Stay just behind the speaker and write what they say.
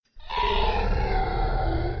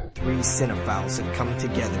three cinephiles have come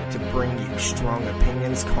together to bring you strong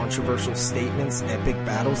opinions, controversial statements, epic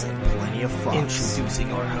battles, and plenty of fun.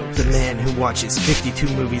 Introducing our host, the man who watches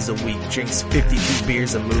 52 movies a week, drinks 52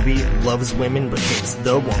 beers a movie, loves women but hates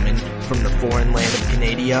the woman, from the foreign land of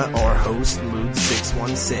Canada, our host,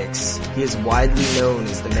 Mood616. He is widely known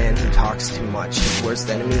as the man who talks too much. His worst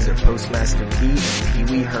enemies are Postmaster P and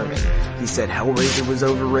Pee Wee Herman. He said Hellraiser was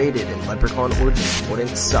overrated and Leprechaun Origins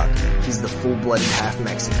wouldn't suck. He's the full-blooded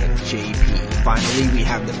half-Mexican, JP. Finally, we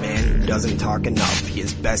have the man who doesn't talk enough. He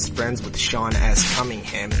is best friends with Sean S.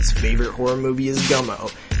 Cunningham. His favorite horror movie is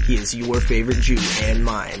Gummo. He is your favorite Jew and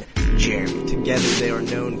mine, Jeremy. Together they are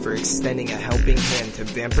known for extending a helping hand to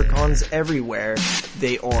vampircons everywhere.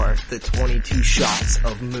 They are the 22 shots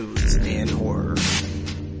of moods and horror.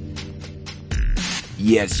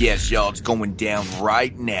 Yes, y'all, it's going down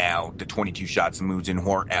right now. The 22 Shots of Moods and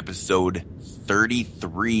Horror episode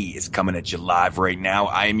 33 is coming at you live right now.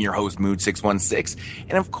 I am your host, Mood616,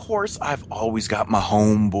 and of course, I've always got my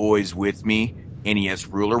homeboys with me. NES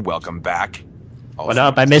Ruler, welcome back. Also, what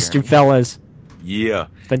up? I missed you fellas. Yeah.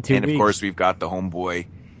 It's been 2 weeks. And of course, we've got the homeboy,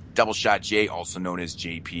 Double Shot J, also known as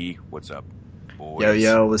JP. What's up, boys?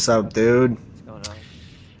 Yo, what's up, dude? What's going on?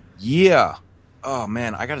 Yeah. Oh,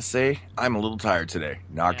 man, I gotta say, I'm a little tired today.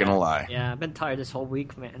 Not gonna lie. Yeah, I've been tired this whole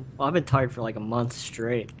week, man. Well, I've been tired for like a month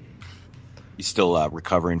straight. You still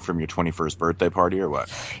recovering from your 21st birthday party or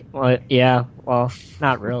what? Well, yeah. Well,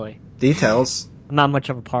 not really. Details. I'm not much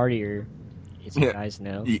of a partier, as you guys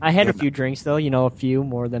know. I had a few drinks, though. You know, a few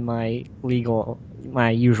more than my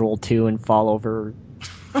usual 2 and fall over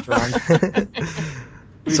drunk.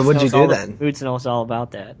 So what'd you do then? Moods knows all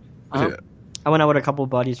about that. I went out with a couple of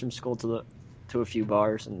buddies from school to a few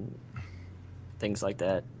bars and things like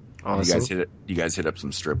that. Awesome. You guys hit up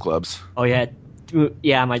some strip clubs? Oh yeah,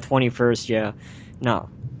 my 21st. Yeah, no,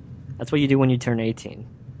 that's what you do when you turn 18.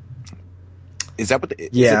 Is that what?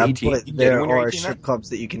 Yeah, is it 18? But there are strip clubs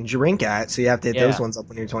that you can drink at, so you have to hit those ones up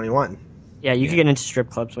when you're 21. Yeah, you can get into strip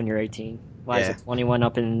clubs when you're 18. Why is it 21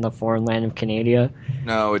 up in the foreign land of Canada?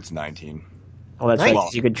 No, it's 19. Oh, that's right.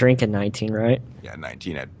 'Cause you could drink at 19, right? Yeah,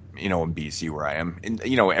 19 at. In BC where I am. And,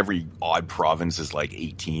 every odd province is like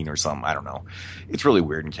 18 or something. I don't know. It's really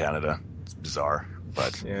weird in Canada. It's bizarre.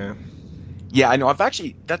 But yeah, I know. I've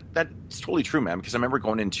actually, that's totally true, man, because I remember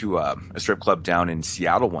going into a strip club down in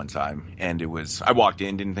Seattle one time, and I walked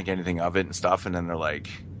in, didn't think anything of it and stuff, and then I'm like,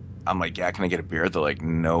 yeah, can I get a beer? They're like,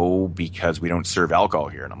 no, because we don't serve alcohol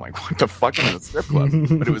here. And I'm like, what the fuck is a strip club?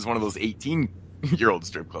 But it was one of those 18-year-old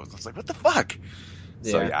strip clubs. I was like, what the fuck?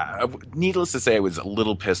 So yeah, needless to say, I was a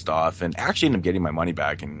little pissed off, and actually ended up getting my money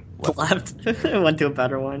back and left. Went to a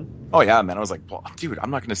better one. Oh yeah, man! I was like, well, dude, I'm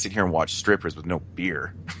not going to sit here and watch strippers with no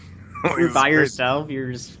beer. You're by yourself?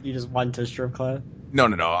 You just went to a strip club? No.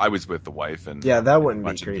 I was with the wife and that wouldn't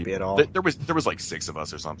be creepy at all. There was like 6 of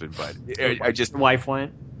us or something, but I just your wife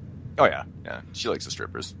went. Oh yeah, she likes the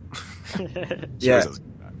strippers. Yeah,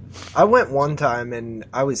 I went one time and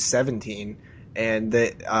I was 17, and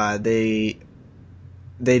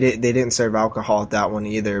they didn't serve alcohol at that one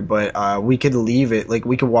either, but we could leave it, like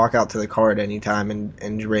we could walk out to the car at any time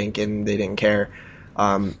and drink, and they didn't care.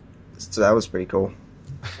 So that was pretty cool.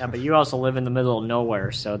 Yeah, but you also live in the middle of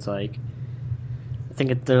nowhere, so it's like, I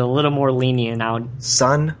think they're a little more lenient now.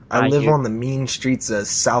 Son, I live on the mean streets of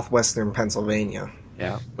southwestern Pennsylvania.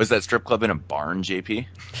 Yeah. Was that strip club in a barn, JP?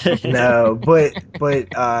 No, but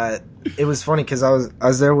it was funny because I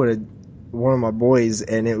was there with one of my boys,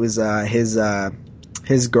 and it was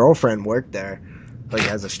his girlfriend worked there,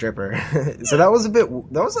 like as a stripper. So that was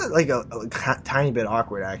a tiny bit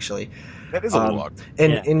awkward, actually. That is a little awkward.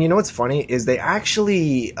 And you know what's funny is they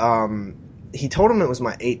actually, he told him it was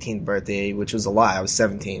my 18th birthday, which was a lie. I was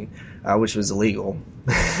 17, which was illegal.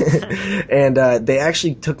 And they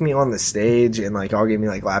actually took me on the stage and all gave me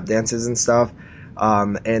lap dances and stuff.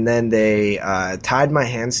 And then they tied my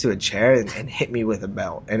hands to a chair and hit me with a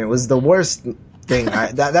belt, and it was the worst thing.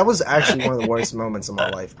 That was actually one of the worst moments of my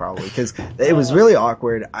life, probably, because it was really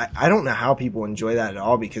awkward. I don't know how people enjoy that at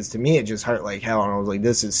all, because to me it just hurt like hell, and I was like,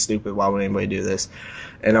 this is stupid. Why would anybody do this?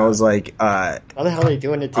 And I was like, how the hell are they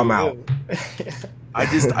doing it to I'm you? out.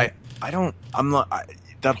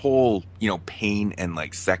 That whole pain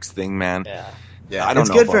and sex thing, man. Yeah. I don't it's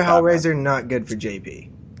know good for about that, Hellraiser, not good for JP.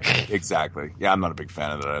 Exactly. Yeah, I'm not a big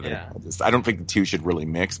fan of that either. Yeah. I don't think the two should really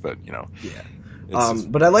mix, but Yeah.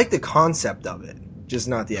 But I like the concept of it, just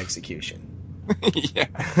not the execution. Yeah.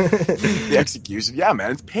 The execution. Yeah,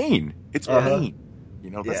 man, it's pain. It's pain.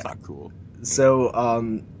 That's not cool.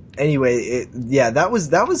 So, anyway, that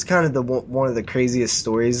was kind of one of the craziest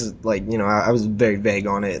stories. I was very vague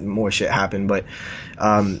on it, and more shit happened, but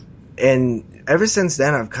And ever since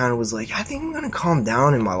then, I've kind of was like, I think I'm going to calm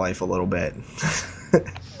down in my life a little bit.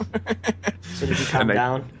 So did you calm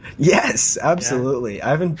down? Yes, absolutely. Yeah. I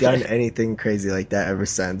haven't done anything crazy like that ever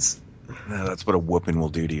since. No, that's what a whooping will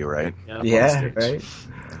do to you, right? Yeah, right?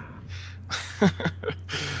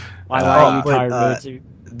 Why are you tired?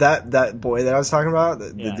 That boy that I was talking about,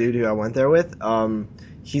 the dude who I went there with,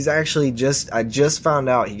 he's actually I just found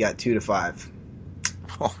out he got 2 to 5.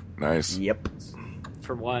 Oh, nice. Yep.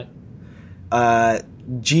 For what?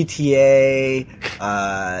 GTA,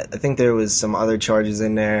 I think there was some other charges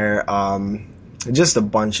in there, just a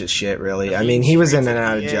bunch of shit, really. I mean, he was in and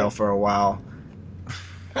out of jail for a while.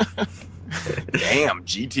 Damn,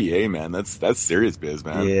 GTA, man. That's serious biz,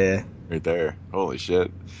 man. Yeah. Right there. Holy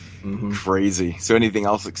shit. Mm-hmm. Crazy. So anything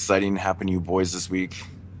else exciting happen to you boys this week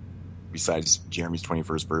besides Jeremy's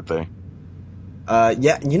 21st birthday?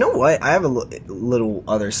 Yeah, you know what? I have a little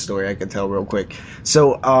other story I could tell real quick.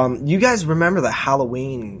 So, you guys remember the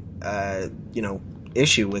Halloween,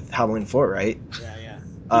 issue with Halloween 4, right?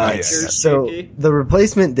 Yeah. So the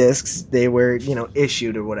replacement discs, they were,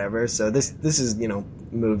 issued or whatever. So this is,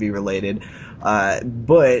 movie related.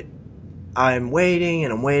 But I'm waiting.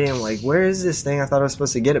 I'm like, where is this thing? I thought I was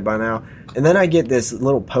supposed to get it by now. And then I get this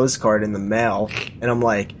little postcard in the mail, and I'm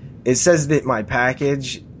like, it says that my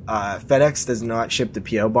package, FedEx does not ship to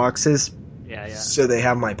PO boxes. Yeah. So they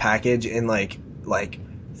have my package in like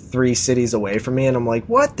 3 cities away from me, and I'm like,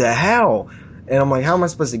 what the hell? And I'm like, how am I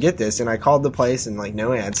supposed to get this? And I called the place, and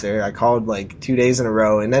no answer. I called 2 days in a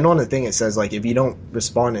row, and then on the thing it says if you don't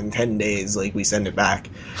respond in 10 days, we send it back.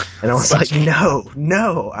 And I was like,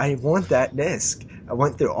 no, I want that disc. I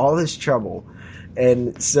went through all this trouble.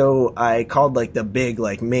 And so I called the big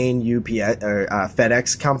main UPS or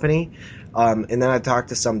FedEx company. And then I talked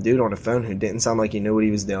to some dude on the phone who didn't sound like he knew what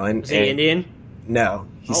he was doing. Was he Indian? No,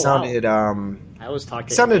 he sounded. Wow. I was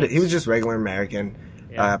talking. He was just regular American,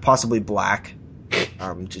 possibly black.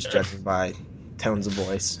 Just judging by tones of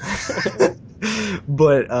voice.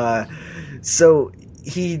 But so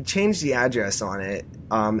he changed the address on it.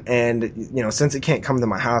 And since it can't come to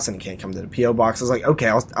my house and it can't come to the PO box, I was like, okay,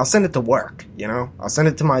 I'll send it to work. I'll send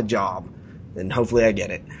it to my job, and hopefully I get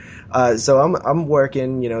it. So I'm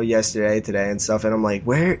working, yesterday, today, and stuff, and I'm like,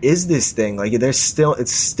 where is this thing?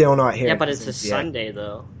 It's still not here. Yeah, but it's a Sunday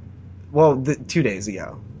though. Well, 2 days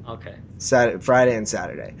ago. Okay. Friday and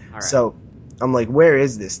Saturday. All right. So I'm like, where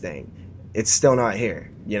is this thing? It's still not here.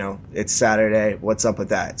 It's Saturday. What's up with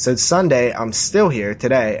that? So it's Sunday. I'm still here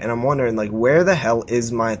today, and I'm wondering where the hell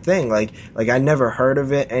is my thing? I never heard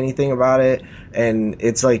of it, anything about it, and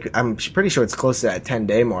it's I'm pretty sure it's close to that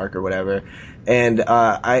 10-day mark or whatever. And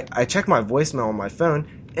I checked my voicemail on my phone,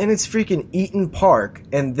 and it's freaking Eaton Park,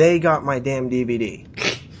 and they got my damn DVD.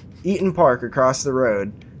 Eaton Park across the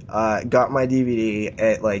road got my DVD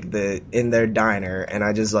at in their diner, and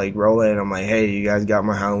I just roll in and I'm like, hey, you guys got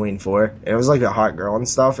my Halloween 4? And it was a hot girl and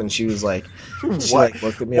stuff, and she was like, she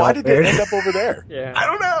looked at me. Why did they end up over there? Yeah. I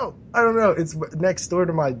don't know. It's next door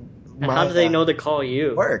to my. How do they know to call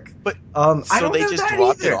you? Work. But I don't they know just that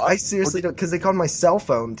dropped either. it off? I seriously don't, because they called my cell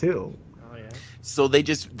phone too. So they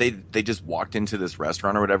just walked into this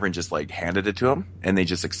restaurant or whatever and just handed it to them, and they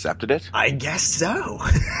just accepted it? I guess so.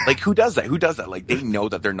 Who does that? They know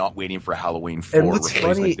that they're not waiting for a Halloween 4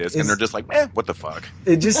 replacement disc, and they're just what the fuck?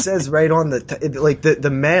 It just says right on the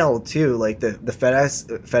mail too, the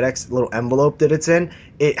FedEx little envelope that it's in.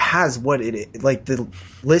 It has what it is. The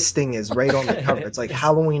listing is right on the cover. It's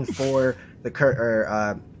Halloween 4,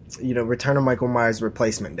 Return of Michael Myers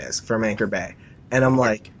replacement disc from Anchor Bay, and I'm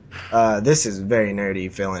like. This is very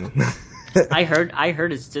nerdy feeling. I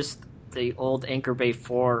heard it's just the old Anchor Bay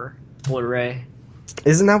 4 Blu-ray.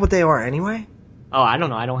 Isn't that what they are anyway? Oh, I don't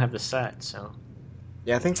know. I don't have the set, so.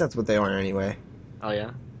 Yeah, I think that's what they are anyway. Oh,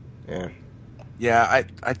 yeah? Yeah. Yeah,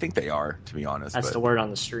 I think they are, to be honest. That's the word on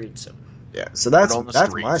the street, so. Yeah, so that's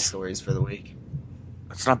my stories for the week.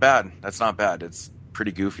 That's not bad. It's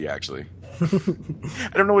pretty goofy, actually. I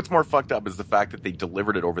don't know what's more fucked up is the fact that they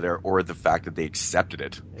delivered it over there or the fact that they accepted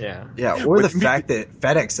it. Yeah. Yeah, or the fact that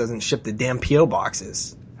FedEx doesn't ship the damn PO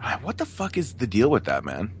boxes. What the fuck is the deal with that,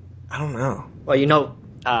 man? I don't know. Well,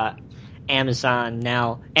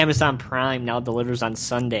 Amazon Prime now delivers on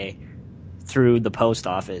Sunday through the post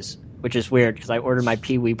office, which is weird because I ordered my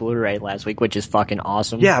Pee-wee Blu-ray last week, which is fucking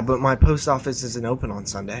awesome. Yeah, but my post office isn't open on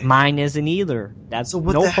Sunday. Mine isn't either. So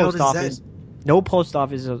what the hell does that... No post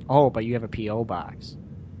office is... Oh, but you have a P.O. box.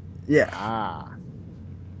 Yeah. Ah.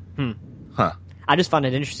 Huh. I just found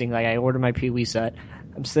it interesting. I ordered my Pee-wee set.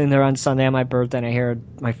 I'm sitting there on Sunday on my birthday, and I hear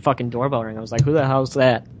my fucking doorbell ring. I was like, who the hell's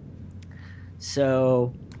that?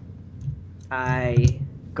 So, I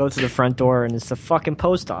go to the front door, and it's the fucking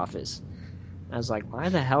post office. I was like, why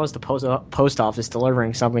the hell is the post office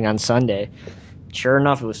delivering something on Sunday? Sure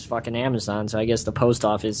enough, it was fucking Amazon, so I guess the post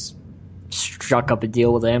office struck up a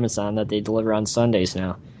deal with Amazon that they deliver on Sundays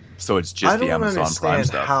now. So it's just the Amazon Prime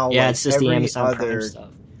stuff. How, yeah, it's just the Amazon Prime stuff.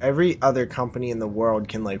 Every other company in the world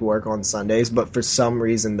can work on Sundays, but for some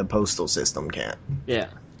reason the postal system can't. Yeah.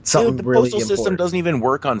 Dude, the really postal system doesn't even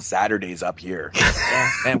work on Saturdays up here.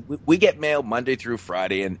 And we get mail Monday through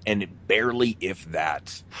Friday, and barely, if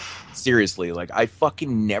that. Seriously, I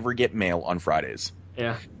fucking never get mail on Fridays.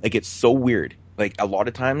 Yeah. It's so weird. A lot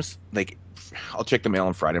of times, I'll check the mail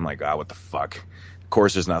on Friday. I'm like, what the fuck? Of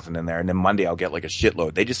course there's nothing in there. And then Monday I'll get a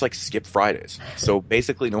shitload. They just skip Fridays. So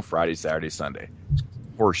basically no Friday, Saturday, Sunday.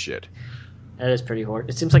 Horse shit. That is pretty horse.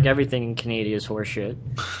 It seems like everything in Canada is horse shit.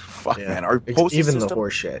 Fuck, man. Our postal even system, the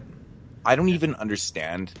horse shit. I don't even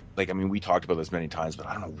understand. We talked about this many times, but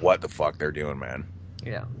I don't know what the fuck they're doing, man.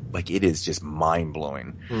 Yeah. It is just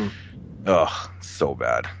mind-blowing. Ugh, so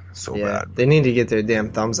bad. So bad. They need to get their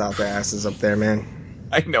damn thumbs out their asses up there, man.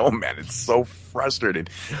 I know, man. It's so frustrating.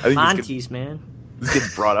 I think Monties, man. This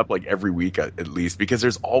gets brought up every week at least because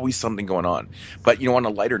there's always something going on. But, on a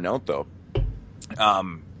lighter note, though,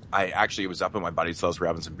 I actually was up at my buddy's house. We're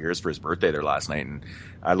having some beers for his birthday there last night, and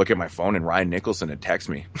I look at my phone, and Ryan Nicholson had texted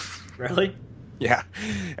me. Really? Yeah.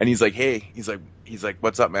 And he's like, hey, he's like,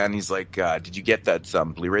 what's up, man? He's like, did you get that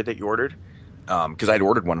Blu-ray that you ordered? Because I'd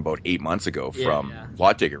ordered one about 8 months ago from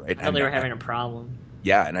Plot Digger, right? I thought they were having a problem.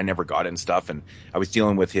 Yeah, and I never got it and stuff, and I was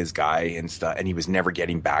dealing with his guy and stuff, and he was never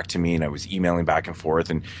getting back to me, and I was emailing back and forth,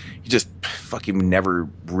 and he just fucking never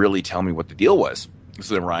really tell me what the deal was.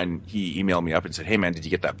 So then Ryan, he emailed me up and said, hey man, did you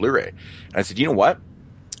get that Blu-ray? And I said, you know what?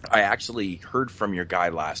 I actually heard from your guy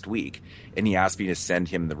last week, and he asked me to send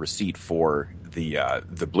him the receipt for the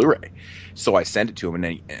Blu-ray. So I sent it to him,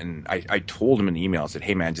 and I told him in the email, I said,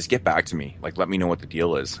 hey man, just get back to me. Let me know what the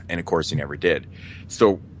deal is. And of course he never did.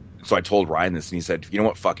 So I told Ryan this, and he said, you know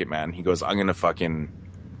what, fuck it, man. He goes, I'm gonna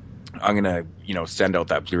send out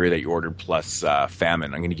that Blu-ray that you ordered plus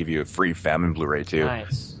Famine. I'm gonna give you a free Famine Blu-ray too.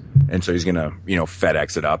 Nice. And so he's going to,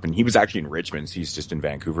 FedEx it up. And he was actually in Richmond. So he's just in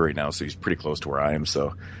Vancouver right now. So he's pretty close to where I am.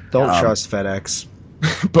 So don't trust FedEx.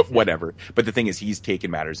 But whatever. But the thing is, he's taking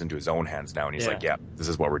matters into his own hands now. And he's like, yeah, this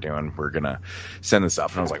is what we're doing. We're going to send this up.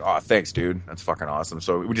 And I was like, oh, thanks, dude. That's fucking awesome.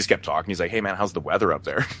 So we just kept talking. He's like, hey, man, how's the weather up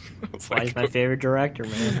there? He's my favorite director,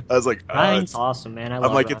 man. I was like, Ryan's awesome, man. I'm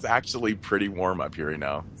like, it's actually pretty warm up here right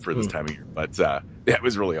now for this time of year. But it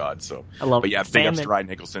was really odd. So I love it. But yeah, big ups to Ryan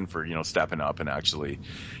Nicholson for, stepping up and actually,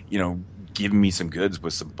 giving me some goods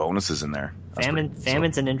with some bonuses in there.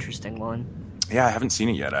 Famine's an interesting one. Yeah, I haven't seen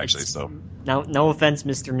it yet, actually. No offense,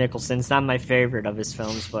 Mr. Nicholson. It's not my favorite of his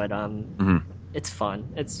films, but it's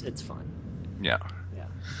fun. It's fun. Yeah.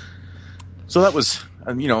 So that was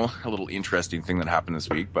a little interesting thing that happened this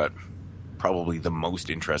week, but probably the most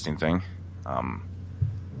interesting thing.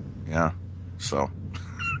 Yeah. So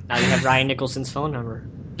now you have Ryan Nicholson's phone number.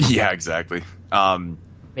 Yeah, exactly.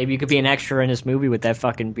 Maybe you could be an extra in this movie with that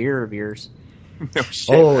fucking beer of yours. No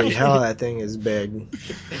shit. Holy hell, that thing is big.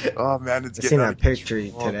 Oh man, it's I seen that picture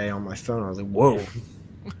today on my phone. I was like, whoa.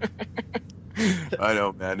 I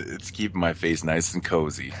know, man. It's keeping my face nice and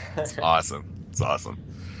cozy. It's awesome. It's awesome.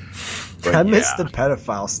 But I missed the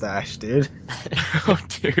pedophile stash, dude. Oh,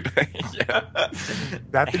 dude. Yeah.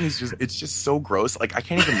 That thing is it's just so gross. I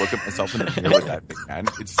can't even look at myself in the mirror with that thing, man.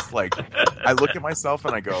 It's just I look at myself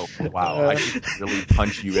and I go, wow, I should really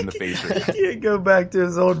punch you in the face right now. He can't go back to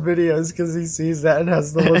his old videos because he sees that and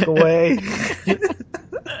has to look away.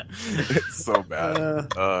 It's so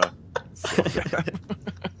bad. So bad.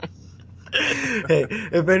 Hey,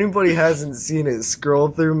 if anybody hasn't seen it, scroll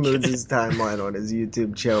through Moods' timeline on his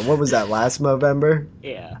YouTube channel. What was that, last November?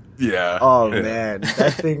 Yeah. Yeah. Oh, man.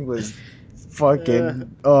 That thing was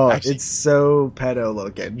fucking... actually, it's so pedo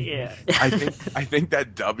looking. Yeah. I think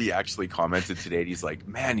that Dubby actually commented today, and he's like,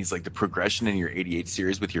 man, the progression in your 88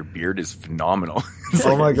 series with your beard is phenomenal.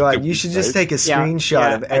 Oh my god, you should just take a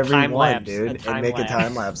screenshot of every one, dude, and make a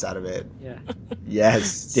time lapse out of it. Yeah.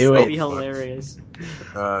 Yes, do it. It'd be hilarious.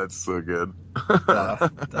 It's so good.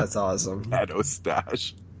 That's awesome. Pedo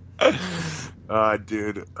stash.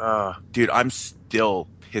 Dude, I'm still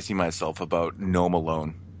pissing myself about Gnome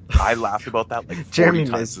Alone. I laughed about that 40 Jeremy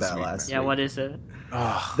times missed this that week. last week. Yeah, what is it?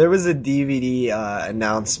 There was a DVD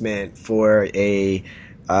announcement for a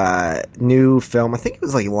new film. I think it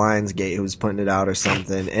was Lionsgate who was putting it out or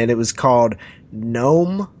something, and it was called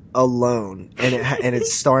Gnome Alone, and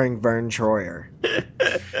it's starring Vern Troyer.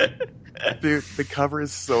 Dude, the cover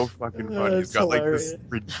is so fucking funny. It's got hilarious. like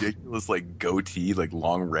this ridiculous like goatee, like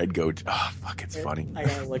long red goatee. Oh fuck, it's funny. I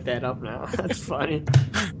gotta look that up now. That's funny.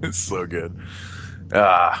 It's so good.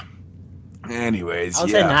 Anyways,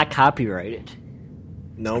 How's that not copyrighted?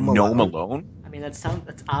 No Malone? I mean, that's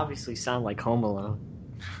obviously sound like Home Alone.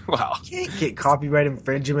 Wow. You can't get copyright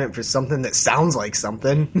infringement for something that sounds like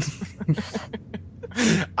something.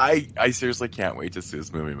 I seriously can't wait to see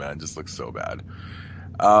this movie, man. It just looks so bad.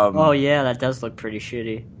 Oh yeah, that does look pretty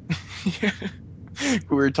shitty.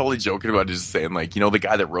 We were totally joking about it, just saying like, the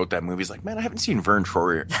guy that wrote that movie is like, man, I haven't seen Vern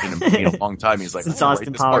Troyer in a long time. He's like, since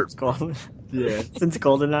Austin Powers Golden. Yeah, since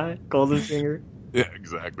Goldenfinger. Yeah,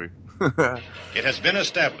 exactly. It has been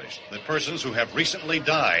established that persons who have recently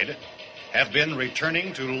died have been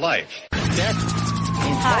returning to life. Death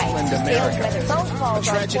in Portland, America. A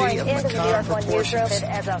tragedy of macabre proportions.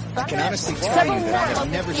 I can honestly tell you that I have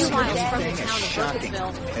never seen anything as shocking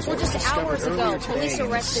as what was discovered earlier today. Police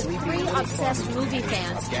arrested 3 obsessed movie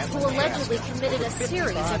fans who allegedly committed a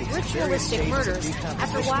series of ritualistic murders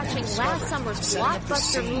after watching last summer's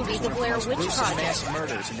blockbuster movie, The Blair Witch Project. Mass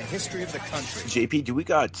murders in the history of the country. JP, do we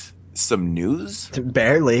got some news?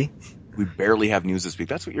 barely. We barely have news this week.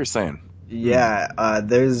 That's what you're saying. Yeah,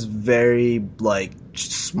 there's very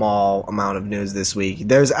small amount of news this week.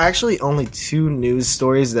 There's actually only 2 news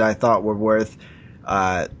stories that I thought were worth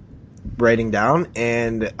writing down,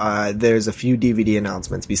 and there's a few DVD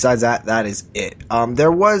announcements. Besides that is it.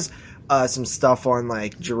 There was some stuff on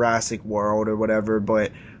Jurassic World or whatever,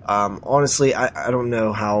 but honestly, I don't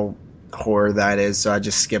know how horror that is, so I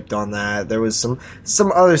just skipped on that. There was some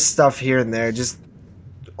other stuff here and there, just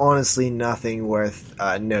honestly nothing worth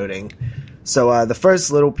noting. So the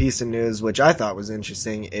first little piece of news, which I thought was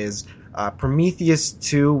interesting, is Prometheus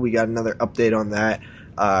 2. We got another update on that.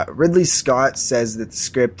 Ridley Scott says that the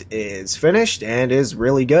script is finished and is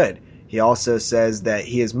really good. He also says that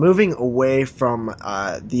he is moving away from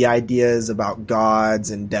the ideas about gods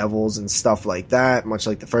and devils and stuff like that, much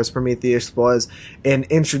like the first Prometheus was, and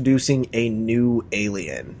introducing a new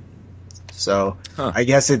alien. So I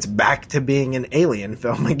guess it's back to being an alien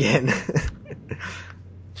film again.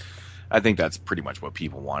 I think that's pretty much what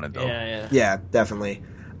people wanted, though. Yeah, definitely.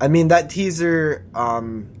 I mean, that teaser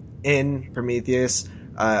in Prometheus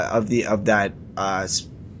of that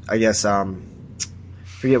I guess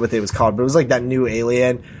forget what it was called, but it was like that new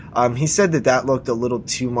alien. He said that looked a little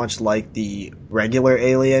too much like the regular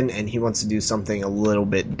alien, and he wants to do something a little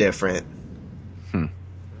bit different.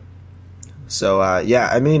 So, yeah,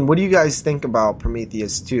 I mean, what do you guys think about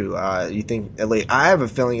Prometheus 2? You think, I have a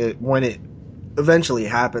feeling that when it eventually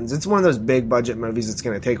happens, it's one of those big budget movies that's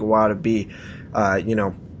going to take a while to be,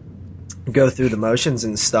 go through the motions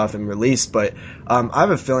and stuff and release, but I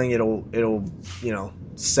have a feeling it'll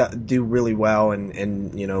do really well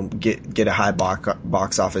and get a high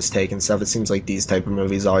box office take and stuff. It seems like these type of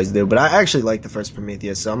movies always do, but I actually like the first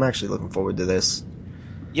Prometheus, so I'm actually looking forward to this.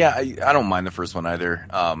 Yeah, I don't mind the first one either.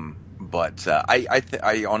 But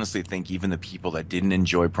I honestly think even the people that didn't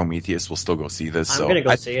enjoy Prometheus will still go see this. I'm gonna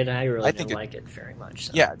go see it. I really didn't like it very much.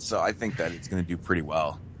 So. Yeah, so I think that it's gonna do pretty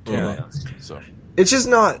well. Yeah. So it's just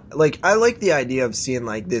not I like the idea of seeing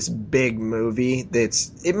this big movie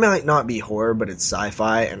it might not be horror, but it's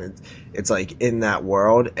sci-fi and it's in that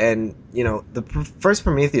world. And the first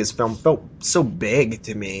Prometheus film felt so big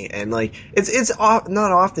to me, and it's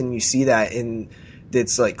not often you see that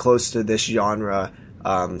it's close to this genre.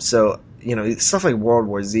 So, stuff like World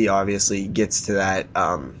War Z obviously gets to that,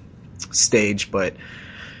 stage, but,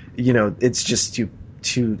 it's just too,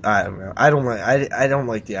 I don't know. I don't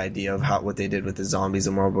like the idea of what they did with the zombies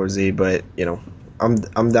in World War Z, but,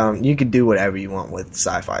 I'm down. You could do whatever you want with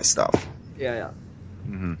sci-fi stuff. Yeah.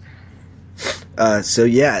 Mm-hmm. So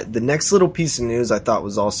yeah, the next little piece of news I thought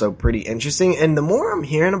was also pretty interesting, and the more I'm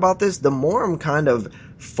hearing about this, the more I'm kind of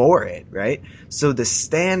for it, right? So the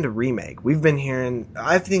Stand remake, we've been hearing,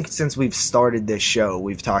 I think since we've started this show,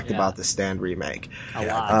 we've talked about the Stand remake. A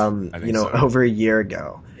lot. Over a year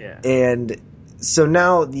ago. Yeah. And so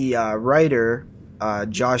now the writer,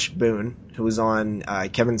 Josh Boone, who was on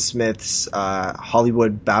Kevin Smith's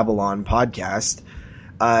Hollywood Babylon podcast,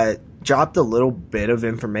 dropped a little bit of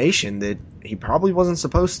information that he probably wasn't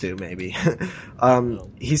supposed to, maybe.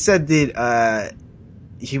 He said that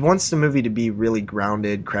he wants the movie to be really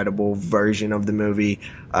grounded, credible version of the movie.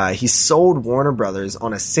 He sold Warner Brothers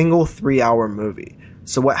on a single 3-hour movie.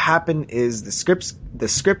 So what happened is the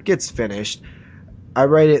script gets finished. I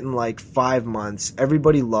write it in 5 months.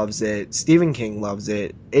 Everybody loves it. Stephen King loves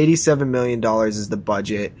it. $87 million is the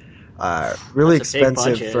budget. Really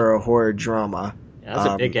expensive for a horror drama. Yeah,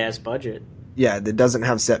 that's a big ass budget. Yeah, that doesn't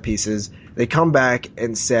have set pieces. They come back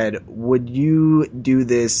and said, would you do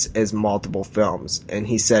this as multiple films? And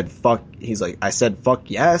he said, fuck. He's like, I said,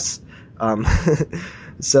 fuck yes.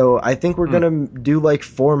 So I think we're going to do like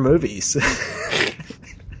 4 movies.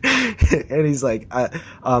 And he's like,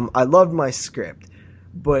 I loved my script,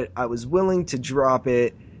 but I was willing to drop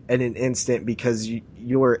it at an instant because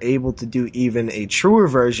you're able to do even a truer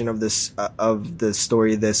version of this, of the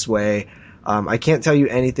story this way. I can't tell you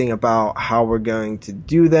anything about how we're going to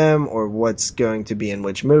do them or what's going to be in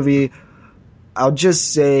which movie. I'll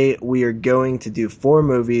just say we are going to do 4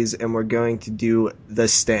 movies and we're going to do The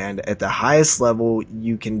Stand at the highest level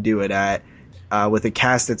you can do it at, with a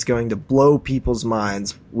cast that's going to blow people's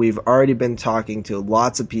minds. We've already been talking to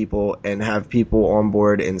lots of people and have people on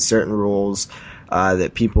board in certain roles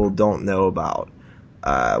that people don't know about.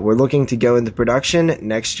 We're looking to go into production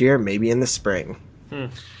next year, maybe in the spring.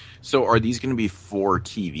 So are these going to be 4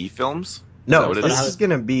 TV films? No, this is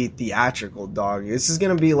going to be theatrical, dog. This is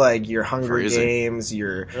going to be like your Hunger Games,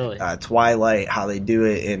 your Twilight, how they do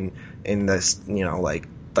it in this, you know, like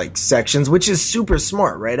sections, which is super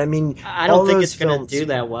smart, right? I mean, I don't think it's going to do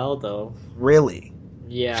that well, though. Really?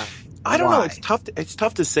 Yeah. I don't know. It's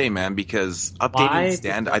tough to say, man, because updating the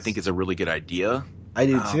Stand, I think, is a really good idea. I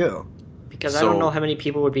do too. Because I don't know how many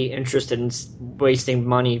people would be interested in wasting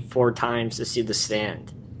money 4 times to see The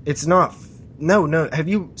Stand. It's not. No. Have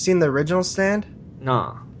you seen the original Stand?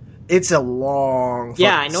 No. It's a long.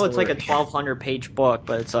 Yeah, I know story. It's like a 1,200-page book,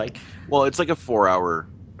 but it's like. Well, it's like a 4-hour.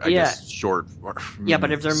 I guess short. Yeah,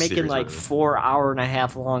 but if they're making like 4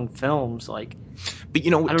 hour-and-a-half long films, like. But you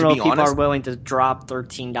know, I don't know if people are willing to drop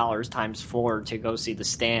 $13 times 4 to go see The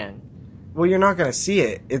Stand. Well, you're not gonna see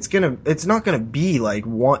it. It's not gonna be like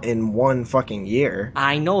one fucking year.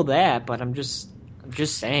 I know that, but I'm just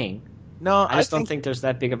saying. No, I don't think there's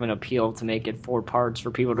that big of an appeal to make it 4 parts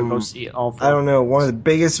for people to go see all 4. I don't know. One of the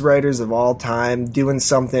biggest writers of all time doing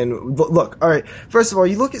something. Look, all right. First of all,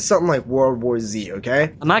 you look at something like World War Z,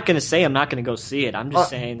 okay? I'm not going to say I'm not going to go see it. I'm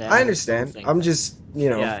just saying that. I understand. I'm just,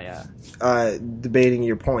 debating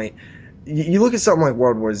your point. You look at something like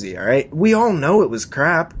World War Z, all right? We all know it was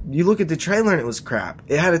crap. You look at the trailer and it was crap.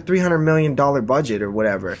 It had a $300 million budget or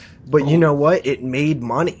whatever. But you know what? It made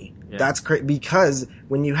money. Yeah. That's crazy because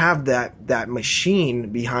when you have that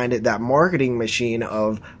machine behind it, that marketing machine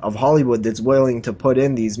of Hollywood that's willing to put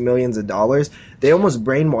in these millions of dollars, they almost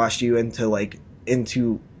brainwash you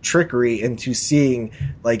into trickery, into seeing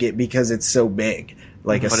like it because it's so big,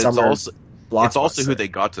 like but summer blockbuster. It's also who they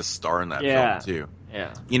got to star in that film too.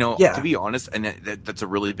 Yeah. You know, to be honest, and that's a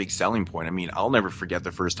really big selling point. I mean, I'll never forget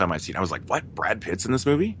the first time I seen it. I was like, "What? Brad Pitt's in this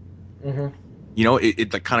movie?" Mm-hmm. You know,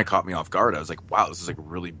 it like kind of caught me off guard. I was like, wow, this is like a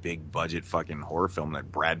really big budget fucking horror film that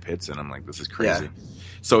Brad Pitt's in. I'm like, this is crazy. Yeah.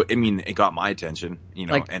 So, I mean, it got my attention, you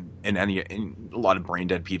know, like, and a lot of brain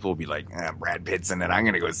dead people will be like, Brad Pitt's in it. I'm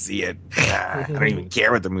going to go see it. I don't even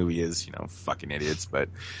care what the movie is, you know, fucking idiots. But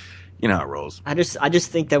you know how it rolls. I just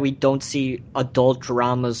think that we don't see adult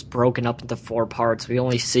dramas broken up into 4 parts. We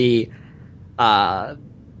only see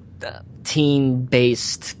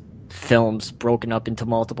teen-based films broken up into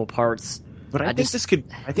multiple parts. But I think this could.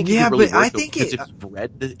 I think yeah, really but I think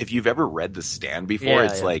if you've ever read The Stand before,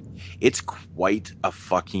 like it's quite a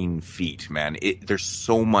fucking feat, man. There's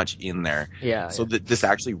so much in there. Yeah. So that this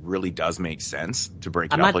actually really does make sense to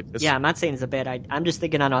break it up like this. Yeah, I'm not saying it's a bad idea. I'm just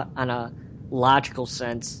thinking on a logical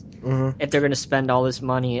sense. Mm-hmm. If they're going to spend all this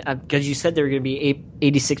money, because you said they were going to be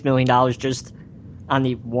 $86 million just on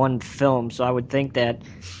the one film, so I would think that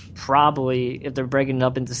probably if they're breaking it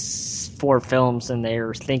up into 4 films and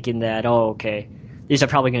they're thinking that, these are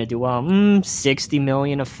probably going to do well, $60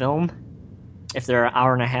 million a film if they're an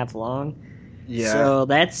hour and a half long. Yeah. So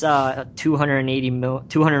that's a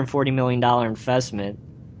 $240 million investment.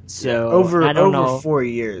 So over 4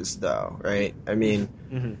 years, though, right? I mean,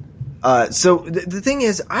 so the thing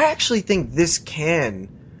is, I actually think this can,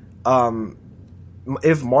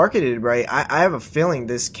 if marketed right, I have a feeling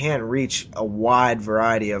this can reach a wide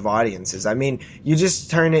variety of audiences. I mean, you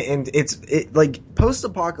just turn it into it like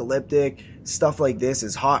post-apocalyptic stuff like this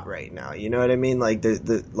is hot right now. You know what I mean? Like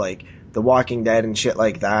the Walking Dead and shit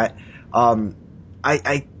like that.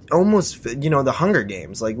 I almost, the Hunger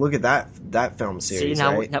Games. Like, look at that film series. See,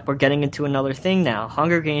 now right? we're getting into another thing now.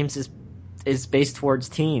 Hunger Games is based towards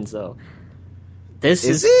teens, though.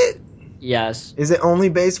 Is it? Yes. Is it only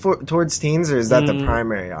based towards teens, or is that the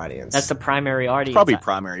primary audience? That's the primary audience. It's probably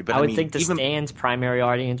primary, but I would think the Stand's primary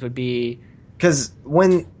audience would be because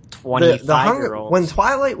when 25-year-olds. When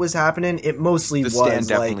Twilight was happening, it mostly was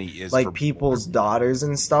like people's daughters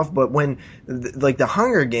and stuff. But when the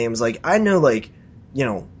Hunger Games, like I know, like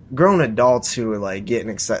grown adults who are like get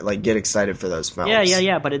excited for those films.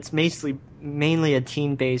 Yeah, but it's mainly a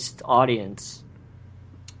teen-based audience.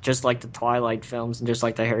 Just like the Twilight films and just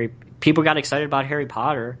like people got excited about Harry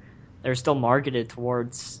Potter. They're still marketed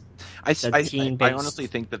towards I honestly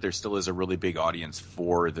think that there still is a really big audience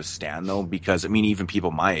for The Stand, though, because, I mean, even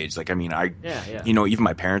people my age, like, I mean, you know, even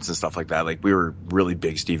my parents and stuff like that, like, we were really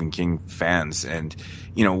big Stephen King fans, and,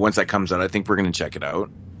 you know, once that comes out, I think we're going to check it out.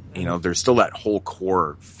 You know, there's still that whole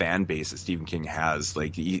core fan base that Stephen King has.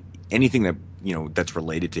 Like, anything that, you know, that's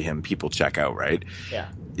related to him, people check out, right? Yeah.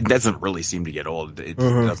 It doesn't really seem to get old. It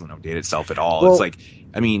doesn't update itself at all. Well, it's like,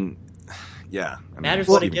 I mean... Yeah. Matters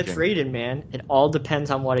what it gets rated, man. It all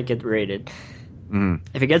depends on what it gets rated.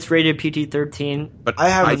 If it gets rated PG-13... But I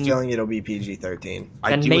have a feeling it'll be PG-13.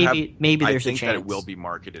 Then maybe there's a chance. I think that it will be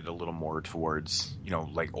marketed a little more towards, you know,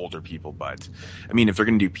 like, older people. But, I mean, if they're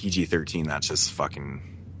going to do PG-13, that's just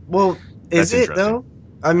fucking... Well, is it, though?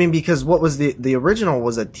 I mean, because what was the original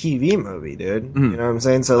was a TV movie, dude. You know what I'm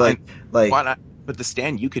saying? So, but The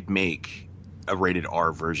Stand, you could make a rated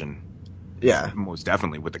R version. Yeah. Most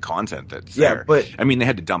definitely, with the content that's there. But I mean, they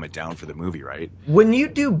had to dumb it down for the movie, right? When you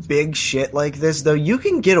do big shit like this, though, you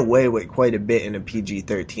can get away with quite a bit in a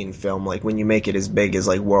PG-13 film, like when you make it as big as,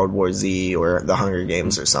 like, World War Z or The Hunger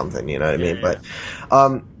Games or something, you know what I mean? Yeah. But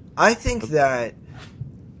I think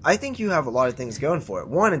you have a lot of things going for it.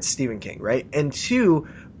 One, it's Stephen King, right? And two,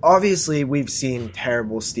 obviously, we've seen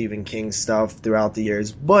terrible Stephen King stuff throughout the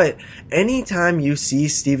years, but anytime you see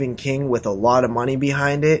Stephen King with a lot of money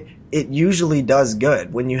behind it, it usually does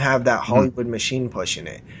good when you have that Hollywood machine pushing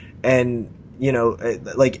it. And, you know,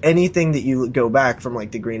 like anything that you go back from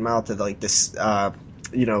like The Green Mile to like this,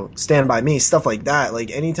 you know, Stand By Me, stuff like that. Like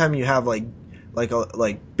anytime you have like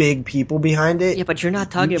big people behind it. Yeah, but you're not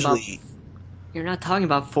talking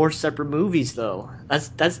about 4 separate movies though.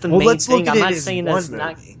 That's the main thing. I'm not saying that's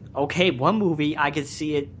not okay. One movie I could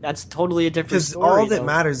see it. That's totally a different story. Because all that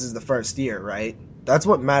matters is the first year, right? That's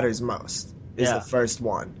what matters most. Is the first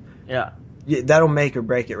one. Yeah. That'll make or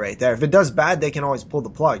break it right there. If it does bad, they can always pull the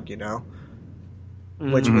plug, you know?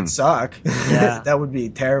 Which would suck. Yeah. That would be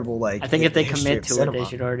terrible. Like, I think if they commit to it, they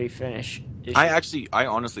should already finish. I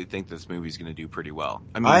honestly think this movie's going to do pretty well.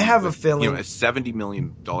 I mean, I have a feeling, you know, a $70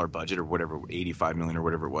 million budget or whatever, $85 million or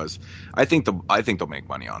whatever it was. I think they'll make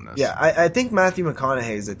money on this. Yeah, I think Matthew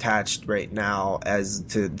McConaughey is attached right now as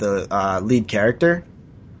to the lead character.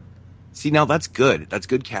 See, now that's good. That's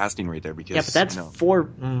good casting right there. Because but that's 4.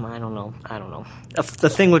 I don't know. The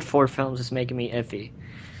thing with 4 films is making me iffy.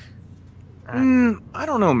 I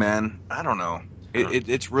don't know, man. I don't know.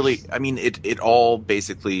 It's really. I mean, it all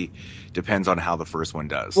basically depends on how the first one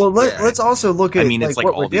does. Well, let's also look at it's like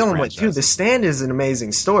what we're dealing with too. The Stand is an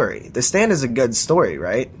amazing story. The Stand is a good story,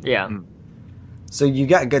 right? Yeah. So you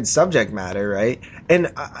got good subject matter, right?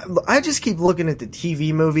 And I just keep looking at the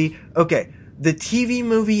TV movie. Okay. The TV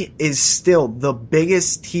movie is still the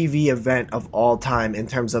biggest TV event of all time in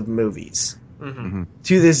terms of movies to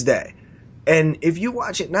this day. And if you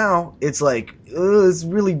watch it now, it's like, it's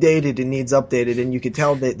really dated and needs updated. And you could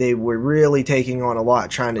tell that they were really taking on a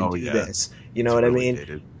lot trying to do this. You know what I mean?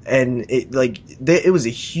 Dated. And it was a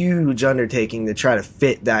huge undertaking to try to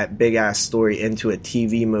fit that big ass story into a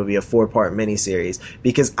TV movie, a 4-part miniseries.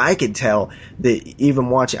 Because I could tell that even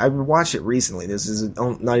I watched it recently. This is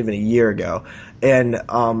not even a year ago, and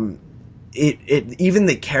even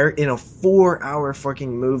the character in a 4-hour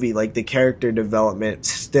fucking movie, like the character development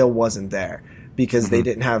still wasn't there because they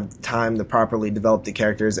didn't have time to properly develop the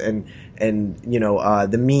characters and you know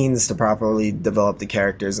the means to properly develop the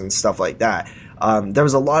characters and stuff like that. There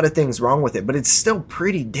was a lot of things wrong with it, but it's still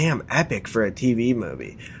pretty damn epic for a TV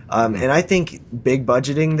movie. And I think big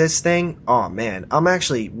budgeting this thing, oh man, I'm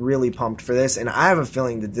actually really pumped for this, and I have a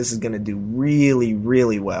feeling that this is going to do really,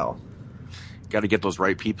 really well. Got to get those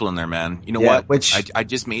right people in there, man. You know what? I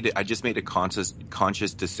just made a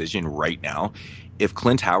conscious decision right now. If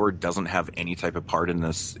Clint Howard doesn't have any type of part in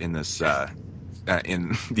this in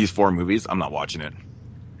these 4 movies, I'm not watching it.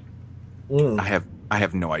 I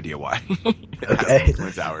have no idea why. Okay.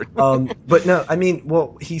 Clint Howard. But no, I mean,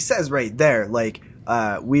 well, he says right there, like,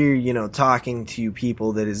 we're, you know, talking to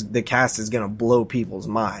people the cast is going to blow people's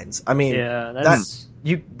minds. I mean,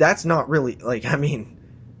 that's not really, like, I mean,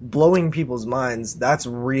 blowing people's minds, that's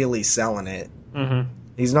really selling it.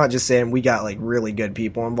 He's not just saying we got like really good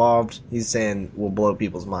people involved. He's saying we'll blow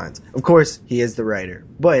people's minds. Of course, he is the writer,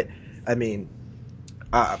 but I mean,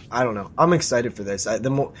 I don't know. I'm excited for this.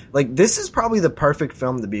 This is probably the perfect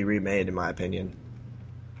film to be remade, in my opinion.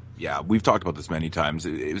 Yeah, we've talked about this many times.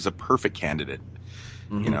 It was a perfect candidate.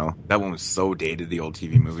 You know, that one was so dated, the old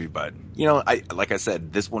TV movie. But you know, like I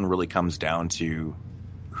said, this one really comes down to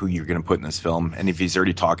who you're going to put in this film. And if he's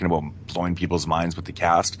already talking about blowing people's minds with the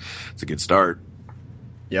cast, it's a good start.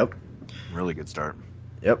 Yep. Really good start.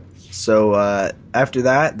 Yep. So after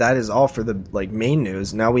that is all for the main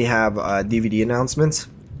news. Now we have DVD announcements.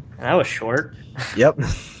 That was short. Yep.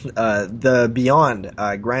 The Beyond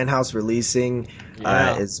Grindhouse Releasing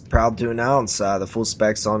is proud to announce the full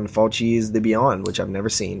specs on Fulci's The Beyond, which I've never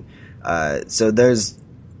seen. So there's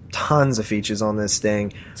tons of features on this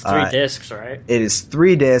thing. It's 3 discs, right? It is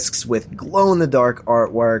 3 discs with glow-in-the-dark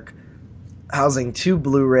artwork, housing 2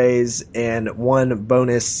 Blu-rays and 1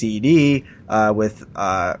 bonus CD with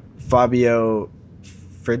Fabio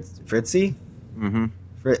Frizzi. Mm-hmm.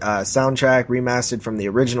 Soundtrack remastered from the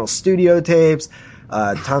original studio tapes.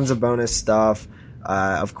 Tons of bonus stuff.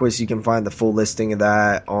 Of course, you can find the full listing of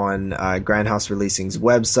that on Grindhouse Releasing's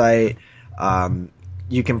website.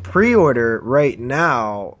 You can pre-order right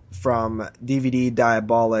now from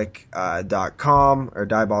DVDdiabolic.com or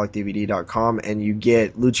diabolicdvd.com, and you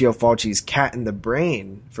get Lucio Fulci's Cat in the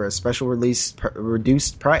Brain for a special release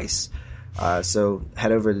reduced price. So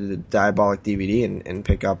head over to the Diabolic DVD and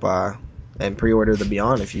pick up and pre-order The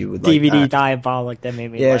Beyond if you would like DVD that. Diabolic, that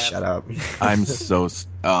made me Yeah, laugh. shut up. I'm so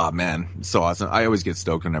man, so awesome. I always get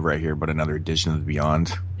stoked whenever I hear about another edition of The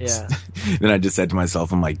Beyond. Yeah. Then I just said to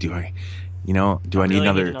myself, I'm like, do I need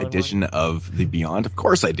another edition of The Beyond? Of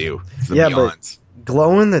course I do. It's The Beyond. But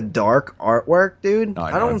glow-in-the-dark artwork, dude, I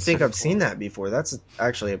I know, don't it's think so I've seen that before. That's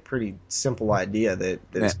actually a pretty simple idea that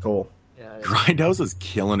is cool. Yeah, Grindhouse is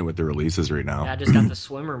killing it with the releases right now. I just got The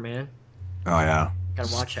Swimmer, man. Oh, yeah.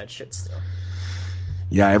 Gotta watch that shit still.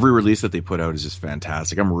 Yeah, every release that they put out is just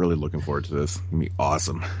fantastic. I'm really looking forward to this. It's going to be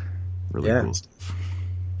awesome. Really cool stuff.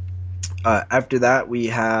 After that, we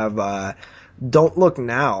have Don't Look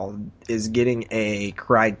Now is getting a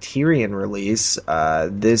Criterion release.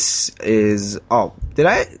 This is... Oh, did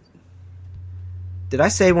I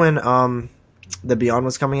say when The Beyond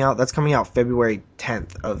was coming out? That's coming out February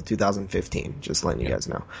 10th of 2015, just letting you guys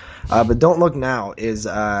know. But Don't Look Now is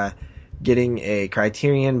getting a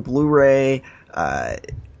Criterion Blu-ray.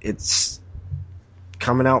 It's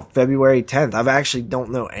coming out February 10th. I actually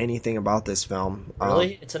don't know anything about this film.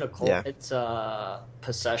 Really? It's an occult. Yeah. It's a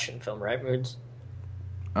possession film, right, Moods?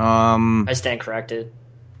 I I stand corrected.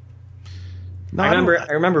 No, I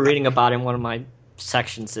remember reading about it in one of my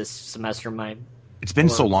sections this semester. It's been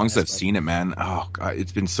so long since I've seen it, man. Oh God,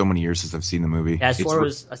 it's been so many years since I've seen the movie. Yeah, I swore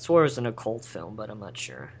it was an occult film, but I'm not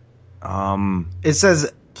sure. It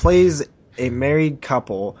says plays a married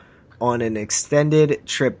couple on an extended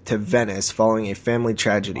trip to Venice following a family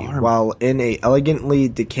tragedy. While in a elegantly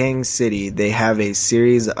decaying city, they have a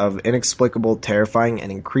series of inexplicable, terrifying,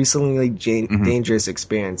 and increasingly dangerous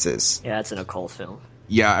experiences. Yeah, it's an occult film.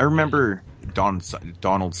 Yeah, I remember Donald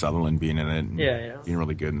Sutherland being in it and being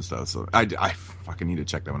really good and stuff. So I fucking need to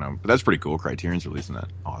check that one out. But that's pretty cool. Criterion's releasing that.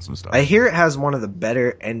 Awesome stuff. I hear it has one of the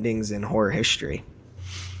better endings in horror history.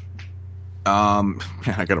 Man,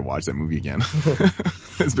 I gotta watch that movie again.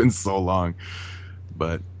 It's been so long.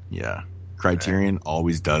 But yeah, Criterion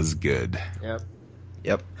always does good.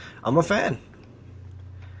 Yep. I'm a fan.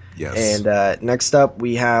 Yes. And next up,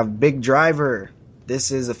 we have Big Driver. This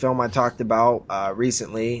is a film I talked about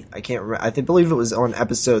recently. I can't remember. I believe it was on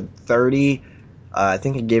episode 30. I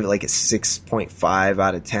think I gave it like a 6.5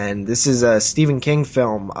 out of 10. This is a Stephen King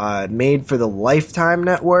film made for the Lifetime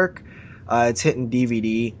Network. It's hitting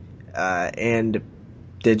DVD and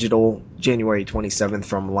digital January 27th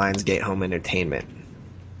from Lionsgate Home Entertainment.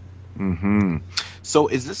 Mm-hmm. So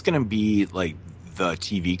is this going to be like the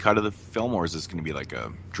TV cut of the film, or is this going to be like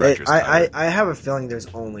a director's cut? I have a feeling there's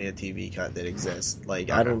only a TV cut that exists. Like,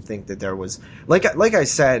 okay. I don't think that there was... Like I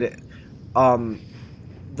said,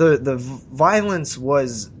 the violence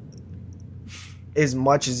was as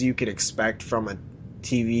much as you could expect from a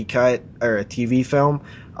TV cut or a TV film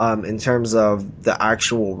in terms of the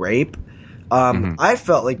actual rape. I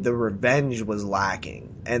felt like the revenge was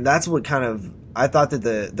lacking, and that's what kind of... I thought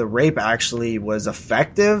that the rape actually was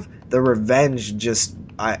effective. The revenge just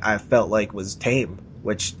I felt like was tame,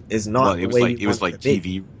 which is not. Well, it was like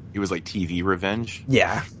TV. It was like TV revenge.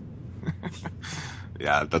 Yeah.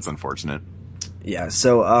 Yeah, that's unfortunate. Yeah.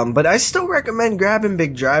 So, but I still recommend grabbing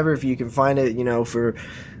Big Driver if you can find it. You know, for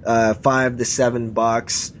 $5 to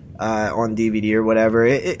 $7 on DVD or whatever.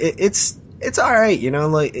 It's all right. You know,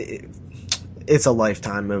 like. It's a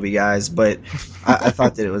Lifetime movie, guys, but I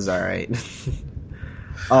thought that it was all right.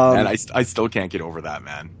 And I still can't get over that,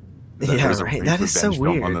 man. Right. That is so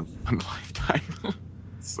weird. On the Lifetime.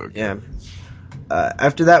 So good. Yeah.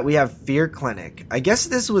 After that, we have Fear Clinic. I guess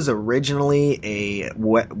this was originally a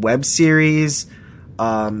web series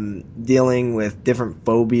dealing with different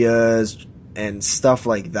phobias, and stuff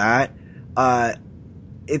like that.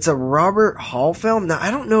 It's a Robert Hall film. Now,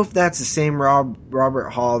 I don't know if that's the same Robert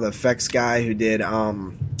Hall, the effects guy who did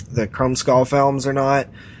the Chrome Skull films or not.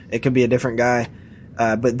 It could be a different guy.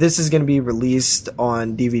 But this is going to be released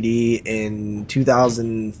on DVD in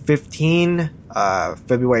 2015,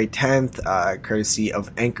 February 10th, courtesy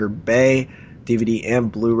of Anchor Bay, DVD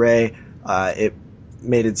and Blu-ray. It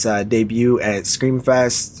made its debut at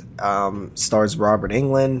Screamfest, stars Robert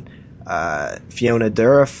Englund, Fiona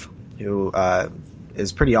Dourif, who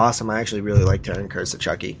is pretty awesome. I actually really liked her in Curse of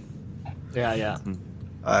Chucky. Yeah.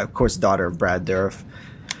 Of course, daughter of Brad Dourif.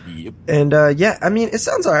 Yep. And yeah, I mean, it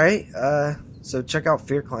sounds alright. So check out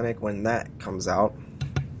Fear Clinic when that comes out.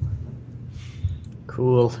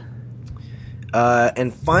 Cool.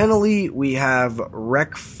 And finally, we have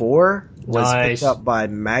Rec 4 was picked up by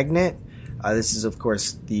Magnet. This is, of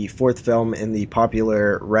course, the fourth film in the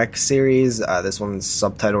popular Rec series. This one's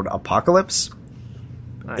subtitled Apocalypse.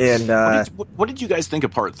 Nice. And what did you guys think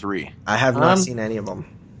of part 3? I have not seen any of them.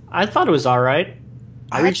 I thought it was alright.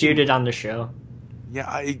 I reviewed actually, it on the show. Yeah,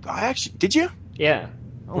 I actually... Did you? Yeah.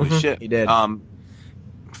 Holy shit. You did.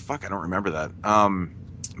 Fuck, I don't remember that.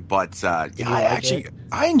 But Yeah,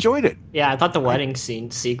 I enjoyed it. Yeah, I thought the wedding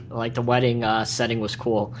scene, like the wedding setting was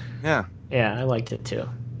cool. Yeah. Yeah, I liked it too.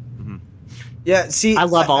 Yeah, see... I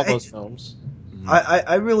love all those films.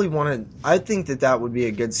 I really wanted... I think that would be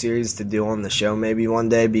a good series to do on the show maybe one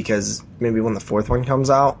day, because maybe when the fourth one comes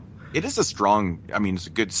out. It is it's a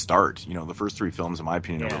good start. You know, the first 3 films, in my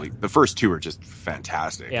opinion, are really... The first 2 are just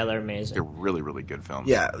fantastic. Yeah, they're amazing. They're really, really good films.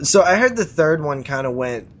 Yeah, so I heard the third one kind of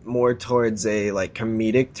went more towards a, like,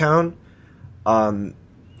 comedic tone.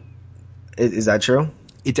 Is that true?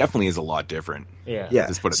 It definitely is a lot different. Yeah.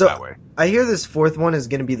 Just put it that way. I hear this fourth one is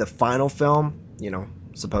going to be the final film,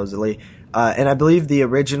 supposedly. And I believe the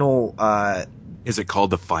original... Is it called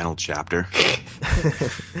The Final Chapter?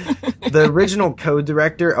 The original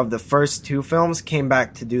co-director of the first 2 films came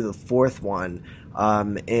back to do the fourth one.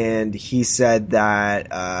 And he said that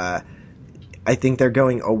I think they're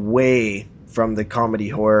going away from the comedy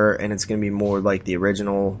horror, and it's going to be more like the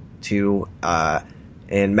original 2.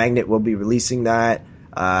 And Magnet will be releasing that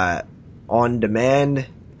on demand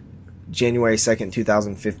January 2nd,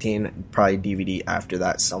 2015, probably DVD after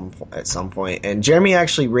that at some point. And Jeremy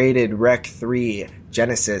actually rated Rec 3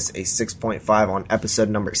 Genesis a 6.5 on episode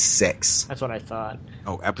number 6. That's what I thought.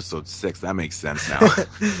 Oh, episode 6. That makes sense now.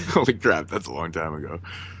 Holy crap, that's a long time ago.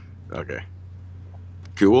 Okay.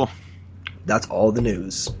 Cool. That's all the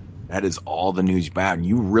news. That is all the news. Man,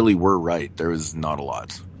 you really were right. There was not a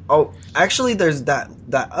lot. Oh, actually, there's that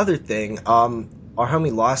other thing. Our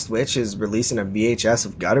homie Lost Witch is releasing a VHS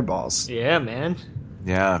of Gutterballs. Yeah, man.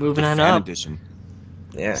 Yeah, moving the on fan up. edition.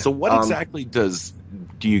 Yeah. So what exactly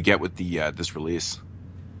do you get with the this release?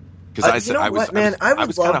 Because I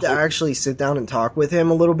would love to actually sit down and talk with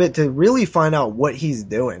him a little bit to really find out what he's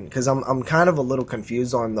doing. Because I'm kind of a little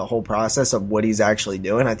confused on the whole process of what he's actually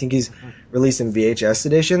doing. I think he's releasing VHS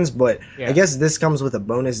editions, but I guess this comes with a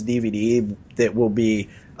bonus DVD that will be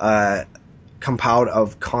compiled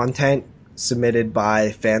of content submitted by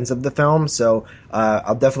fans of the film. So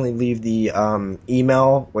I'll definitely leave the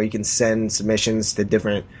email where you can send submissions to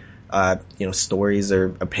different stories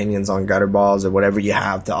or opinions on Gutterballs or whatever you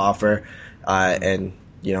have to offer, and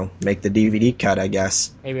make the DVD cut, I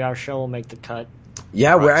guess. Maybe our show will make the cut.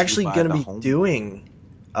 Yeah, we're actually going to be doing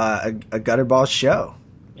a Gutterballs show.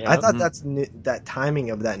 Yep. I thought that timing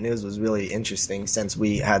of that news was really interesting since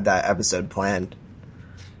we had that episode planned.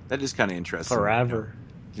 That is kind of interesting. Forever.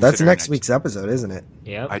 That's next week's episode, isn't it?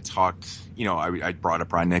 Yeah. I talked, I brought up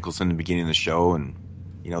Brian Nicholson in the beginning of the show, and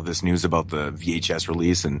this news about the VHS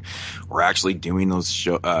release, and we're actually doing those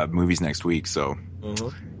movies next week. So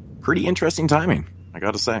pretty interesting timing, I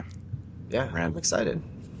got to say. Yeah, I'm excited.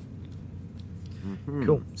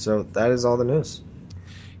 Cool. So that is all the news.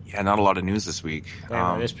 Yeah, not a lot of news this week.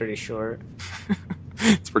 Yeah, it is pretty short.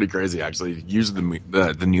 It's pretty crazy, actually. Usually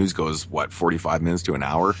the news goes, 45 minutes to an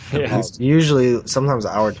hour? Yeah. Usually, sometimes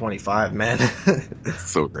an hour 25, man.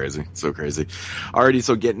 So crazy. Alrighty,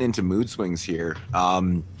 so getting into mood swings here.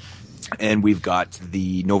 And we've got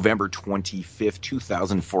the November 25th,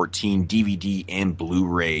 2014 DVD and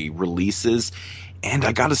Blu-ray releases. And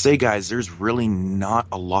I gotta say, guys, there's really not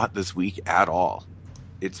a lot this week at all.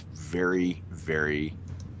 It's very, very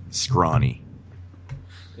scrawny.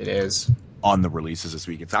 It is. On the releases this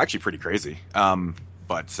week. It's actually pretty crazy.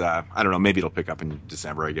 But I don't know, maybe it'll pick up in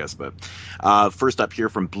December, I guess. But first up here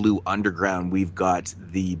from Blue Underground, we've got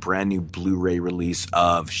the brand new Blu-ray release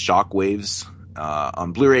of Shockwaves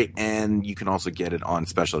on Blu-ray, and you can also get it on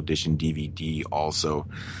special edition DVD also.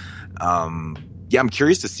 I'm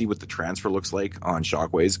curious to see what the transfer looks like on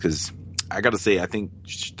Shockwaves, because I got to say, I think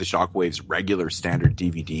the Shockwaves regular standard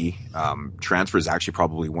DVD transfer is actually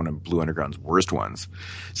probably one of Blue Underground's worst ones.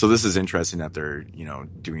 So this is interesting that they're,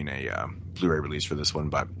 doing a Blu-ray release for this one.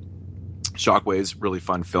 But Shockwaves, really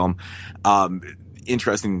fun film.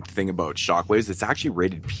 Interesting thing about Shockwaves, it's actually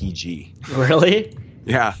rated PG. Really?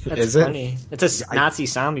 Yeah. That's funny. It's a Nazi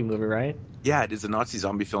zombie movie, right? Yeah, it is a Nazi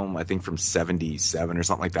zombie film, I think from 1977 or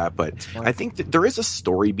something like that. But I think that there is a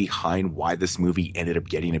story behind why this movie ended up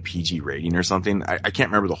getting a PG rating or something. I can't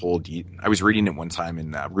remember the whole I was reading it one time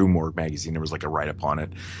in Rue Morgue magazine. There was like a write-up on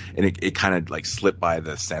it. And it kind of like slipped by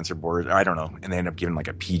the censor board. I don't know. And they ended up giving like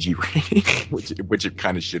a PG rating, which it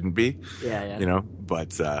kind of shouldn't be. Yeah.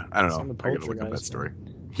 But I don't know. I gotta look up that story.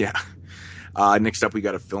 Yeah. Next up, we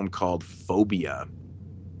got a film called Phobia.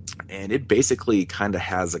 And it basically kind of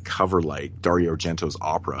has a cover like Dario Argento's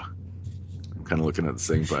Opera. I'm kind of looking at this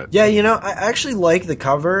thing, but... Yeah, I actually like the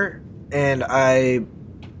cover, and I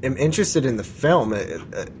am interested in the film.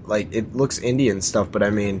 It looks indie and stuff, but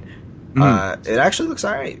I mean, it actually looks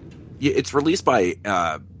alright. Yeah, it's released by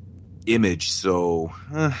Image, so,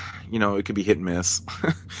 it could be hit and miss.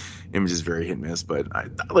 Image is very hit and miss, but I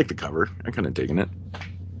like the cover. I'm kind of digging it.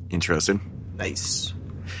 Interesting. Nice.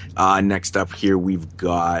 Next up here, we've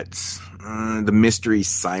got the Mystery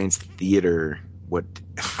Science Theater.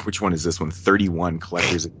 Which one is this one? 31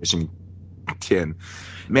 Collector's Edition tin.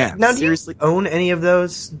 Man, now, seriously, do you own any of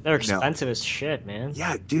those? They're expensive as shit, man.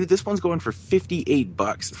 Yeah, dude, this one's going for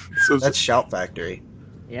 $58. So that's Shout Factory.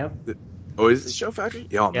 Yep. Oh, is it Shout Factory?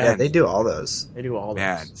 Oh, yeah, man. they do all those.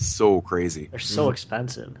 Man, so crazy. They're so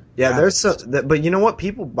expensive. Yeah, they're so. But you know what?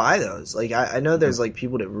 People buy those. Like I know there's like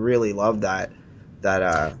people that really love that.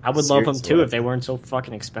 I would love them too if they weren't so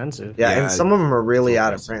fucking expensive. Yeah, and some of them are really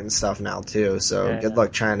out of print and stuff now too. So good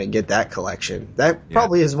luck trying to get that collection. That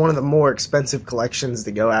probably is one of the more expensive collections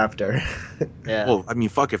to go after. Yeah. Well, I mean,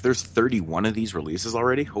 fuck, if there's 31 of these releases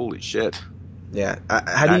already, holy shit. Yeah.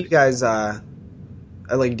 How do you guys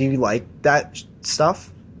do you like that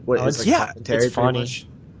stuff? It's funny.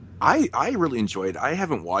 I really enjoyed. I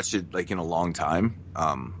haven't watched it like in a long time.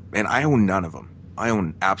 And I own none of them. I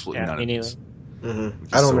own absolutely none of these. Mm-hmm.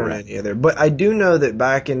 I don't know any either, but I do know that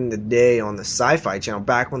back in the day on the Sci-Fi Channel,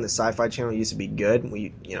 back when the Sci-Fi Channel used to be good,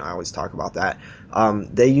 I always talk about that.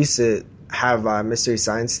 They used to have Mystery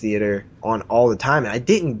Science Theater on all the time, and I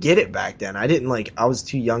didn't get it back then. I was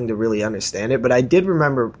too young to really understand it, but I did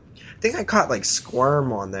remember. I think I caught like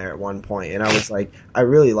Squirm on there at one point, and I was like, I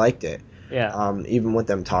really liked it. Yeah. Even with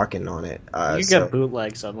them talking on it, you get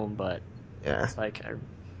bootlegs of them, but it's like.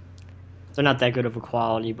 They're not that good of a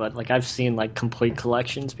quality, but like I've seen like complete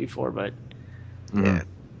collections before, but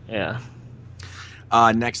yeah.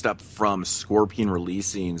 Next up from Scorpion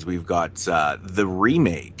Releasings, we've got the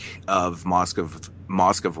remake of Mosque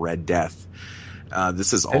of Red Death.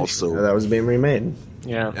 This is also that was being remade.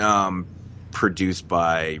 Yeah. Produced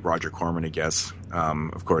by Roger Corman, I guess.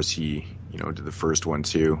 Of course, he did the first one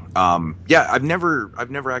too. I've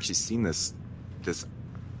never actually seen this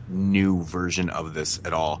new version of this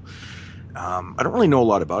at all. I don't really know a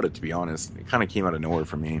lot about it, to be honest. It kind of came out of nowhere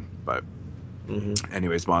for me, but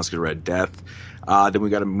anyways, Mosque of Red Death. Then we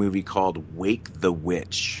got a movie called Wake the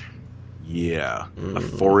Witch. Yeah, a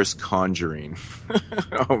forest conjuring.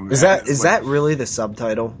 Oh, man. Is that really the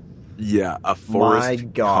subtitle? Yeah, a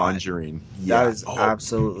forest conjuring. Yeah. That is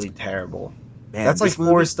absolutely terrible. Man, that's like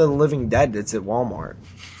Forest of the Living Dead that's at Walmart.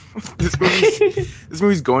 This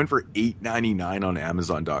movie's going for $8.99 on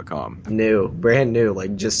Amazon.com. Brand new,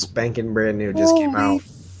 like just spanking brand new. Just came out.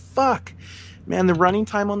 Fuck, man! The running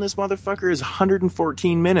time on this motherfucker is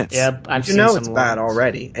 114 minutes. Yep, it's bad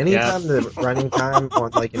already. Anytime the running time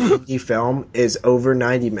on like an indie film is over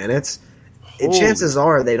 90 minutes, chances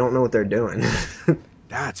are they don't know what they're doing.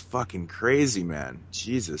 That's fucking crazy, man.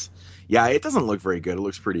 Jesus. Yeah, it doesn't look very good. It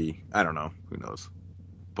looks pretty. I don't know. Who knows?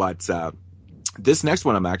 But. This next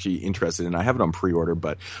one I'm actually interested in. I have it on pre-order,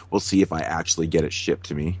 but we'll see if I actually get it shipped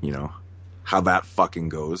to me. How that fucking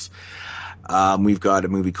goes. We've got a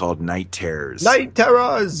movie called Night Terrors. Night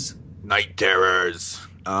Terrors!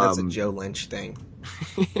 That's a Joe Lynch thing.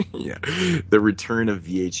 Yeah. The Return of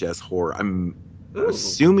VHS Horror. I'm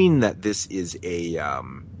assuming that this is a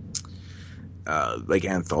like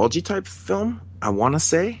anthology type film, I want to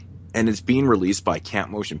say. And it's being released by Camp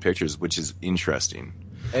Motion Pictures, which is interesting.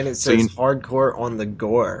 And it says hardcore on the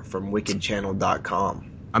gore from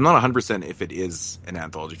wickedchannel.com. I'm not 100% if it is an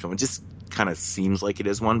anthology film. It just kind of seems like it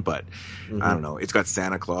is one, but I don't know. It's got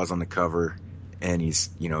Santa Claus on the cover, and he's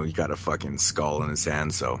got a fucking skull in his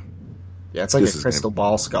hand, so. Yeah, it's like a crystal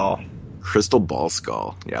ball skull. Crystal Ball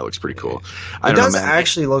Skull. Yeah, it looks pretty cool. It does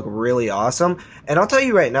actually look really awesome. And I'll tell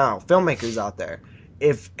you right now, filmmakers out there,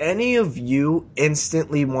 if any of you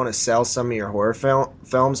instantly want to sell some of your horror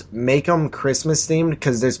films, make them Christmas themed,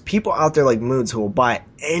 because there's people out there like Moods who will buy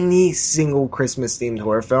any single Christmas themed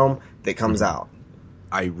horror film that comes out.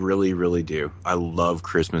 I really, really do. I love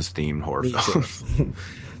Christmas themed horror films.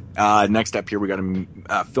 Next up here, we got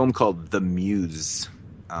a film called The Muse.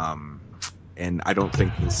 And I don't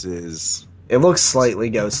think this is... It looks slightly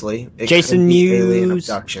ghostly. It Jason Mewes. Alien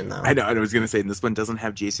abduction, though. I know. I was going to say, this one doesn't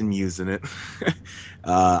have Jason Mewes in it.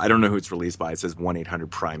 I don't know who it's released by. It says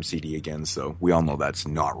 1-800-PRIME CD again, so we all know that's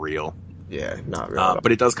not real. Yeah, not real.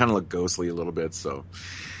 But it does kind of look ghostly a little bit, so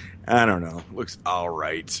I don't know. Looks all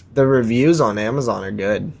right. The reviews on Amazon are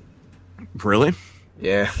good. Really?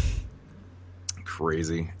 Yeah.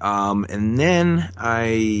 Crazy. And then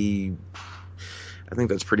I think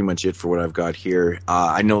that's pretty much it for what I've got here.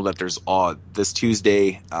 I know that there's this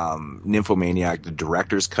Tuesday, Nymphomaniac, the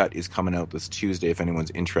director's cut is coming out this Tuesday if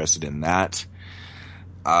anyone's interested in that.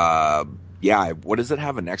 Yeah, what does it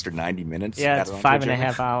have, an extra 90 minutes? Yeah, it's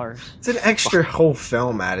 5.5 hours. It's an extra whole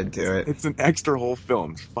film added to it. It's an extra whole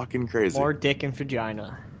film. It's fucking crazy. More dick and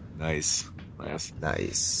vagina. Nice.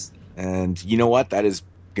 And you know what? That is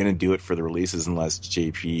going to do it for the releases unless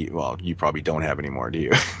JP, well, you probably don't have any more, do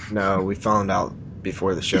you? No, we found out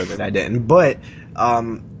before the show that I didn't. But,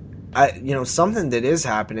 something that is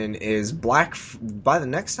happening is by the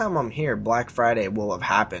next time I'm here, Black Friday will have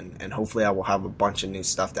happened, and hopefully I will have a bunch of new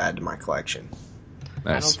stuff to add to my collection. Nice.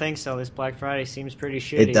 I don't think so. This Black Friday seems pretty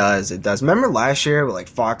shitty. It does. Remember last year with like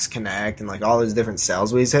Fox Connect and like all those different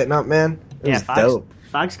sales we was hitting up, man? It was dope.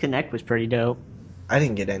 Fox Connect was pretty dope. I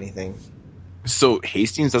didn't get anything. So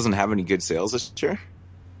Hastings doesn't have any good sales this year?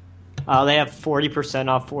 They have 40%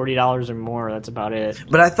 off $40 or more. That's about it.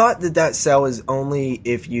 But I thought that sale is only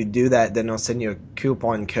if you do that, then they'll send you a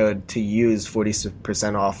coupon code to use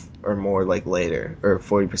 40% off or more like later, or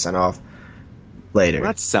 40% off later. Well,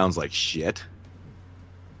 that sounds like shit.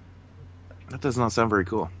 That does not sound very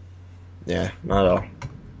cool. Yeah, not at all.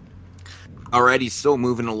 Alrighty, so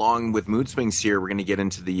moving along with Mood Swings here, we're going to get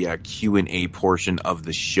into the Q&A portion of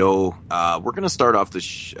the show. We're going to start off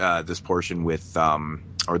this portion with,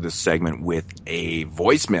 or this segment with a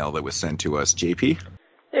voicemail that was sent to us. JP?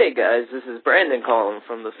 Hey guys, this is Brandon calling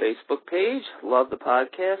from the Facebook page. Love the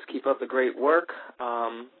podcast. Keep up the great work.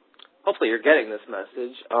 Hopefully you're getting this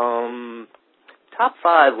message. Top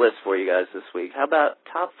 5 list for you guys this week. How about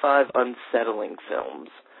top 5 unsettling films?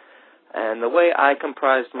 And the way I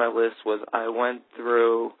comprised my list was I went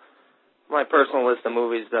through my personal list of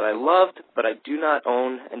movies that I loved, but I do not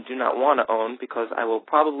own and do not want to own because I will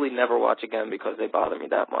probably never watch again because they bother me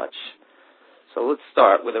that much. So let's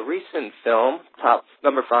start with a recent film,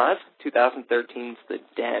 number 5, 2013's The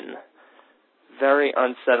Den. Very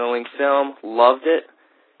unsettling film, loved it.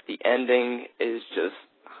 The ending is just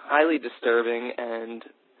highly disturbing and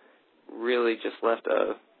really just left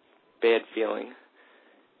a bad feeling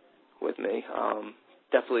with me.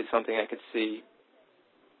 Definitely something I could see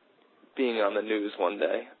being on the news one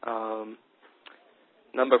day.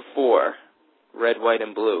 Number 4, Red, White,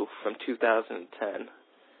 and Blue from 2010.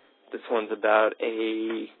 This one's about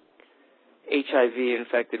a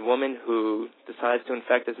HIV-infected woman who decides to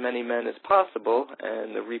infect as many men as possible,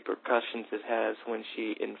 and the repercussions it has when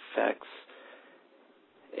she infects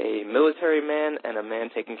a military man and a man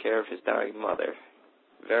taking care of his dying mother.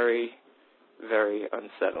 Very, very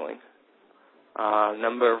unsettling.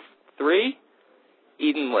 Number 3,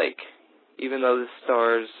 Eden Lake. Even though this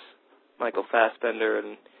stars Michael Fassbender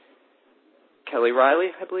and Kelly Riley,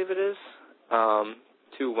 I believe it is,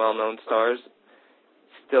 2 well-known stars,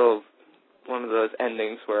 still one of those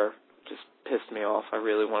endings where it just pissed me off. I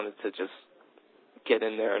really wanted to just get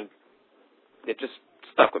in there, and it just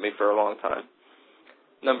stuck with me for a long time.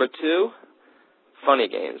 Number 2, Funny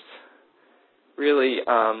Games. Really,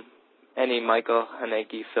 any Michael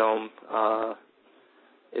Haneke film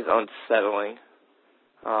is unsettling,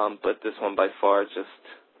 but this one by far just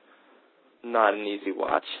not an easy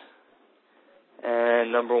watch.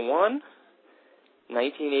 And number 1,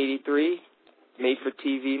 1983,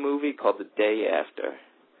 made-for-TV movie called The Day After,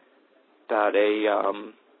 about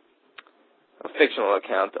a fictional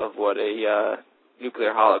account of what a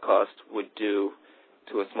nuclear holocaust would do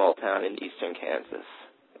to a small town in eastern Kansas,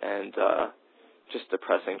 and just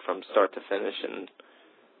depressing from start to finish, and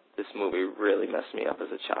this movie really messed me up as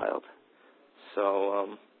a child.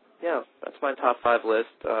 So, yeah, that's my top 5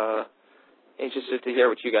 list. Interested to hear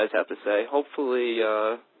what you guys have to say. Hopefully,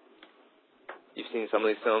 you've seen some of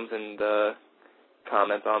these films and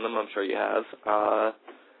comment on them. I'm sure you have.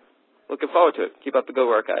 Looking forward to it. Keep up the good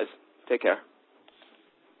work, guys. Take care.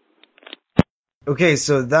 Okay,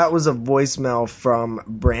 so that was a voicemail from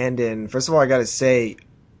Brandon. First of all, I gotta say,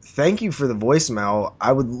 thank you for the voicemail.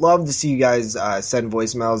 I would love to see you guys send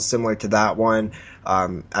voicemails similar to that one.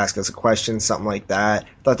 Ask us a question, something like that.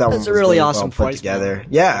 Thought that one was really awesome well put voicemail. together.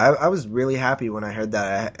 Yeah, I was really happy when I heard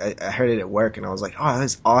that. I heard it at work, and I was like, oh,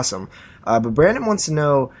 that's awesome. But Brandon wants to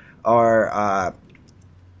know our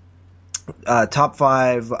top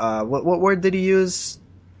 5. What word did he use?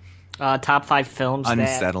 Top 5 films.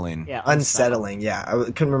 Unsettling. Unsettling. Yeah. I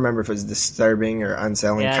couldn't remember if it was disturbing or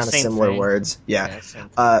unsettling. Yeah, kind of same similar thing. words. Yeah. Same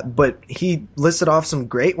thing. But he listed off some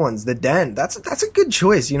great ones. The Den. That's a good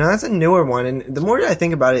choice. You know, that's a newer one. And the more I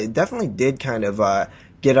think about it, it definitely did kind of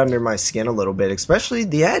get under my skin a little bit, especially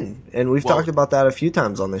the end. And we've talked about that a few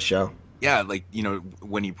times on this show. Yeah, like, you know,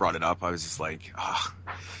 when you brought it up, I was just like,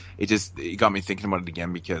 it got me thinking about it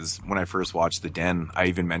again, because when I first watched The Den, I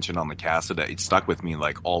even mentioned on the cast that it stuck with me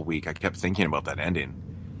like all week. I kept thinking about that ending.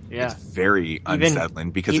 Yeah. It's very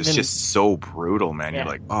unsettling because it's just so brutal, man. Yeah.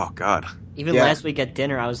 You're like, oh, God. Even last week at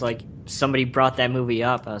dinner, I was like, somebody brought that movie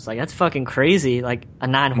up. I was like, that's fucking crazy. Like, a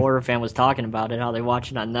non-horror fan was talking about it, how they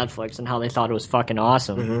watched it on Netflix, and how they thought it was fucking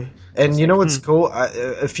awesome. Mm-hmm. And you know what's cool?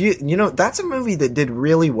 That's a movie that did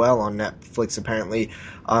really well on Netflix, apparently.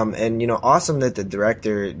 And, awesome that the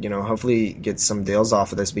director, hopefully gets some deals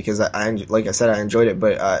off of this, because like I said, I enjoyed it.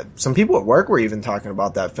 But some people at work were even talking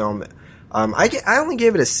about that film. I only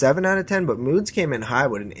gave it a 7 out of 10, but Moods came in high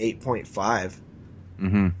with an 8.5.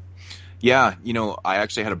 Mm-hmm. Yeah, I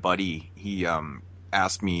actually had a buddy. He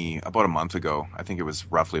asked me about a month ago. I think it was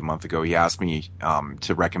roughly a month ago. He asked me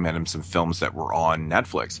to recommend him some films that were on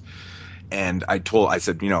Netflix. And I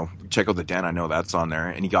said, check out The Den. I know that's on there.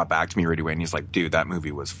 And he got back to me right away, and he's like, dude, that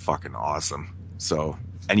movie was fucking awesome. So,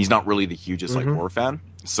 and he's not really the hugest horror fan.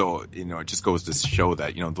 So, it just goes to show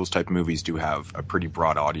that, those type of movies do have a pretty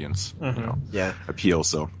broad audience, appeal.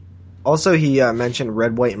 So. Also, he mentioned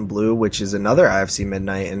Red, White, and Blue, which is another IFC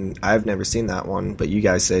Midnight, and I've never seen that one, but you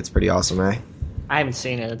guys say it's pretty awesome, eh? I haven't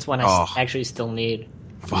seen it. It's one I actually still need.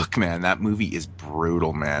 Fuck, man, that movie is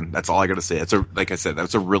brutal, man. That's all I gotta say. Like I said,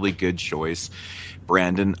 that's a really good choice.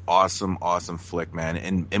 Brandon, awesome flick,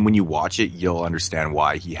 man. And when you watch it, you'll understand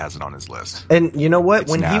why he has it on his list. And you know what?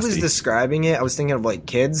 It's when nasty. he was describing it, I was thinking of like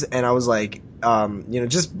kids, and I was like,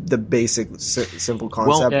 just the basic, simple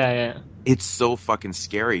concept. Well, yeah. It's so fucking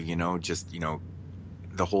scary,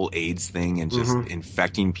 the whole AIDS thing and just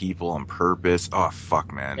infecting people on purpose. Oh,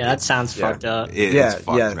 fuck, man. Yeah, that sounds fucked up. It's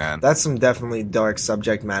fucked, man. That's some definitely dark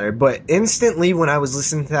subject matter. But instantly, when I was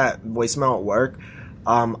listening to that voicemail at work,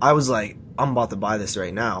 I was like, I'm about to buy this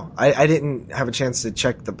right now. I didn't have a chance to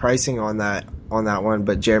check the pricing on that one,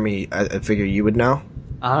 but Jeremy, I figure you would know.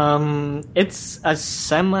 It's a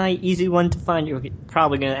semi-easy one to find. You're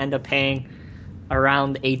probably going to end up paying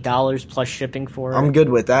around $8 plus shipping for it. I'm good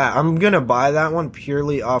with that. I'm going to buy that one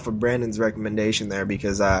purely off of Brandon's recommendation there,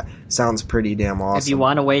 because sounds pretty damn awesome. If you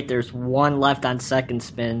want to wait, there's one left on Second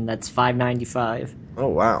Spin. That's $5.95. Oh,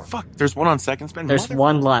 wow. Fuck, there's one on Second Spin? There's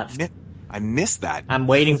one left. I missed that. I'm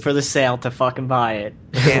waiting for the sale to fucking buy it.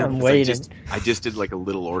 I'm waiting. I just did like a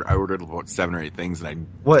little order. I ordered about 7 or 8 things, and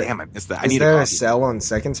I missed that. Is there a sale on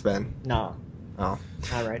Second Spin? No. Oh.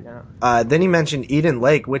 Not right now. Then he mentioned Eden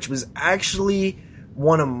Lake, which was actually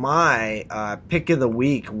one of my pick of the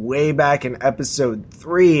week way back in episode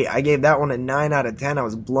 3. I gave that one a 9 out of 10. I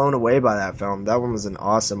was blown away by that film. That one was an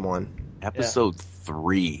awesome one. Episode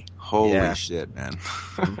 3. Holy shit, man.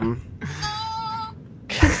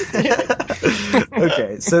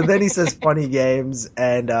 Okay, so then he says Funny Games,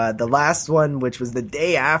 and the last one, which was The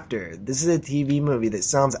Day After. This is a TV movie that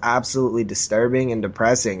sounds absolutely disturbing and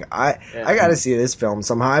depressing. I gotta see this film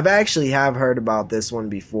somehow. I've actually have heard about this one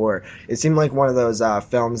before. It seemed like one of those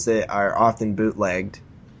films that are often bootlegged.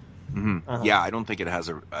 Mm-hmm. Yeah, I don't think it has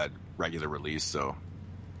a regular release, so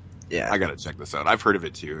yeah, I gotta check this out. I've heard of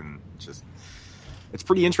it too, and it's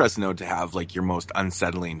pretty interesting though to have like your most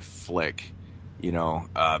unsettling flick. It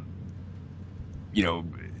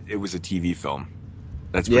was a TV film.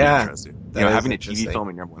 That's pretty interesting. Having a TV film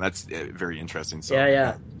in your one, that's very interesting. So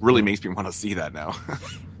yeah. Really makes me want to see that now.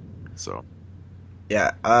 So.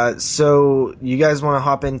 Yeah. So you guys want to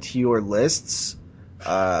hop into your lists?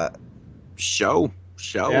 Show.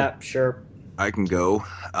 Yeah, sure. I can go.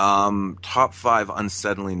 Top 5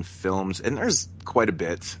 unsettling films, and there's quite a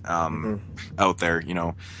bit out there.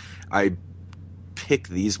 I pick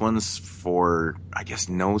these ones for, I guess,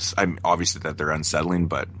 I'm obviously that they're unsettling,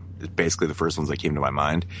 but it's basically the first ones that came to my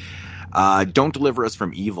mind. Don't Deliver Us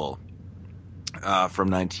from Evil. from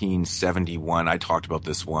 1971. I talked about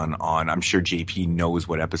this one on. I'm sure JP knows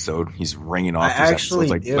what episode. He's ringing off. I actually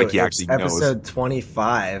do. Like he actually knows. Episode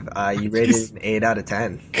 25. You rated it an 8 out of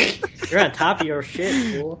 10. You're on top of your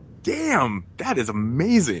shit, fool. Damn, that is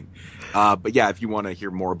amazing. But yeah, if you want to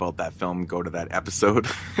hear more about that film, go to that episode.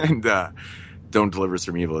 And Don't Deliver Us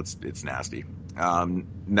from Evil. It's nasty.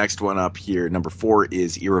 Next one up here, number 4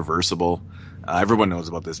 is Irreversible. Everyone knows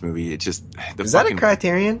about this movie. It's just is that a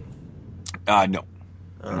Criterion? No.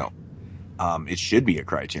 It should be a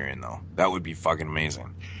Criterion though. That would be fucking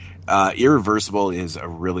amazing. Irreversible is a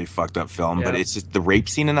really fucked up film, but it's just the rape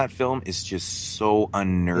scene in that film is just so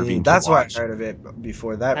unnerving. That's to watch. why I heard of it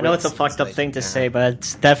before that. I know it's a fucked up thing to say, but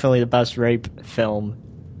it's definitely the best rape film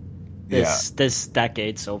this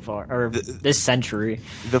decade so far, or this century.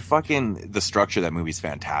 The structure of that movie is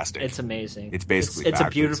fantastic. It's amazing. It's basically it's a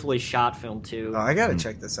beautifully shot film too. Oh, I gotta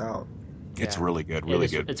check this out. It's really good,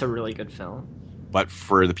 good. It's a really good film. But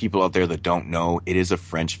for the people out there that don't know, it is a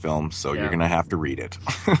French film, so you're gonna have to read it.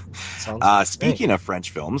 Speaking of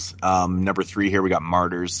French films, number 3 here we got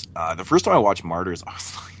Martyrs. The first time I watched Martyrs, I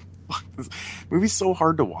was like, "Fuck, this movie's so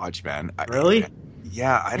hard to watch, man." Really?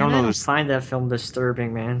 I don't know. I find that film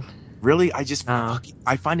disturbing, man. Really, I just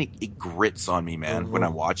I find it grits on me, man, when I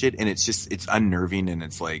watch it, and it's unnerving, and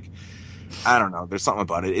it's like, I don't know, there's something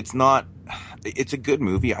about it. It's a good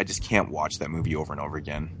movie. I just can't watch that movie over and over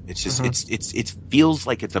again. It's just it feels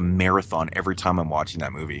like it's a marathon every time I'm watching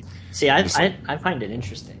that movie. See, I find it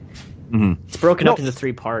interesting. Mm-hmm. It's broken up into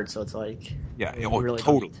 3 parts, so it's like really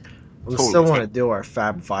totally. We still want to do our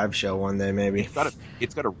Fab 5 show one day, maybe.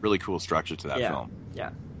 It's got a really cool structure to that film. Yeah,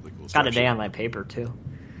 really cool got a day on my paper too.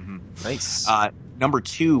 Nice. Number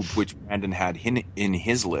 2, which Brandon had in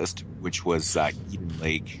his list, which was Eden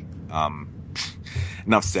Lake.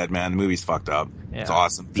 Enough said, man. The movie's fucked up. Yeah. It's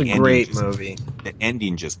awesome. It's a great movie. The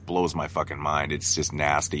ending just blows my fucking mind. It's just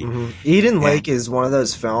nasty. Eden Lake is one of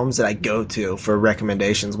those films that I go to for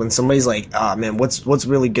recommendations. When somebody's like, "Oh man, what's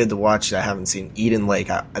really good to watch that I haven't seen?" Eden Lake.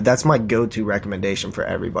 That's my go-to recommendation for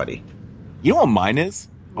everybody. You know what mine is?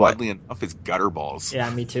 Oddly enough, is Gutterballs. Yeah,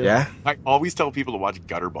 me too. Yeah? I always tell people to watch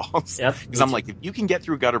Gutterballs. Yep. Because I'm like, if you can get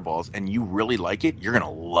through Gutterballs and you really like it, you're going to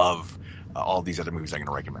love all these other movies I'm going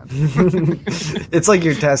to recommend. It's like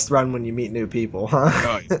your test run when you meet new people, huh?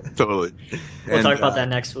 Oh, yeah, totally. We'll talk about that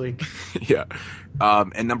next week. Yeah.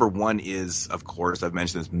 And number 1 is, of course, I've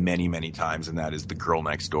mentioned this many, many times, and that is The Girl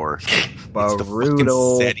Next Door. It's the fucking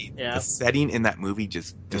setting. Yeah. The setting in that movie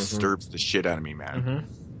just disturbs the shit out of me, man.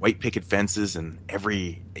 White picket fences and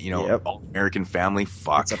every, all American family.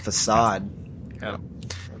 Fuck. It's a facade. Yeah.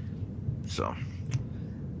 So.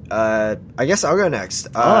 I guess I'll go next.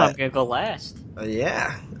 I'm gonna go last.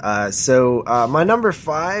 So my number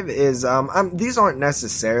 5 is these aren't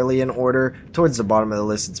necessarily in order. Towards the bottom of the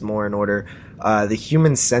list, it's more in order. The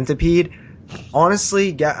Human Centipede.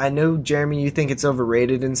 Honestly, I know, Jeremy, you think it's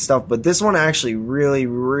overrated and stuff, but this one actually really,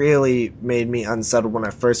 really made me unsettled when I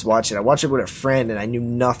first watched it. I watched it with a friend, and I knew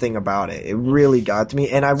nothing about it. It really got to me.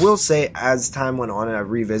 And I will say, as time went on and I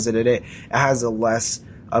revisited it, it has a less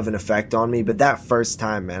of an effect on me. But that first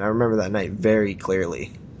time, man, I remember that night very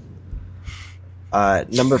clearly.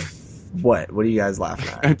 What are you guys laughing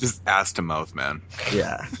at? Just ass to mouth, man.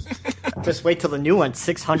 Yeah. Just wait till the new one,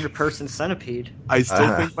 600-person centipede. I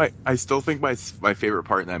still think my favorite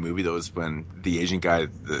part in that movie though is when the Asian guy,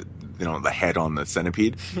 the head on the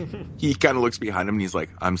centipede, he kind of looks behind him and he's like,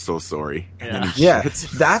 "I'm so sorry." Yeah,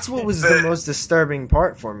 that's what was the most disturbing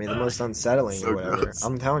part for me, the most unsettling or whatever. Gross.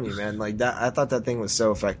 I'm telling you, man, like that. I thought that thing was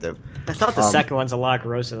so effective. I thought the second one's a lot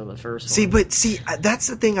grosser than the first one. See, that's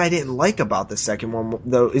the thing I didn't like about the second one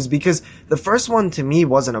though, is because the first one to me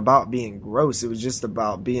wasn't about being gross. It was just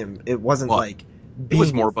about being. It wasn't like. It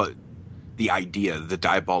was more about the idea, the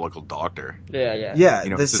diabolical doctor. Yeah.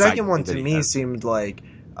 Yeah, the second one to me seemed like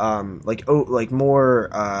more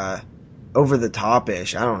over the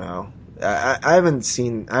top-ish. I don't know. I haven't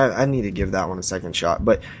seen. I need to give that one a second shot.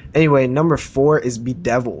 But anyway, number 4 is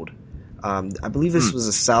Bedeviled. I believe this was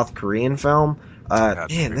a South Korean film.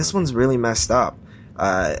 This one's really messed up.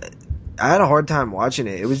 I had a hard time watching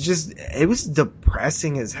it. It was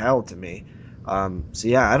depressing as hell to me. So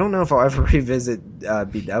yeah, I don't know if I'll ever revisit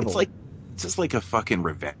Bedeviled. It's just like a fucking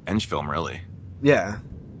revenge film, really. Yeah,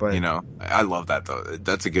 but I love that though.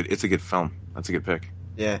 It's a good film. That's a good pick.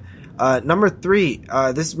 Yeah. Number 3,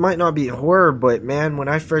 this might not be horror, but man, when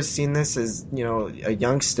I first seen this as, a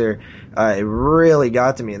youngster, it really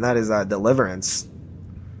got to me, and that is Deliverance.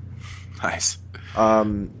 Nice.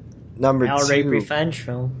 Number 2, rape revenge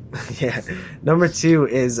film. Yeah. Number 2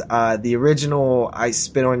 is the original I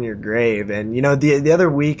Spit on Your Grave, and the other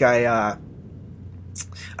week I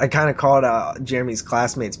I kind of called Jeremy's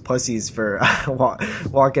classmates pussies for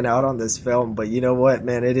walking out on this film, but you know what,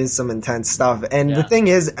 man, it is some intense stuff. And the thing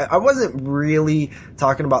is, I wasn't really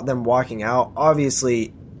talking about them walking out.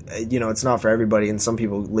 Obviously, it's not for everybody, and some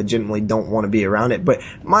people legitimately don't want to be around it. But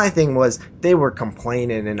my thing was, they were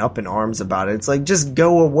complaining and up in arms about it. It's like, just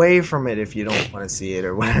go away from it if you don't want to see it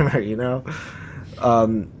or whatever,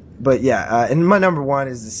 But yeah, and my number one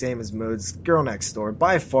is the same as Mood's, Girl Next Door.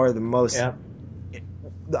 By far the most,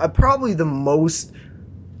 probably the most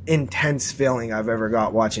intense feeling I've ever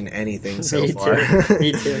got watching anything so far.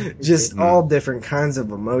 Me too. Just all different kinds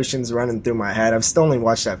of emotions running through my head. I've still only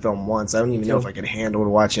watched that film once. I don't even know if I could handle to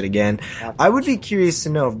watch it again. I would be curious to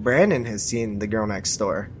know if Brandon has seen The Girl Next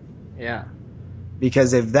Door. Yeah.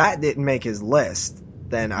 Because if that didn't make his list,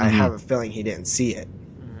 then I have a feeling he didn't see it.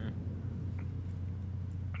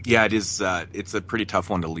 Yeah, it is. It's a pretty tough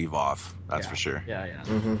one to leave off. That's for sure. Yeah.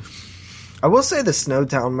 Mm-hmm. I will say the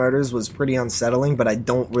Snowtown Murders was pretty unsettling, but I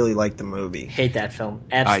don't really like the movie. Hate that film.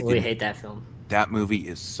 Absolutely hate that film. That movie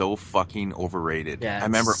is so fucking overrated. Yeah, I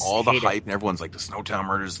remember all the hype and everyone's like, the Snowtown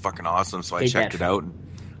Murders is fucking awesome. So I checked it out and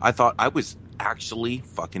I thought I was actually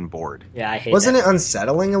fucking bored. Yeah, I hate Wasn't it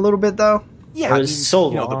unsettling a little bit though? Yeah, it was so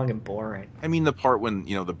long and boring. I mean, the part when,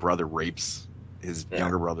 the brother rapes his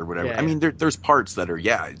younger brother, whatever. Yeah, I mean, there's parts that are,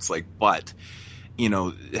 it's like, but,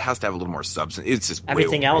 it has to have a little more substance. It's just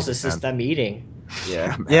everything else is just them eating.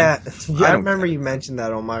 Yeah. Yeah. I remember you mentioned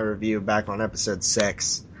that on my review back on episode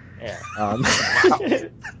 6. Yeah. I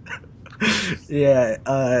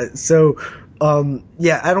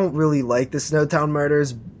don't really like the Snowtown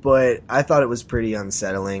Murders, but I thought it was pretty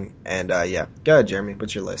unsettling. And, go ahead, Jeremy.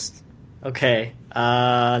 What's your list? Okay.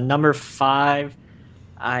 Number 5.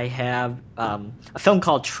 I have a film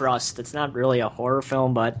called Trust. It's not really a horror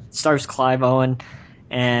film, but it stars Clive Owen,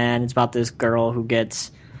 and it's about this girl who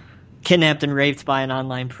gets kidnapped and raped by an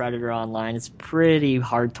online predator online. It's pretty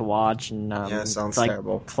hard to watch, and sounds like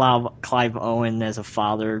terrible. Clive Owen as a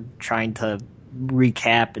father trying to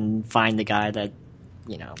recap and find the guy that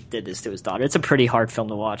did this to his daughter. It's a pretty hard film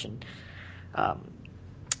to watch, and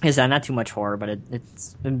it's not too much horror, but it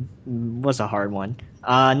was a hard one.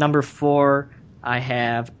 Number 4. I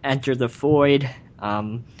have Enter the Void,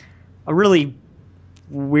 a really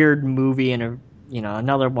weird movie, and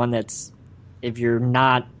another one that's, if you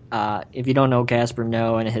don't know Gaspar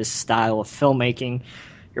Noé and his style of filmmaking,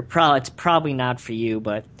 it's probably not for you.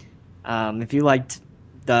 But if you liked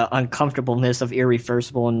the uncomfortableness of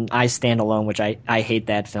Irreversible and I Stand Alone, which I hate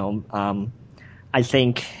that film, I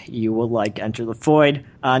think you will like Enter the Void.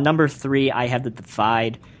 Number 3, I have The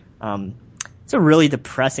Divide. It's a really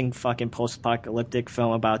depressing fucking post-apocalyptic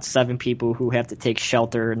film about 7 people who have to take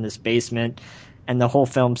shelter in this basement, and the whole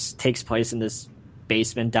film takes place in this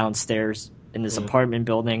basement downstairs in this apartment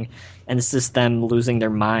building, and it's just them losing their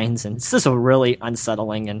minds, and it's just a really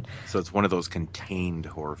unsettling. And so it's one of those contained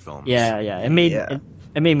horror films. Yeah. It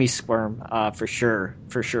made me squirm for sure.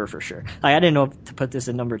 Like, I didn't know if to put this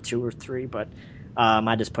in number 2 or 3, but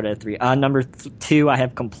I just put it at 3. Number 2, I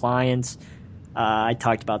have Compliance. I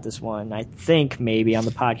talked about this one, I think, maybe on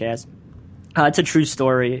the podcast. It's a true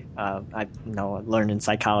story. I learned in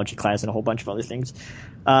psychology class and a whole bunch of other things.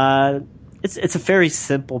 It's a very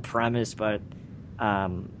simple premise, but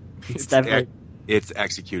it's definitely it's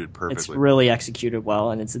executed perfectly. It's really executed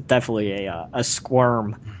well, and it's definitely a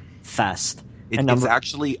squirm fest. It's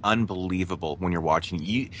actually unbelievable when you're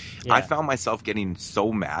watching. I found myself getting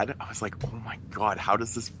so mad. I was like, oh my God, how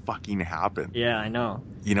does this fucking happen? Yeah, I know.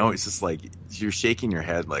 It's just like you're shaking your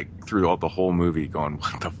head like throughout the whole movie going,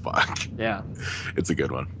 what the fuck? Yeah. It's a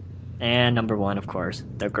good one. And number 1, of course,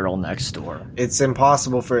 The Girl Next Door. It's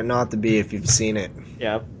impossible for it not to be if you've seen it.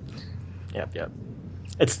 Yep.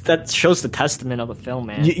 That shows the testament of a film,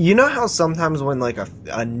 man. You know how sometimes when like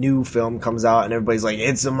a new film comes out and everybody's like,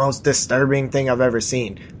 it's the most disturbing thing I've ever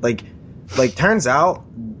seen. Like turns out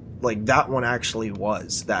like that one actually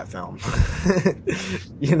was that film.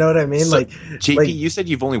 You know what I mean? So, JP, you said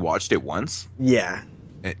you've only watched it once? Yeah.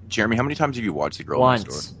 Jeremy, how many times have you watched The Girl Next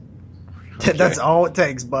Door? Okay. That's all it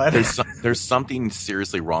takes, bud. There's something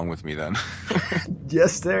seriously wrong with me then.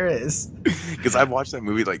 Yes, there is. Because I've watched that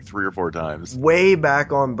movie like 3 or 4 times. Way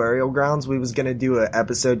back on Burial Grounds, we was going to do an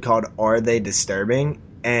episode called Are They Disturbing?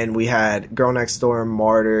 And we had Girl Next Door,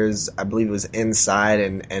 Martyrs, I believe it was Inside,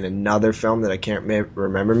 and another film that I can't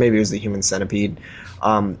remember. Maybe it was The Human Centipede.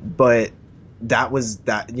 But that was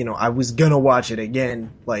that, I was going to watch it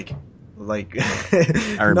again, like, Like,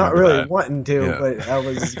 I not really that. wanting to, but I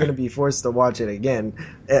was going to be forced to watch it again.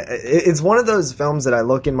 It's one of those films that I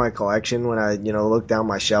look in my collection when I, look down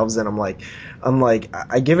my shelves, and I'm like,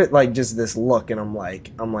 I give it like just this look, and I'm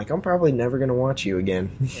like, I'm probably never going to watch you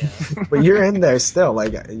again. Yeah. But you're in there still.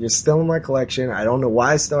 Like, you're still in my collection. I don't know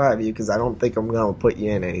why I still have you, because I don't think I'm going to put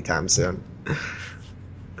you in anytime soon.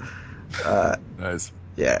 Nice.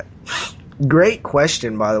 Yeah. Great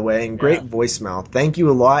question, by the way, and great voicemail. Thank you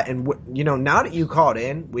a lot. And, now that you called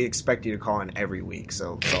in, we expect you to call in every week,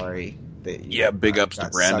 so sorry. That big ups to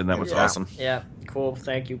Brandon. That was awesome. Yeah, cool.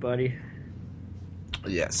 Thank you, buddy.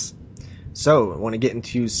 Yes. So, want to get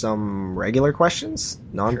into some regular questions?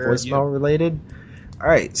 Non-voicemail related? All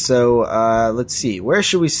right, so let's see. Where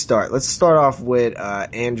should we start? Let's start off with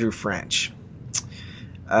Andrew French.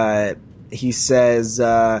 He says...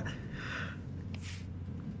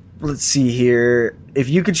 let's see here. If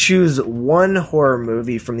you could choose one horror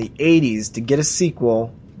movie from the 80s to get a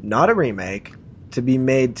sequel, not a remake, to be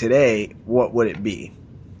made today, what would it be?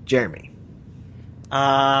 Jeremy.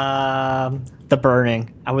 The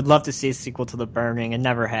Burning. I would love to see a sequel to The Burning. It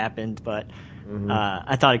never happened, but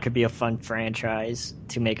I thought it could be a fun franchise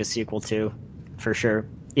to make a sequel to, for sure.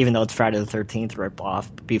 Even though it's Friday the 13th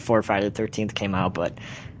rip-off, before Friday the 13th came out, but...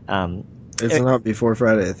 it's not before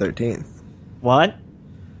Friday the 13th. What?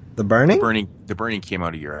 The Burning? The Burning came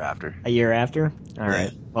out a year after. A year after? All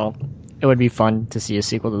right. Well, it would be fun to see a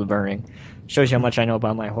sequel to The Burning. Shows you how much I know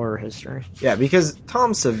about my horror history. Yeah, because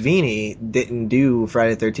Tom Savini didn't do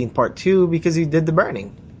Friday the 13th Part 2 because he did The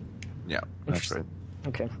Burning. Yeah, that's right.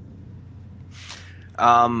 Okay.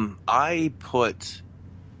 I put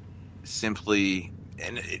simply,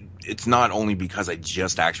 and it's not only because I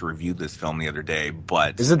just actually reviewed this film the other day,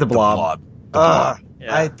 but... Is it The Blob? The Blob.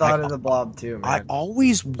 Yeah. I thought of The Blob too, man. I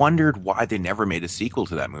always wondered why they never made a sequel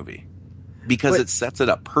to that movie. Because it sets it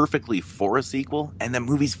up perfectly for a sequel, and that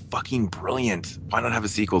movie's fucking brilliant. Why not have a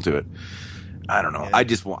sequel to it? I don't know. Yeah. I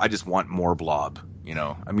just want more Blob.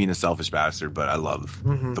 I mean, a selfish bastard, but I love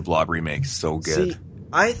the Blob remake. So good. See,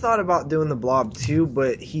 I thought about doing the Blob too,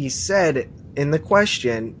 but he said in the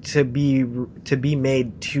question to be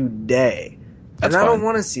made today. That's and I fine. don't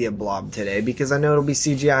want to see a Blob today because I know it'll be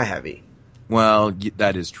CGI heavy. Well,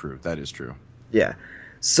 that is true. That is true. Yeah.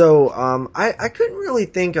 So, I couldn't really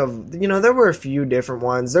think of, there were a few different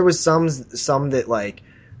ones. There was some that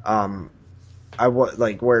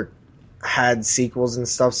had sequels and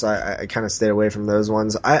stuff, so I kind of stayed away from those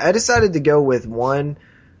ones. I decided to go with one,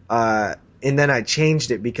 and then I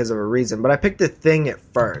changed it because of a reason, but I picked The Thing at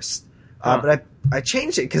first. But I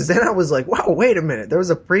changed it because then I was like, wow, wait a minute. There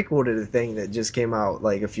was a prequel to The Thing that just came out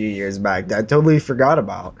like a few years back that I totally forgot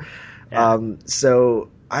about. Yeah. So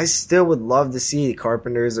I still would love to see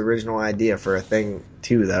Carpenter's original idea for A Thing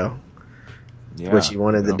 2, though, which he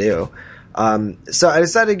wanted to do. So I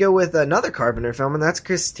decided to go with another Carpenter film, and that's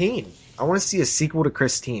Christine. I want to see a sequel to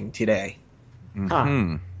Christine today.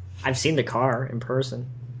 Huh. I've seen the car in person.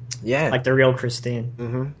 Yeah. Like the real Christine.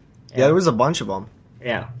 Mm-hmm. Yeah, there was a bunch of them.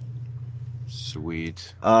 Yeah.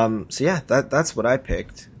 Sweet. So yeah, that's what I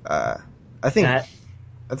picked. I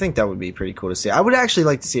think that would be pretty cool to see. I would actually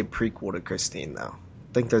like to see a prequel to Christine, though.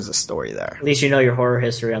 I think there's a story there. At least you know your horror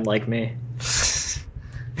history, unlike me.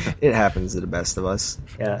 It happens to the best of us.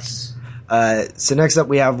 Yes. So next up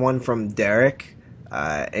we have one from Derek,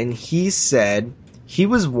 and he said he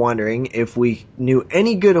was wondering if we knew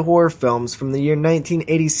any good horror films from the year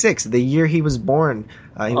 1986, the year he was born.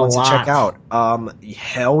 He wants to check out.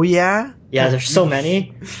 Hell yeah. Yeah, there's so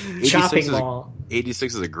many. Chopping Mall.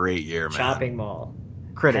 86 is a great year, man. Chopping Mall.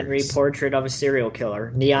 Critters. Henry, Portrait of a Serial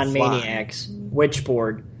Killer. Neon Maniacs.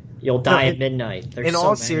 Witchboard. You'll Die at Midnight. There's in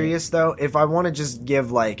all serious though, if I want to just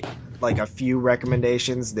give like a few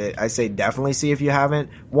recommendations that I say definitely see if you haven't.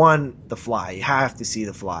 One, The Fly. You have to see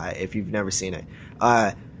The Fly if you've never seen it.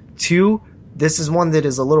 Two, this is one that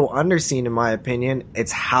is a little underseen in my opinion.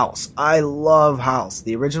 It's House. I love House.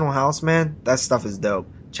 The original House, man, that stuff is dope.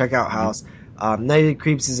 Check out House. Night of the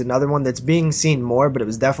Creeps is another one that's being seen more, but it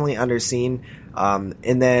was definitely underseen.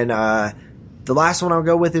 And then the last one I'll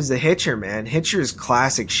go with is The Hitcher, man. Hitcher's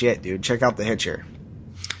classic shit, dude. Check out The Hitcher.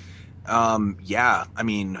 Yeah, I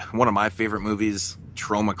mean, one of my favorite movies,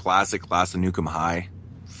 Trauma classic, Class of Nukem High.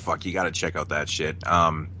 Fuck, you gotta check out that shit.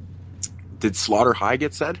 Did Slaughter High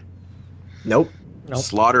get said? Nope.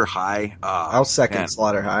 Slaughter High. I'll second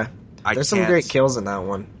Slaughter High. There's some great kills in that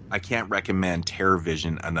one. I can't recommend Terror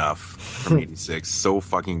Vision enough from 86. So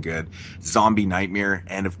fucking good. Zombie Nightmare.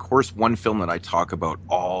 And of course, one film that I talk about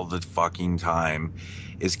all the fucking time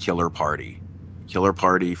is Killer Party. Killer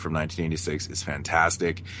Party from 1986 is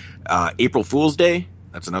fantastic. April Fool's Day.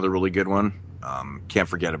 That's another really good one. Can't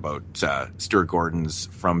forget about Stuart Gordon's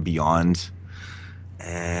From Beyond.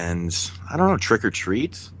 And I don't know, Trick or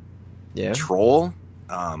Treat? Yeah. Troll?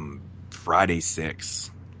 Friday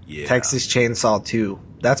 6. Yeah. Texas Chainsaw 2.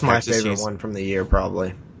 That's my Texas favorite one from the year,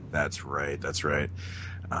 probably. That's right.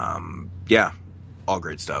 Yeah. All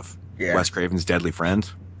great stuff. Yeah. Wes Craven's Deadly Friend.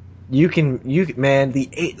 Man,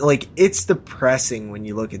 it's depressing when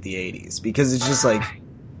you look at the 80s because it's just like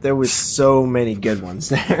there was so many good ones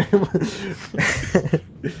there.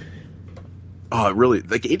 Oh, it really,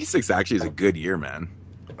 86 actually is a good year, man.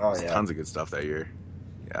 Oh, There's yeah. tons of good stuff that year.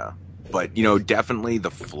 Yeah. But, definitely The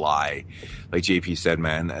Fly, like JP said,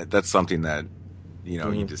 man, that's something that,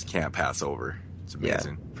 you just can't pass over. It's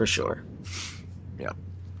amazing. Yeah, for sure. Yeah.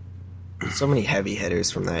 So many heavy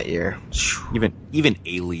hitters from that year. Even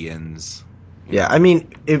Aliens. Yeah, I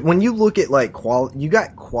mean, when you look at you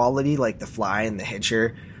got quality like The Fly and The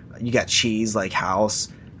Hitcher. You got cheese like House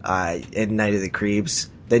and Night of the Creeps.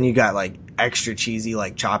 Then you got extra cheesy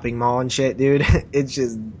like Chopping Mall and shit, dude. It's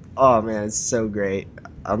just, oh man, it's so great.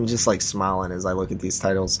 I'm just smiling as I look at these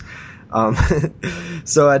titles.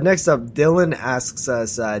 So next up, Dylan asks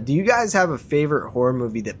us, do you guys have a favorite horror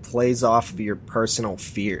movie that plays off of your personal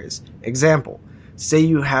fears? Example, say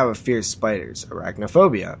you have a fear of spiders,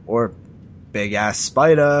 arachnophobia, or big ass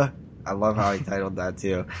spider. I love how he titled that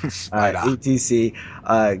too. ATC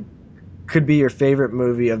could be your favorite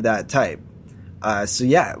movie of that type. So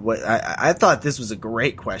yeah, I thought this was a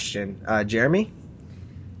great question. Jeremy?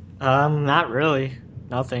 Not really.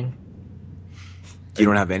 Nothing. You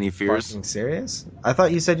don't have any fears? Fucking serious? I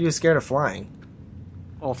thought you said you were scared of flying.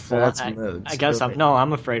 Well, moods. I guess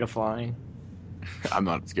I'm afraid of flying. I'm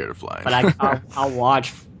not scared of flying. But I'll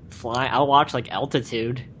watch fly. I'll watch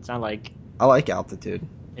Altitude. It's not like. I like Altitude.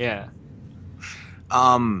 Yeah.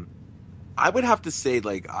 I would have to say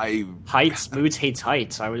Heights. Moods hates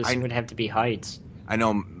heights. I would assume it would have to be Heights. I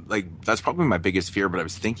know, that's probably my biggest fear. But I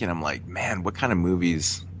was thinking, I'm like, man, what kind of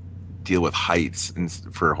movies deal with heights and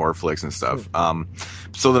for horror flicks and stuff?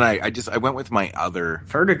 So then I went with my other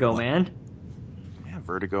Vertigo, man. Yeah,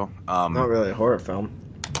 Vertigo. Not really a horror film.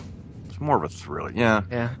 It's more of a thriller. Yeah.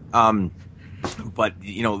 Yeah. But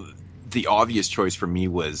the obvious choice for me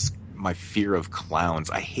was my fear of clowns.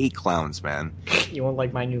 I hate clowns, man. You won't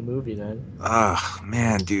like my new movie then.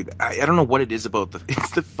 Man, dude. I don't know what it is about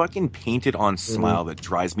it's the fucking painted on smile that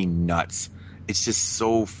drives me nuts. It's just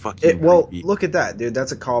so fucking creepy. Look at that, dude.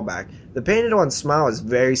 That's a callback. The painted on smile is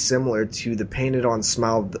very similar to the painted on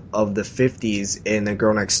smile of the 50s in The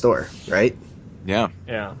Girl Next Door, right? Yeah.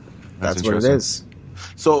 Yeah. That's what it is.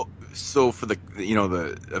 So for the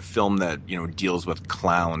a film that deals with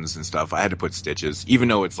clowns and stuff, I had to put Stitches, even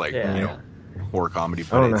though it's horror comedy.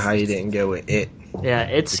 I don't know how you didn't go with It. Yeah,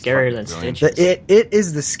 it's scarier than Stitches. It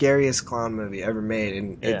is the scariest clown movie ever made,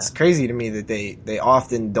 and it's crazy to me that they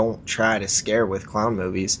often don't try to scare with clown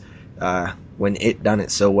movies when It done it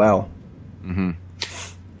so well. Mm-hmm.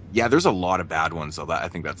 Yeah, there's a lot of bad ones, so I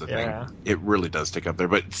think that's the thing. It really does stick up there.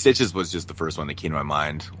 But Stitches was just the first one that came to my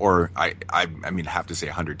mind. Or I have to say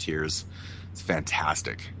 100 Tears. It's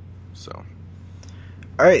fantastic. So,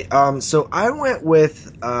 all right. So I went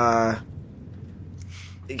with. I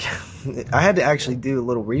had to actually do a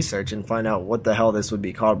little research and find out what the hell this would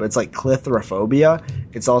be called, but it's like Clithrophobia.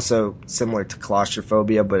 It's also similar to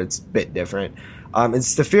claustrophobia, but it's a bit different.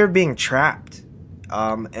 It's the fear of being trapped,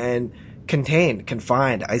 and contained,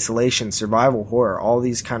 confined, isolation, survival horror. All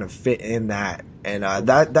these kind of fit in that, and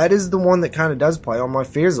that is the one that kind of does play on my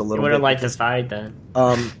fears a little bit. You wouldn't like this fight then.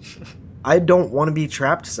 I don't want to be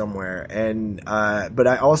trapped somewhere, and but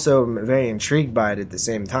I also am very intrigued by it at the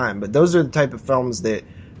same time. But those are the type of films that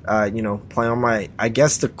play on my. I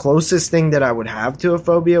guess the closest thing that I would have to a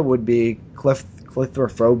phobia would be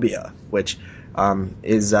Clithrophobia, which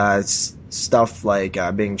is stuff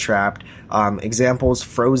like being trapped. Examples: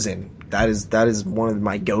 Frozen. That is one of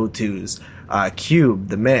my go-tos. Cube,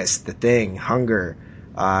 The Mist, The Thing, Hunger,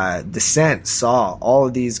 Descent, Saw. All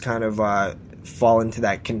of these kind of fall into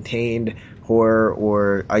that contained horror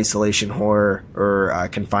or isolation horror or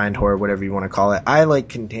confined horror, whatever you want to call it. I like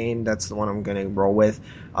contained. That's the one I'm going to roll with.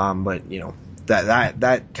 But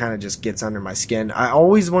that kind of just gets under my skin. I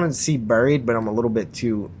always wanted to see Buried, but I'm a little bit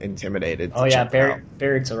too intimidated. Oh yeah,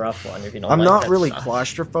 Buried's a rough one. If you don't I'm like not that really stuff.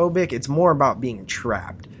 Claustrophobic. It's more about being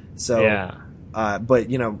trapped. So yeah. But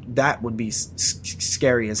that would be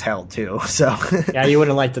scary as hell too. So yeah, you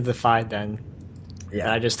wouldn't like The Defied then. Yeah,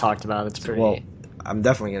 that I just talked about. It's pretty. Well, I'm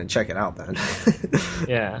definitely gonna check it out then.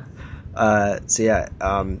 Yeah. So yeah,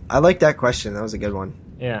 I like that question. That was a good one.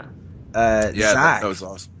 Yeah. Zach, that was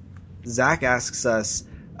awesome. Zach asks us,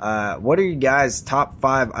 What are you guys' top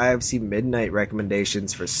 5 IFC Midnight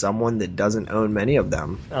recommendations for someone that doesn't own many of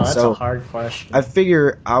them? Oh, that's a hard question. I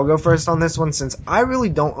figure I'll go first on this one since I really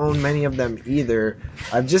don't own many of them either.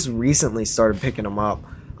 I've just recently started picking them up.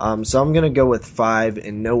 So I'm going to go with 5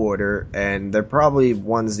 in no order, and they're probably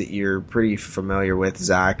ones that you're pretty familiar with,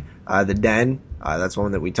 Zach. The Den, that's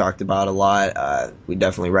one that we talked about a lot. We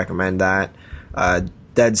definitely recommend that.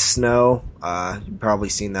 Dead Snow, you've probably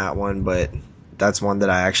seen that one, but that's one that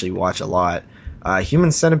I actually watch a lot.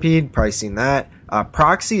 Human Centipede, probably seen that.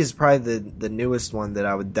 Proxy is probably the newest one that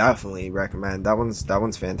I would definitely recommend. That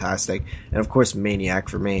one's fantastic. And of course, Maniac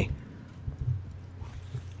for me.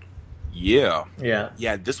 Yeah.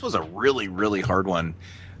 This was a really, really hard one.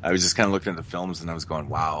 I was just kind of looking at the films and I was going,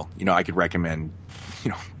 wow, I could recommend,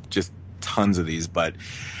 just tons of these, but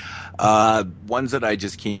ones that I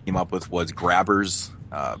just came up with was Grabbers.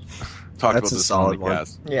 Talked about this on the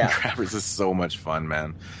podcast. Yeah. Grabbers is so much fun,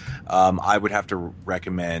 man. I would have to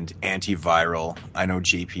recommend Antiviral. I know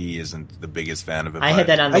JP isn't the biggest fan of it. I had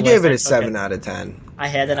that on the list. I gave it a 7 it. out of 10. I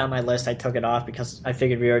had that on my list. I took it off because I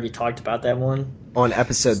figured we already talked about that one. On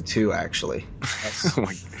episode 2, actually.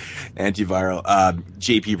 Antiviral.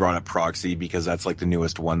 JP brought up Proxy because that's like the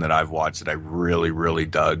newest one that I've watched that I really, really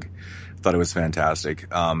dug. Thought it was fantastic.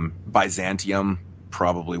 Byzantium,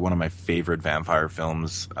 probably one of my favorite vampire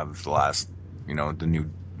films of the last, the new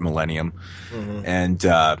millennium. Mm-hmm. And,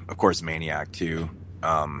 of course, Maniac 2.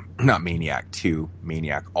 Not Maniac 2,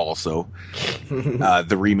 Maniac also.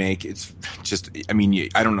 The remake, it's just,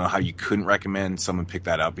 I don't know how you couldn't recommend someone pick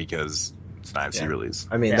that up because it's an IFC release.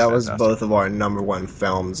 That was fantastic. Both of our number 1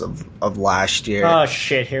 films of last year. Oh,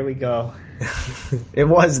 shit, here we go. It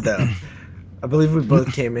was, though. I believe we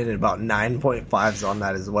both came in at about 9.5s on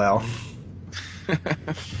that as well.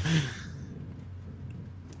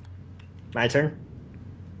 My turn?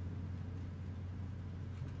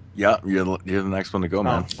 Yeah, you're the next one to go,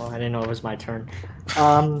 man. Well, I didn't know it was my turn.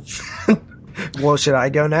 Well, should I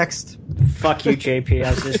go next? Fuck you, JP.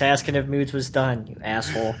 I was just asking if Moods was done, you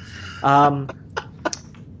asshole.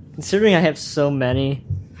 Considering I have so many,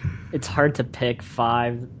 it's hard to pick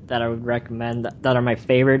 5 that I would recommend that are my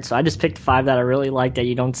favorites. So I just picked 5 that I really like that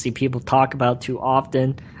you don't see people talk about too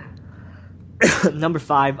often. Number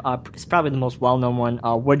 5 is probably the most well-known one,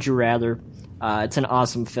 Would You Rather. It's an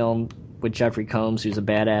awesome film with Jeffrey Combs, who's a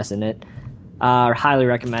badass in it. Highly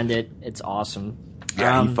recommend it. It's awesome.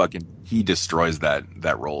 Yeah, he destroys that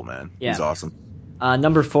role, man. Yeah. He's awesome.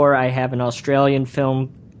 Number 4, I have an Australian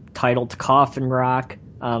film titled Coffin Rock.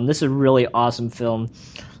 This is a really awesome film.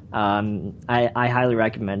 I highly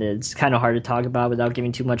recommend it. It's kind of hard to talk about without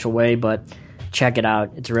giving too much away, but check it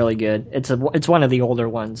out. It's really good. It's one of the older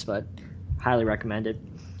ones, but highly recommend it.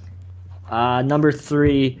 Number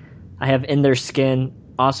 3, I have In Their Skin.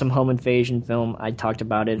 Awesome home invasion film. I talked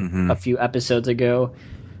about it a few episodes ago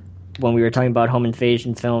when we were talking about home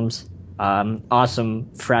invasion films.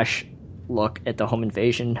 Awesome, fresh look at the home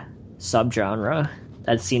invasion subgenre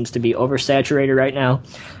that seems to be oversaturated right now.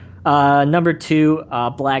 Number 2,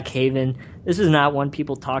 Black Haven. This is not one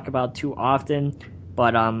people talk about too often,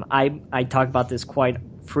 but I talk about this quite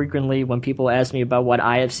frequently when people ask me about what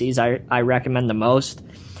IFCs I recommend the most,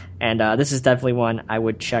 and this is definitely one I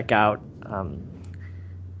would check out.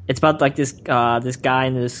 It's about like this guy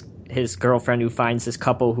and his girlfriend who finds this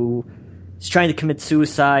couple who is trying to commit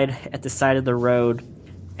suicide at the side of the road,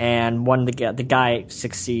 and the guy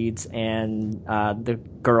succeeds, and the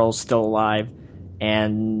girl's still alive,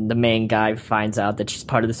 and the main guy finds out that she's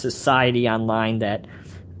part of the society online that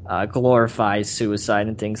glorifies suicide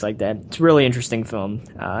and things like that. It's a really interesting film.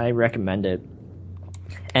 I recommend it.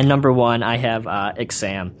 And number 1, I have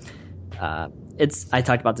Exam. I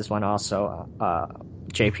talked about this one also,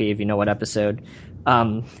 JP, if you know what episode.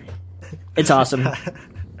 It's awesome.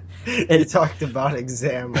 You talked about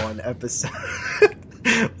Exam on episode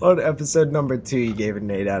on episode number 2. You gave it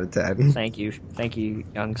an 8 out of 10. Thank you,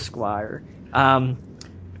 young squire.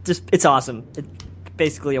 It's awesome. It's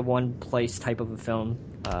basically a one-place type of a film.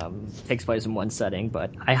 Takes place in one setting,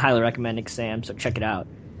 but I highly recommend Exam, so check it out.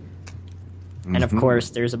 Mm-hmm. And of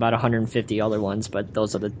course, there's about 150 other ones, but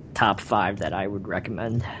those are the top 5 that I would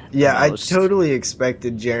recommend. Yeah, I totally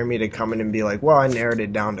expected Jeremy to come in and be like, well, I narrowed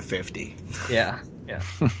it down to 50. Yeah.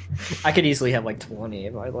 I could easily have like 20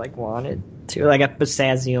 if I wanted to. Like a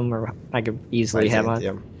Byzantium, or I could easily have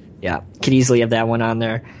on. Yeah, could easily have that one on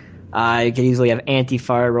there. I could easily have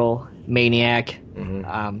Antiviral, Maniac,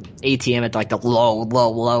 ATM at like the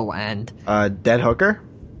low end. Dead Hooker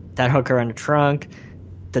on the Trunk,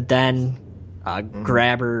 The Den,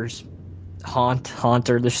 Grabbers,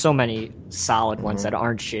 Haunter. There's so many solid ones that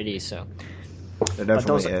aren't shitty. So There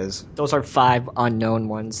definitely is. Those are 5 unknown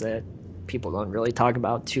ones that people don't really talk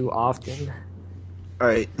about too often. All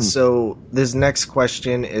right, so this next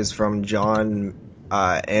question is from John,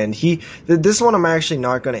 and this one I'm actually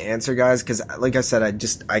not going to answer, guys, because like I said,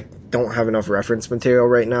 I don't have enough reference material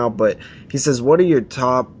right now. But he says, "What are your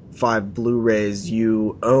top 5 Blu-rays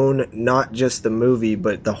you own? Not just the movie,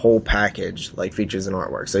 but the whole package, like features and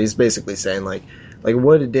artwork." So he's basically saying like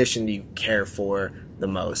what edition do you care for the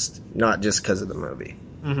most, not just because of the movie.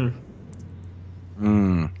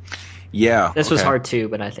 Yeah. This was hard too,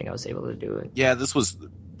 but I think I was able to do it. Yeah, this was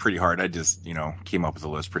pretty hard. I just, came up with a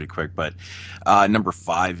list pretty quick. But number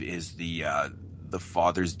 5 is the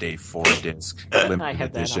Father's Day 4-disc limited I have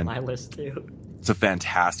edition. that on my list too. It's a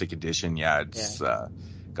fantastic edition. Yeah, it's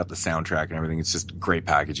got the soundtrack and everything. It's just great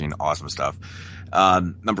packaging, awesome stuff.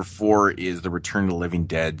 Number 4 is the Return of the Living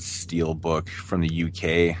Dead steel book from the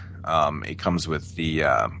UK. It comes with the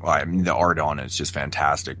art on it is just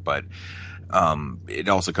fantastic, but it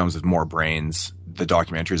also comes with More Brains. The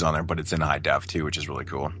documentary's on there, but it's in high def too, which is really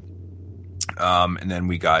cool. And then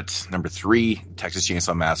we got number 3, Texas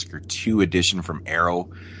Chainsaw Massacre 2 edition from Arrow.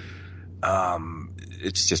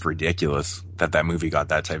 It's just ridiculous that movie got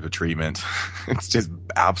that type of treatment. It's just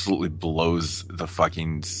absolutely blows the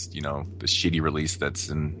fucking, the shitty release that's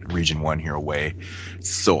in Region 1 here away. It's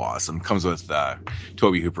so awesome. Comes with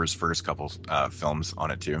Tobe Hooper's first couple films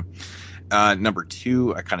on it too. Number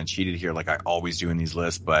 2, I kind of cheated here like I always do in these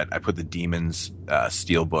lists, but I put the Demons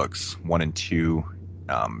steel books 1 and 2.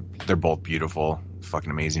 They're both beautiful, fucking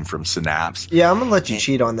amazing, from Synapse. Yeah, I'm gonna let you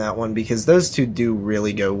cheat on that one because those two do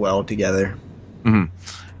really go well together. Mm-hmm.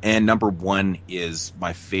 And number 1 is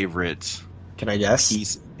my favorite. Can I guess?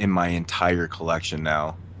 Piece in my entire collection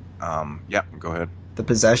now. Yeah, go ahead. The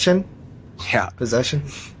Possession? Yeah. Possession?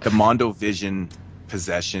 The Mondo Vision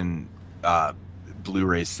Possession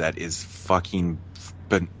Blu-ray set is fucking,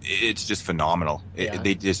 but it's just phenomenal.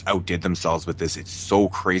 They just outdid themselves with this. It's so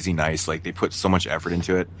crazy nice. Like, they put so much effort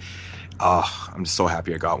into it. Oh, I'm just so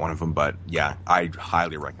happy I got one of them. But yeah, I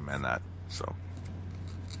highly recommend that. So.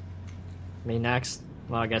 Me next?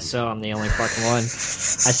 Well, I guess so. I'm the only fucking one. I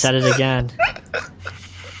said it again.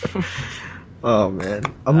 Oh, man.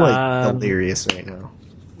 I'm like delirious right now.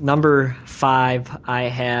 Number 5, I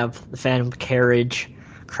have The Phantom Carriage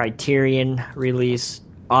Criterion release.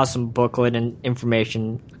 Awesome booklet and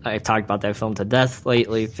information. I've talked about that film to death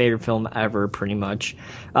lately. Favorite film ever, pretty much.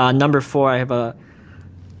 Number 4, I have a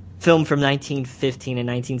film from 1915 and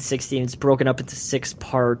 1916. It's broken up into 6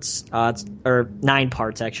 parts, or 9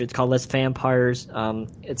 parts actually. It's called Les Vampires.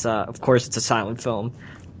 It's of course it's a silent film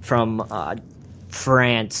from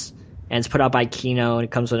France, and it's put out by Kino, and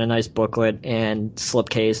it comes with a nice booklet and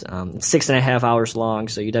slipcase. It's 6.5 hours long,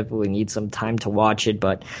 so you definitely need some time to watch it.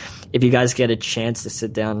 But if you guys get a chance to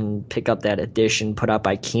sit down and pick up that edition put out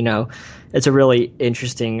by Kino, it's a really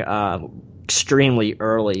interesting, extremely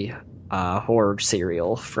early horror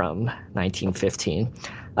serial from 1915.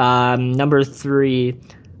 Number 3,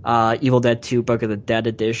 Evil Dead 2 Book of the Dead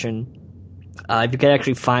edition. If you could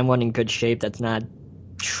actually find one in good shape that's not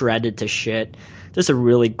shredded to shit, just a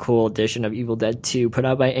really cool edition of Evil Dead 2 put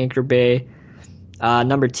out by Anchor Bay.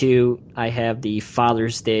 Number 2, I have the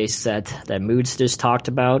Father's Day set that Moods just talked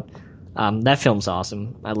about. That film's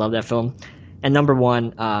awesome. I love that film. And number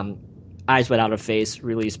 1, Eyes Without a Face,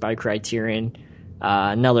 released by Criterion.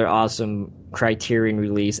 Another awesome Criterion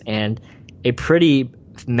release and a pretty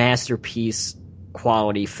masterpiece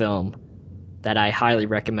quality film that I highly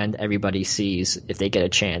recommend everybody sees if they get a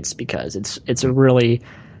chance, because it's a really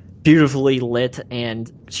beautifully lit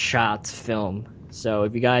and shot film. So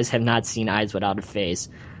if you guys have not seen Eyes Without a Face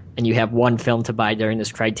and you have one film to buy during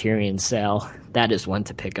this Criterion sale, that is one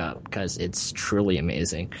to pick up because it's truly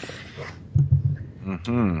amazing.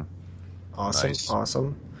 Mm-hmm. Awesome. Nice.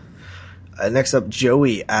 Awesome. Next up,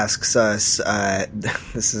 Joey asks us,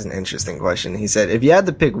 this is an interesting question. He said, if you had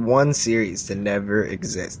to pick one series to never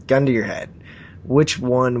exist, gun to your head, which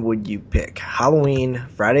one would you pick? Halloween,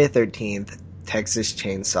 Friday the 13th, Texas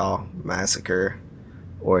Chainsaw Massacre,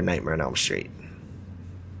 or Nightmare on Elm Street?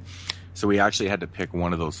 So we actually had to pick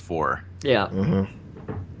one of those 4. Yeah. Mm-hmm.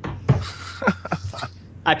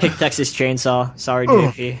 I picked Texas Chainsaw. Sorry,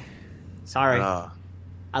 JP. Sorry. I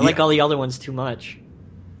like all the other ones too much.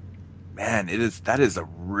 Man, that is a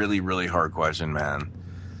really, really hard question, man.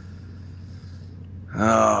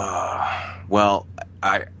 Well,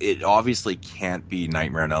 it obviously can't be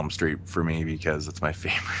Nightmare on Elm Street for me because it's my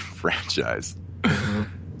favorite franchise.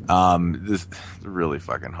 Mm-hmm. This is really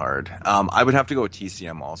fucking hard. I would have to go with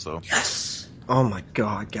TCM also. Yes! Oh my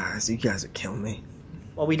god, guys. You guys are killing me.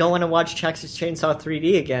 Well, we don't want to watch Texas Chainsaw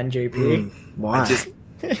 3D again, JP. Why?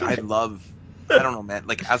 I I don't know, man.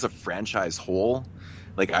 Like, as a franchise whole,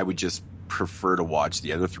 like, I would just prefer to watch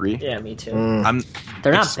the other three. Yeah, me too.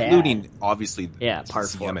 They're not excluding, bad. Obviously, part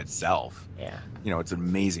CM itself. Yeah. You know, it's an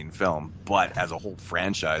amazing film, but as a whole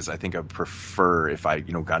franchise, I think I would prefer, if I,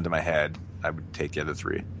 got into my head, I would take the other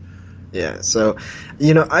three. Yeah, so,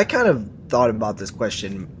 I kind of thought about this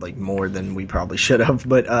question, like, more than we probably should have,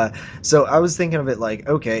 but, so I was thinking of it like,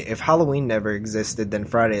 okay, if Halloween never existed, then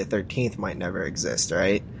Friday the 13th might never exist,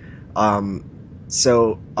 right?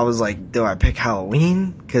 So I was like, do I pick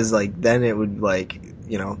Halloween? Because, like, then it would, like,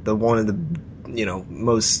 the one of the,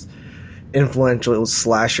 most influential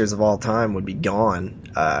slashers of all time would be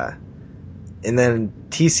gone. And then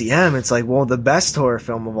TCM, it's like, well, the best horror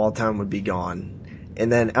film of all time would be gone.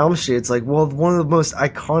 And then Elm Street, it's like, well, one of the most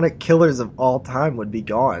iconic killers of all time would be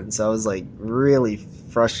gone. So I was, like, really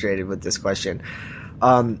frustrated with this question.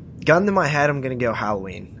 Gun to my head, I'm going to go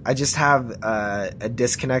Halloween. I just have a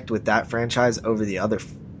disconnect with that franchise over the other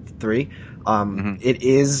three. It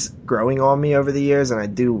is growing on me over the years, and I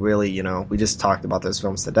do really, we just talked about those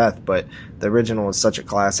films to death, but the original is such a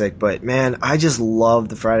classic. But, man, I just love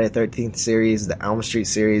the Friday the 13th series, the Elm Street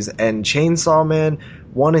series, and Chainsaw Man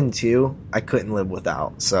 1 and 2, I couldn't live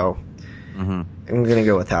without. So I'm going to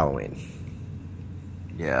go with Halloween.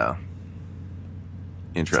 Yeah.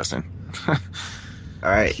 Interesting. All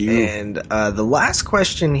right, and the last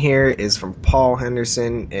question here is from Paul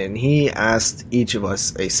Henderson, and he asked each of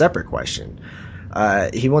us a separate question.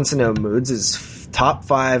 He wants to know Moods' top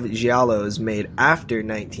 5 giallos made after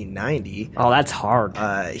 1990. Oh, that's hard.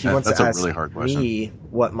 He wants to ask really hard me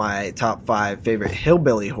what my top 5 favorite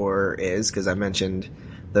hillbilly horror is, because I mentioned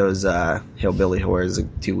those hillbilly horrors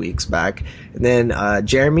 2 weeks back. And then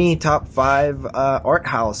Jeremy, top 5 art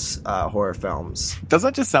house horror films. Doesn't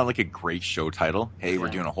that just sound like a great show title? Hey, we're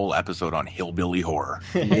doing a whole episode on hillbilly horror.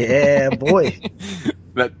 Yeah, boy.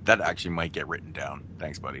 that actually might get written down.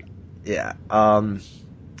 Thanks, buddy. Yeah.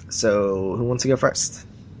 So who wants to go first?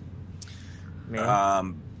 Me.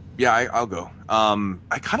 Yeah, I'll go.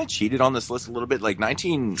 I kind of cheated on this list a little bit. Like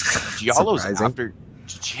 19 giallos after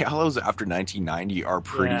 1990 are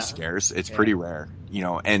pretty scarce. It's pretty rare,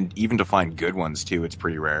 and even to find good ones too, it's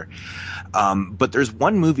pretty rare. But there's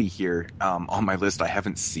one movie here on my list I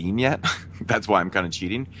haven't seen yet. That's why I'm kind of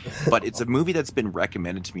cheating. But it's a movie that's been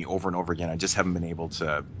recommended to me over and over again. I just haven't been able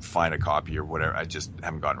to find a copy or whatever. I just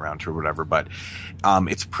haven't gotten around to it or whatever. But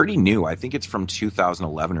it's pretty new. I think it's from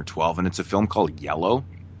 2011 or 12, and it's a film called Yellow.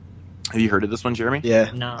 Have you heard of this one, Jeremy?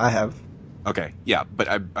 Yeah, no. I have. Okay, yeah, but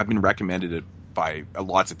I've been recommended it by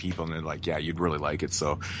lots of people, and they're like, yeah, you'd really like it.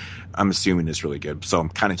 So I'm assuming it's really good. So I'm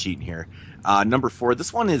kind of cheating here. Number 4,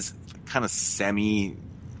 this one is kind of semi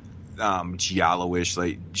giallo-ish.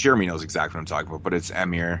 Like, Jeremy knows exactly what I'm talking about, but it's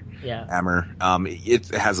Amir. Yeah. Amir. It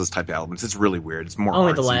has those type of elements. It's really weird. It's more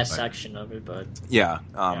only artsy, the last section of it, but yeah.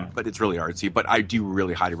 But it's really artsy. But I do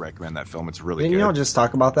really highly recommend that film. It's really good. Didn't y'all just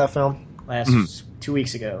talk about that film? 2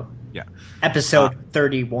 weeks ago. Yeah. Episode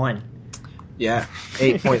 31. Yeah,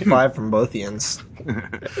 8.5 from both ends.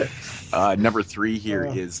 Number 3 here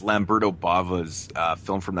is Lamberto Bava's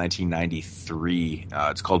film from 1993.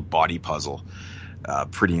 It's called Body Puzzle.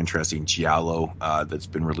 Pretty interesting giallo that's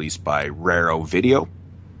been released by Raro Video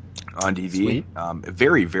on DVD. A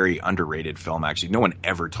very, very underrated film, actually. No one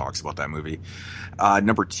ever talks about that movie.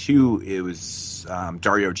 Number 2, it was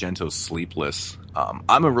Dario Argento's Sleepless.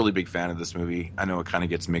 I'm a really big fan of this movie. I know it kind of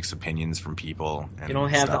gets mixed opinions from people. And you don't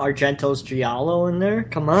have Argento's Giallo in there?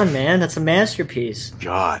 Come on, man. That's a masterpiece.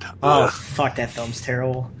 God. Oh, fuck, that film's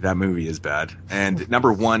terrible. That movie is bad. And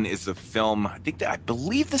number 1 is the film, I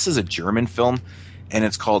believe this is a German film, and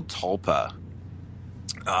it's called Tulpa.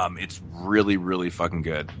 It's really, really fucking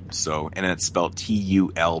good. So, and it's spelled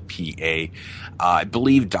Tulpa. I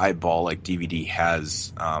believe Diabolic DVD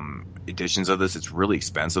has editions of this. It's really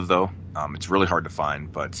expensive though. It's really hard to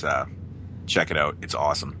find, but check it out. It's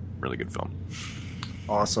awesome. Really good film.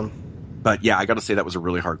 Awesome. But yeah, I got to say that was a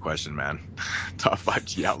really hard question, man. Top 5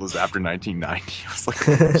 giallos after 1990. I was like,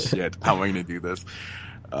 oh, shit, how am I going to do this?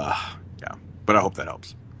 Yeah, but I hope that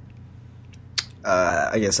helps.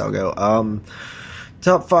 I guess I'll go.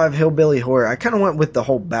 Top 5 hillbilly horror. I kind of went with the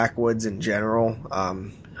whole backwoods in general.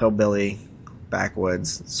 Hillbilly,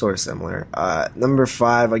 backwoods, sort of similar. Number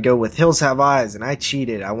 5, I go with Hills Have Eyes, and I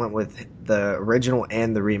cheated. I went with the original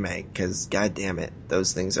and the remake, because god damn it,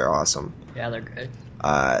 those things are awesome. Yeah, they're good.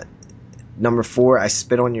 Number 4, I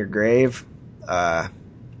Spit on Your Grave.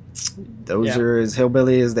 Those are as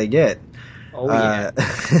hillbilly as they get. Oh, yeah.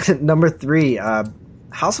 Number 3,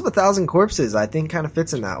 House of a Thousand Corpses, I think kind of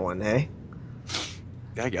fits in that one, hey?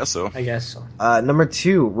 Yeah, I guess so. Number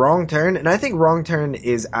 2, Wrong Turn. And I think Wrong Turn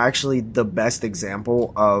is actually the best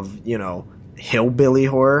example of, hillbilly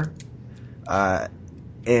horror.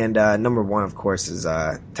 And number 1, of course, is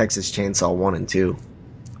Texas Chainsaw 1 and 2.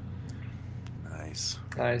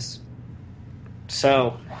 Nice.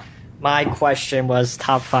 So, my question was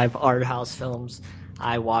top 5 art house films.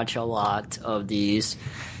 I watch a lot of these.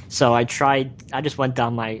 So I just went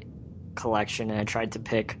down my collection and I tried to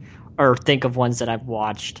pick or think of ones that I've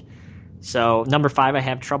watched. So number 5, I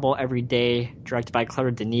have Trouble Every Day, directed by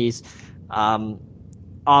Claire Denis. Awesome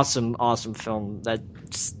film that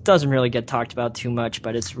doesn't really get talked about too much,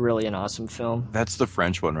 but it's really an awesome film. That's the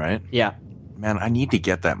French one, right? Yeah. Man, I need to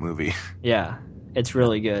get that movie. Yeah, it's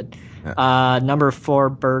really good. Yeah. Number 4,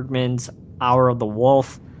 Bergman's Hour of the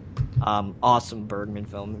Wolf. Awesome Bergman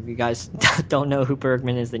film. If you guys don't know who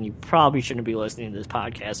Bergman is, then you probably shouldn't be listening to this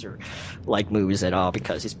podcast or like movies at all,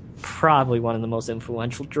 because he's probably one of the most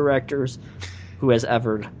influential directors who has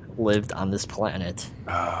ever lived on this planet.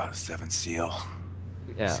 Seventh Seal.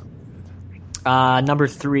 Yeah. Number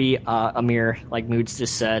 3, Amir, like Moods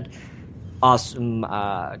just said. Awesome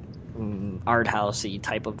art housey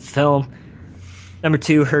type of film. Number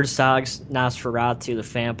 2, Herzog's Nosferatu the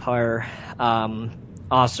Vampire.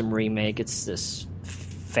 Awesome remake. It's just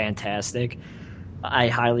fantastic. I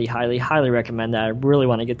highly recommend that. I really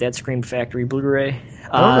want to get that Scream Factory Blu-ray.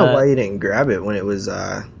 I don't know why you didn't grab it when it was,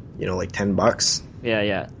 like $10.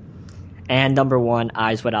 Yeah. And number 1,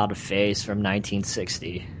 Eyes Without a Face from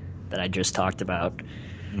 1960 that I just talked about.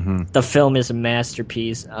 Mm-hmm. The film is a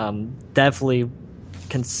masterpiece. Definitely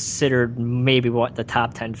considered maybe one of the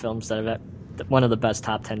top 10 films one of the best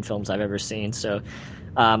top 10 films I've ever seen. So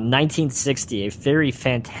 1960, a very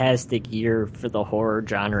fantastic year for the horror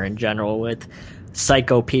genre in general, with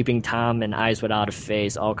Psycho, Peeping Tom, and Eyes Without a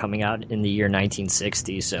Face all coming out in the year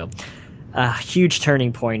 1960. So a huge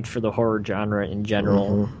turning point for the horror genre in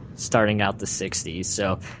general, starting out the 60s.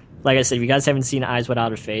 So like I said, if you guys haven't seen Eyes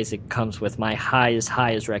Without a Face, it comes with my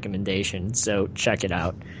highest recommendation. So check it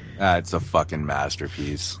out. It's a fucking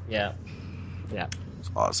masterpiece. Yeah.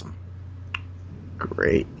 It's awesome.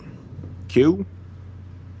 Great. Q?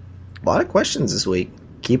 A lot of questions this week.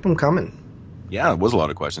 Keep them coming. Yeah, it was a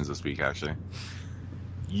lot of questions this week, actually.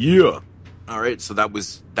 Yeah. All right, so that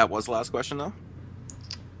was the last question, though?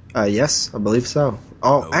 Yes, I believe so.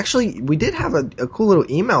 Actually, we did have a cool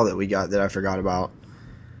little email that we got that I forgot about.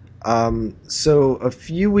 So a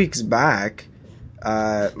few weeks back,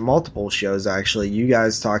 multiple shows actually, you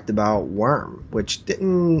guys talked about Worm, which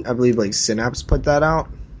didn't, I believe, like Synapse put that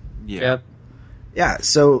out? Yeah. Yep. Yeah,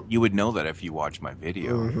 so... You would know that if you watch my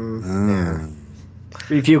video. Mm-hmm. Yeah.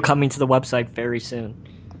 Review coming to the website very soon.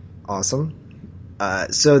 Awesome.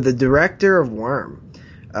 So the director of Worm,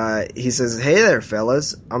 he says, "Hey there,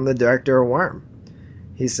 fellas. I'm the director of Worm."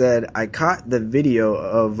 He said, "I caught the video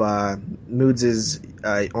of Moods'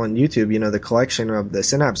 on YouTube, the collection of the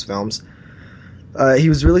Synapse films. He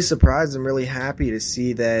was really surprised and really happy to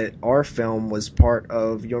see that our film was part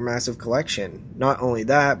of your massive collection. Not only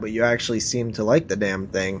that, but you actually seem to like the damn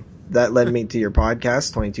thing. That led me to your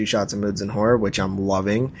podcast, 22 Shots of Moods and Horror, which I'm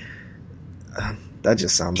loving." That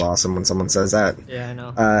just sounds awesome when someone says that. Yeah, I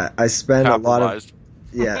know. I spend a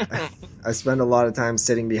lot of time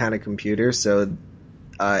sitting behind a computer, so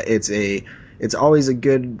it's always a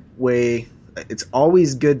good way. It's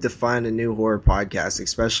always good to find a new horror podcast,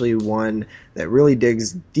 especially one that really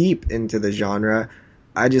digs deep into the genre.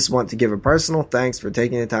 I just want to give a personal thanks for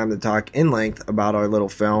taking the time to talk in length about our little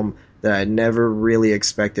film that I never really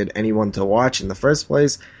expected anyone to watch in the first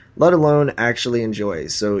place, let alone actually enjoy.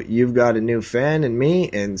 So you've got a new fan in me,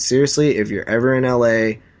 and seriously, if you're ever in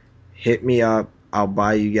LA, hit me up. I'll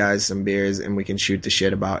buy you guys some beers and we can shoot the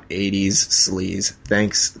shit about 80s sleaze.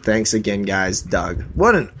 Thanks again, guys. Doug.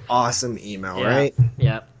 What an awesome email, right?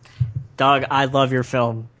 Yeah. Doug, I love your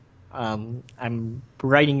film. I'm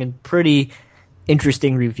writing a pretty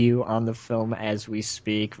interesting review on the film as we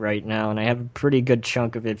speak right now, and I have a pretty good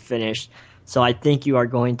chunk of it finished. So I think you are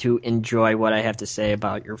going to enjoy what I have to say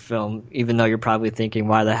about your film, even though you're probably thinking,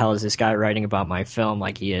 why the hell is this guy writing about my film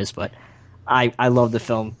like he is? But I love the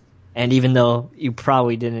film. And even though you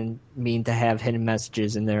probably didn't mean to have hidden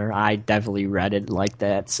messages in there, I definitely read it like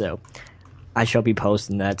that. So I shall be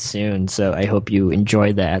posting that soon. So I hope you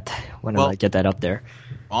enjoy that when I get that up there.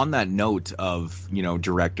 On that note of,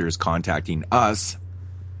 directors contacting us,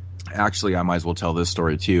 actually, I might as well tell this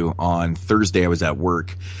story too. On Thursday, I was at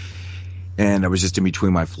work and I was just in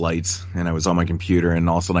between my flights and I was on my computer, and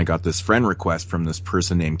all of a sudden I got this friend request from this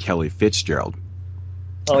person named Kelly Fitzgerald.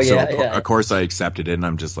 Oh, so yeah. Of course I accepted it, and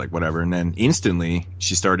I'm just like, whatever. And then instantly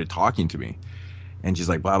she started talking to me. And she's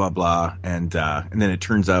like, blah, blah, blah. And then it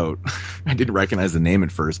turns out, I didn't recognize the name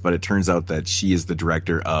at first, but it turns out that she is the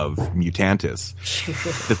director of Mutantis,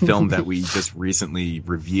 the film that we just recently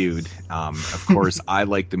reviewed. Of course, I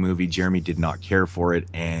liked the movie. Jeremy did not care for it.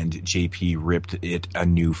 And JP ripped it a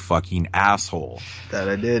new fucking asshole. That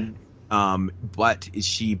I did. But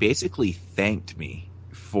she basically thanked me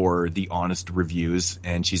for the honest reviews,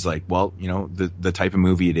 and she's like, well, you know, the type of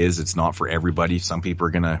movie it is, it's not for everybody. Some people are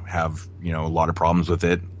gonna have, you know, a lot of problems with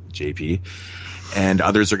it, JP, and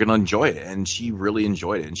others are gonna enjoy it. And she really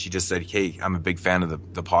enjoyed it, and she just said, hey, I'm a big fan of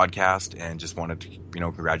the podcast, and just wanted to, you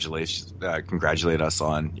know, congratulate us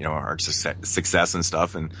on, you know, our success and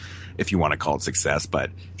stuff, and if you want to call it success. But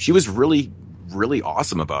she was really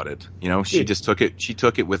awesome about it. You know, she took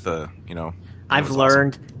it with a, you know, I've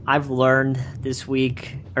learned this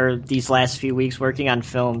week, or these last few weeks working on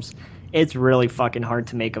films, it's really fucking hard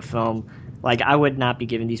to make a film. Like, I would not be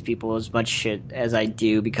giving these people as much shit as I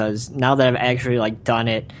do, because now that I've actually, like, done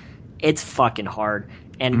it, it's fucking hard.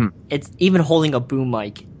 And it's even holding a boom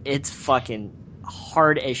mic, it's fucking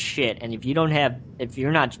hard as shit. And if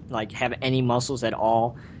you're not, like, have any muscles at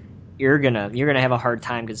all, you're gonna have a hard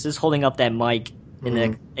time, because just holding up that mic in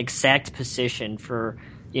the exact position for,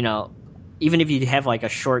 you know, even if you have like a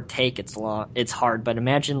short take, it's hard. But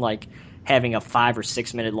imagine like having a 5 or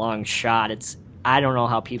 6 minute long shot. I don't know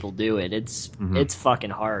how people do it. It's fucking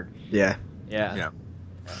hard. Yeah. Yeah.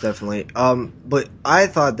 Definitely. But I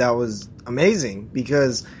thought that was amazing,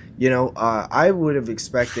 because, you know, I would have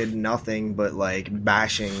expected nothing but like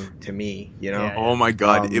bashing to me, you know? Yeah. Oh my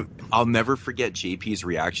God. I'll never forget JP's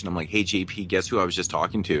reaction. I'm like, hey JP, guess who I was just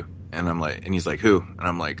talking to? And he's like, who? And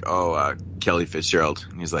I'm like, Kelly Fitzgerald.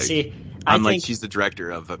 And he's like, she's the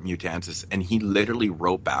director of Mutantis, and he literally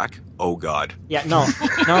wrote back, oh God. Yeah, no.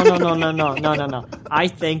 I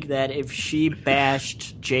think that if she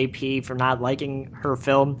bashed JP for not liking her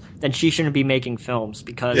film, then she shouldn't be making films,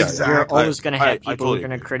 because you're always going to have people who are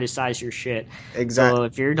going to criticize your shit. Exactly. So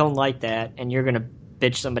if you don't like that, and you're going to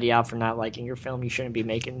bitch somebody out for not liking your film, you shouldn't be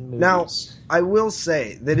making movies. Now, I will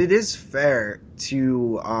say that it is fair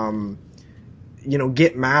to, you know,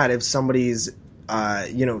 get mad if somebody's,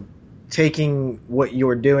 you know, taking what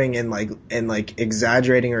you're doing and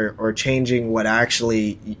exaggerating or changing what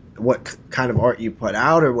kind of art you put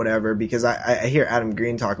out or whatever, because I hear Adam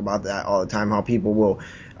Green talk about that all the time, how people will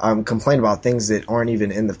complain about things that aren't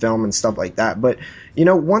even in the film and stuff like that. But, you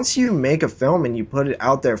know, once you make a film and you put it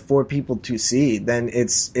out there for people to see, then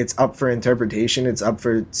it's up for interpretation, it's up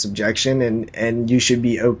for subjection, and you should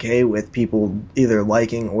be okay with people either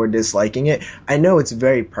liking or disliking it. I know it's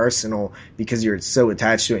very personal because you're so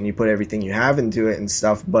attached to it and you put everything you have into it and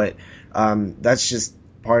stuff, but that's just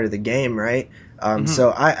part of the game, right?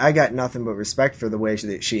 So I got nothing but respect for the way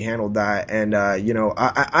that she handled that. And, you know,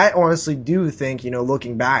 I honestly do think, you know,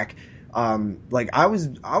 looking back, like I was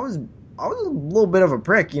a little bit of a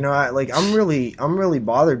prick, you know, I'm really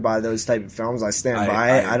bothered by those type of films. I stand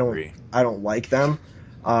by it. I don't like them.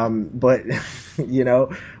 But you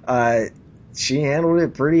know, she handled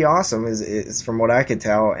it pretty awesome is from what I could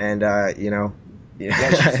tell. And, you know,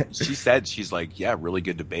 yeah, she said, she's like, yeah, really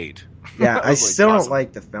good debate. Yeah, I still don't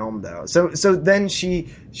like the film though. So then she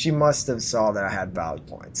must have saw that I had valid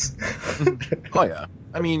points. Oh yeah,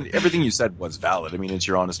 I mean, everything you said was valid. I mean, it's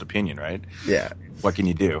your honest opinion, right? Yeah. What can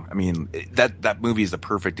you do? I mean, that movie is the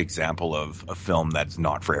perfect example of a film that's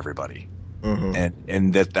not for everybody.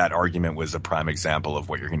 And that argument was a prime example of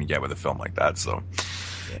what you're going to get with a film like that. So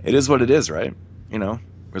it is what it is, right? You know,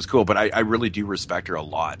 it was cool, but I really do respect her a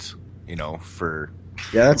lot. You know, for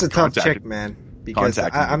that's a tough chick, man. Because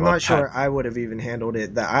I'm not sure I would have even handled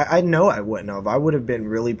it. I know I wouldn't have. I would have been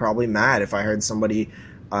really probably mad if I heard somebody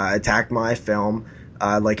attack my film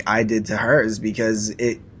like I did to hers, because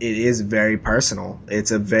it is very personal.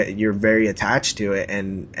 You're very attached to it,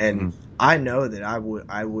 and I know that I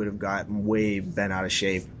would have gotten way bent out of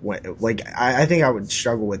shape. I think I would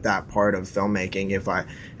struggle with that part of filmmaking if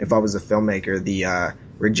I was a filmmaker. The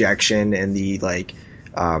rejection and the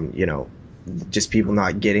you know, just people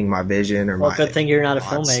not getting my vision or my good thing you're not a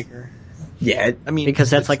filmmaker. Yeah, I mean, because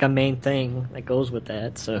that's like a main thing that goes with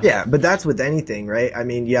that. So yeah, but that's with anything, right? I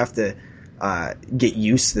mean, you have to get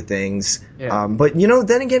used to things. Yeah. But you know,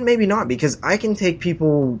 then again, maybe not, because I can take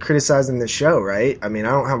people criticizing the show, right? I mean, I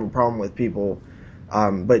don't have a problem with people,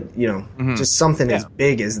 but you know, just something as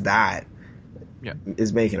big as that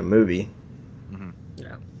is making a movie.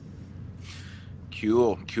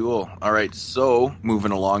 Cool. All right, so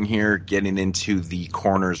moving along here, getting into the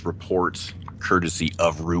Corners Report, courtesy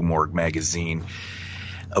of Rue Morgue magazine,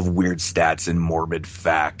 of weird stats and morbid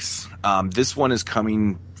facts. This one is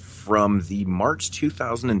coming from the March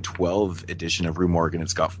 2012 edition of Rue Morgan.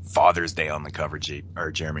 It's got Father's Day on the cover,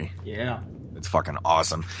 Jeremy. Yeah. It's fucking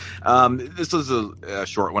awesome. This was a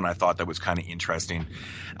short one I thought that was kind of interesting.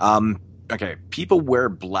 Okay, people wear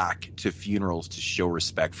black to funerals to show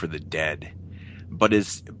respect for the dead. But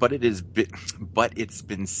it's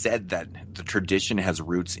been said that the tradition has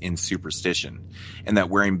roots in superstition, and that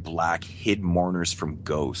wearing black hid mourners from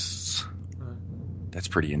ghosts. That's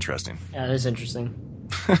pretty interesting. Yeah, that is interesting.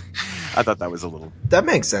 I thought that was a little. That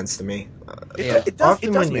makes sense to me.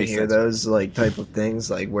 Often when you hear those like type of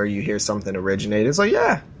things, like where you hear something originate, it's like,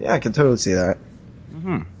 yeah, I can totally see that.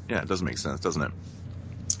 Mm-hmm. Yeah, it does make sense, doesn't it?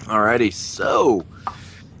 Alrighty, so.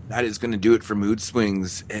 That is going to do it for Mood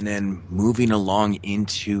Swings, and then moving along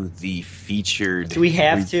into the featured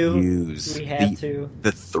reviews. Do we have to?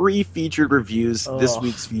 The 3 featured reviews. Oh. This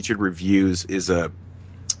week's featured reviews is the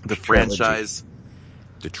franchise,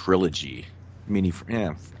 the trilogy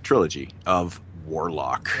of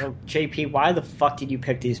Warlock. Well, JP, why the fuck did you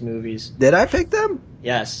pick these movies? Did I pick them?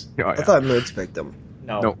 Yes. Oh, yeah. I thought Moods picked them.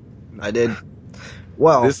 No. I did.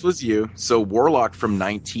 Well, this was you. So Warlock from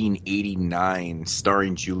 1989,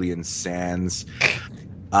 starring Julian Sands,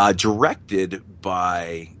 directed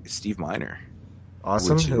by Steve Miner.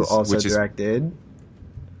 Awesome. Who also directed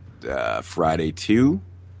Friday 2,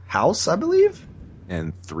 House, I believe,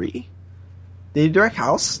 and 3. Did he direct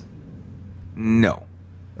House? No,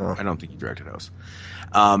 I don't think he directed House.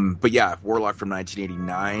 But yeah, Warlock from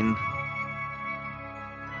 1989.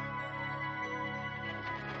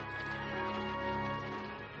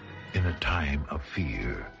 In a time of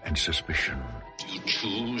fear and suspicion, you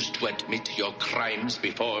choose to admit your crimes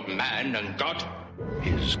before man and God?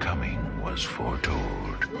 His coming was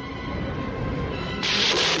foretold.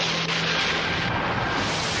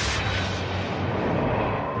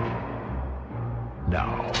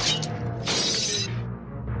 Now,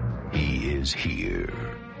 he is here.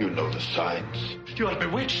 You know the signs. You are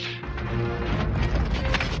bewitched.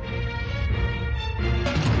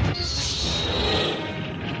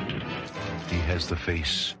 He has the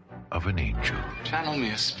face of an angel. Channel me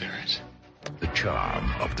a spirit. The charm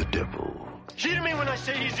of the devil. Hear me when I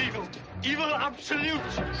say he's evil. Evil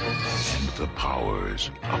absolute. And the powers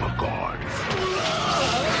of a god.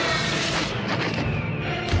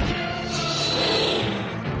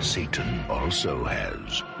 Satan also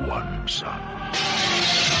has one son.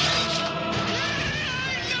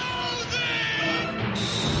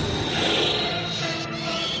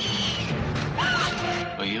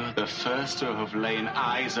 The first to have laid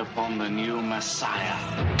eyes upon the new Messiah.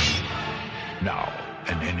 Now,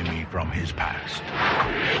 an enemy from his past.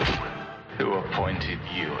 Who appointed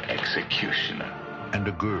you executioner? And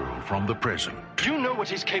a girl from the present. Do you know what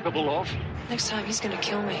he's capable of? Next time he's gonna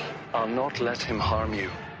kill me. I'll not let him harm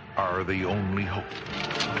you. Are the only hope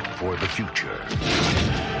for the future.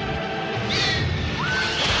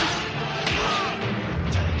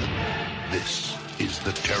 This is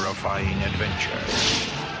the terrifying adventure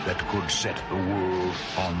that could set the world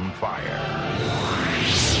on fire.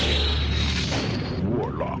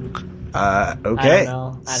 Warlock. Okay.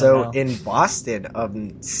 So in Boston of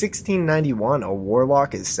 1691, a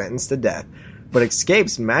warlock is sentenced to death, but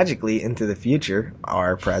escapes magically into the future,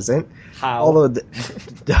 our present. How?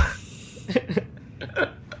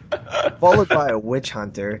 Followed by a witch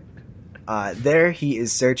hunter. There he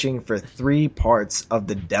is searching for 3 parts of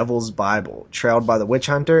the Devil's Bible, trailed by the witch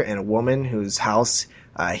hunter and a woman whose house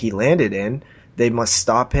he landed in. They must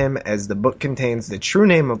stop him, as the book contains the true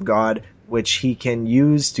name of God, which he can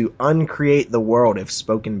use to uncreate the world if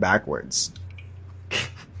spoken backwards.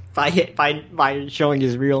 By showing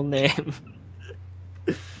his real name.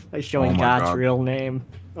 By showing God's real name.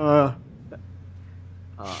 All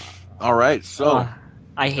right, so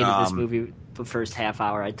I hated this movie the first half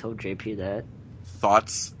hour. I told JP that.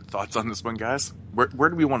 Thoughts on this one, guys? Where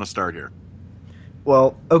do we want to start here?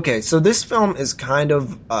 Well, okay, so this film is kind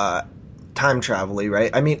of time travel-y,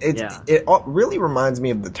 right? I mean, it really reminds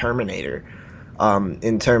me of The Terminator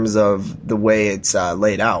in terms of the way it's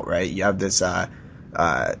laid out, right? You have this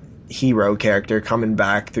hero character coming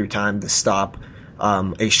back through time to stop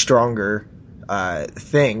a stronger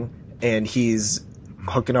thing, and he's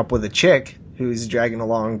hooking up with a chick who's dragging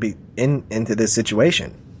along into this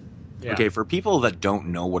situation. Yeah. Okay, for people that don't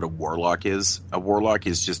know what a warlock is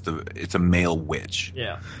just it's a male witch.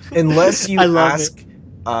 Yeah. Unless you ask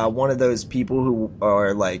one of those people who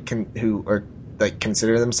are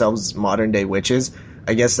consider themselves modern day witches,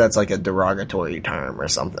 I guess that's like a derogatory term or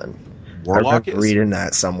something. Warlock I remember reading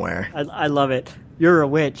that somewhere. I love it. You're a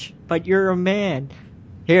witch, but you're a man.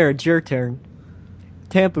 Here, it's your turn.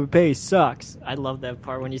 Tampa Bay sucks. I love that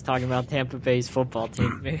part when he's talking about Tampa Bay's football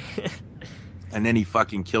team. And then he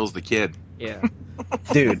fucking kills the kid. Yeah.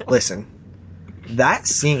 Dude, listen. That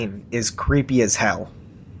scene is creepy as hell.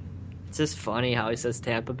 It's just funny how he says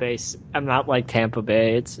Tampa Bay. I'm not like Tampa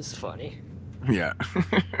Bay. It's just funny. Yeah.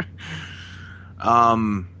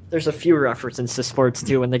 There's a few references to sports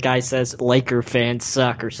too when the guy says Laker fans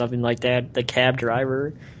suck or something like that. The cab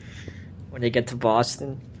driver when they get to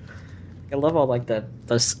Boston. I love all like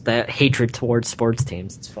that hatred towards sports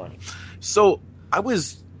teams. It's funny. So I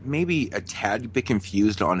was maybe a tad bit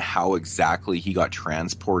confused on how exactly he got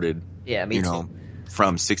transported. Yeah, me too.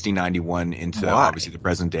 From 1691 into obviously the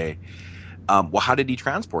present day. Well, how did he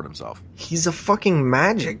transport himself? He's a fucking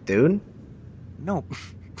magic, dude. No.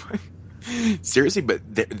 Seriously, but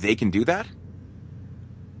they can do that?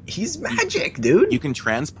 He's magic, dude. You can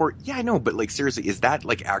transport. Yeah, I know, but like seriously, is that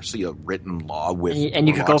like actually a written law with and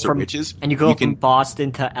you could go from witches? And you go from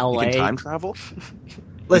Boston to LA. You can time travel?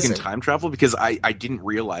 Listen, you can time travel because I didn't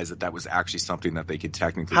realize that was actually something that they could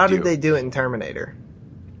technically do. How did they do it in Terminator?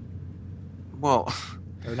 Well,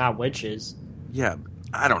 they're not witches. Yeah,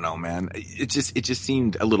 I don't know, man. It just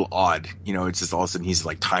seemed a little odd. You know, it's just all of a sudden he's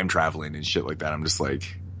like time traveling and shit like that. I'm just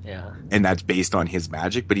like, yeah. And that's based on his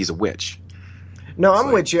magic, but he's a witch. No,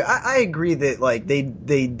 I'm with you. I agree that like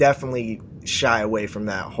they definitely shy away from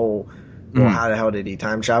that whole. Well, how the hell did he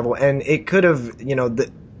time travel? And it could have,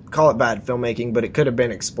 call it bad filmmaking, but it could have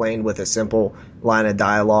been explained with a simple line of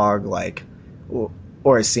dialogue, like,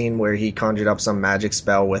 or a scene where he conjured up some magic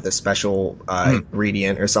spell with a special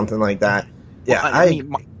ingredient or something like that. Yeah,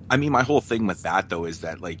 well, I mean, my whole thing with that though is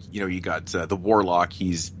that like you got the warlock.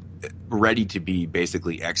 He's ready to be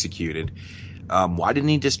basically executed. Why didn't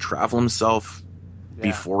he just travel himself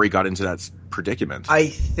before he got into that predicament? I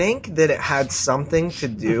think that it had something to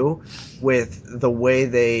do with the way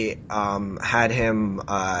they had him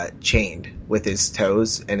chained with his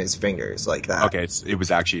toes and his fingers like that. Okay, it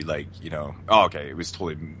was actually like, okay, it was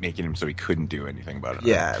totally making him so he couldn't do anything about it.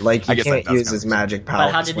 Yeah, like he can't use his magic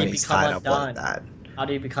powers when he's tied up like that. How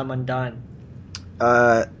did he become undone?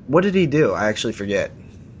 What did he do? I actually forget.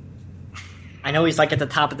 I know he's like at the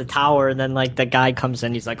top of the tower, and then like the guy comes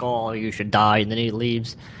in, he's like, "Oh, you should die," and then he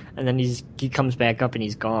leaves, and then he comes back up and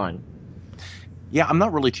he's gone. Yeah, I'm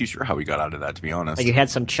not really too sure how he got out of that, to be honest. Like you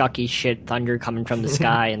had some Chucky shit thunder coming from the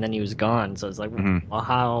sky, and then he was gone. So it's like, well,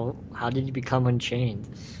 how did he become unchained?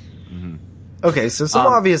 Mm-hmm. Okay, so some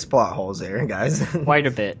obvious plot holes there, guys. Quite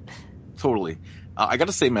a bit. Totally. I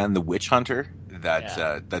gotta say, man, the witch hunter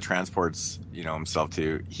that transports himself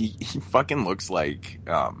to, he fucking looks like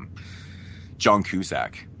John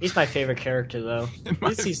Cusack. He's my favorite character, though. At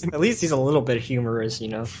least he's a little bit humorous,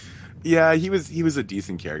 Yeah, he was a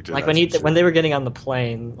decent character. Like when they were getting on the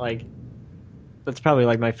plane, like that's probably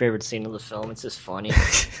like my favorite scene of the film. It's just funny.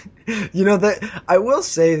 That I will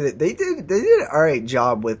say that they did an alright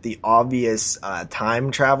job with the obvious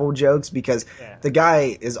time travel jokes because the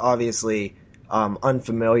guy is obviously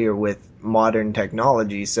unfamiliar with modern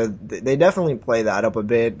technology, so they definitely play that up a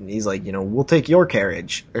bit. And he's like, we'll take your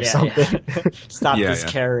carriage or something. Yeah. Stop this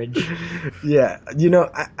carriage. Yeah,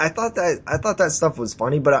 I thought that stuff was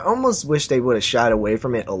funny, but I almost wish they would have shied away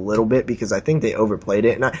from it a little bit because I think they overplayed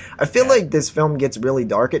it. And I feel like this film gets really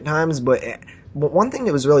dark at times, but one thing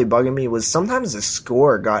that was really bugging me was sometimes the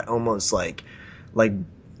score got almost like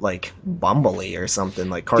bumbly or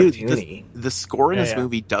something, like cartoony. Dude, the score in this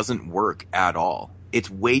movie doesn't work at all. It's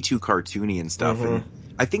way too cartoony and stuff. Mm-hmm.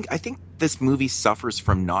 And I think this movie suffers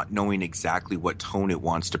from not knowing exactly what tone it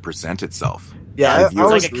wants to present itself. Yeah, it's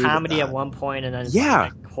like a comedy at one point, and then it's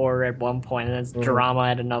like horror at one point, and then it's drama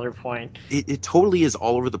at another point. It totally is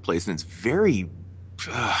all over the place, and it's very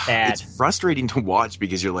bad. It's frustrating to watch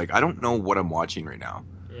because you're like, I don't know what I'm watching right now.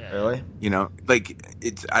 Yeah. Really?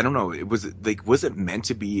 I don't know. Was it meant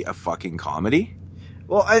to be a fucking comedy?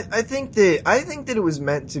 Well, I think that it was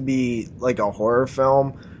meant to be like a horror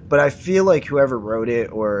film, but I feel like whoever wrote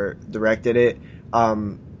it or directed it,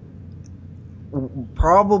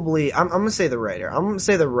 probably I'm gonna say the writer. I'm gonna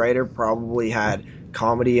say the writer probably had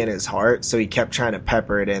comedy in his heart, so he kept trying to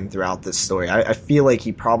pepper it in throughout this story. I feel like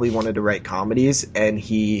he probably wanted to write comedies, and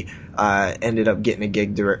he ended up getting a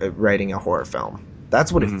gig writing a horror film.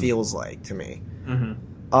 That's what it feels like to me.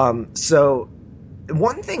 Mm-hmm. So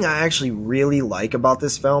one thing I actually really like about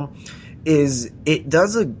this film is it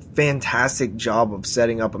does a fantastic job of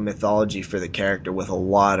setting up a mythology for the character with a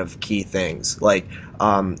lot of key things. Like,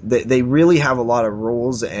 they really have a lot of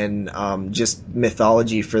rules and just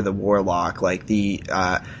mythology for the warlock, like the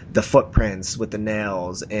footprints with the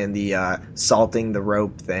nails and the salting the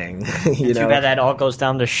rope thing. you know, too bad that all goes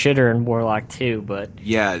down the shitter in Warlock 2, but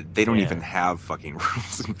yeah, they don't even have fucking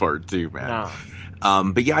rules in part 2, man.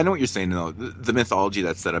 No. But yeah, I know what you're saying though. The mythology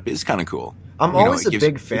that's set up is kind of cool. I'm always a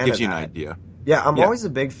big fan of that. It gives you an idea. Yeah, I'm always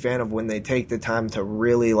a big fan of when they take the time to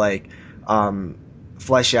really like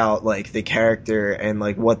flesh out like the character and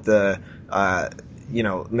like what the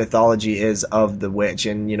mythology is of the witch,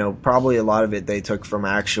 and probably a lot of it they took from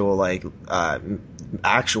actual like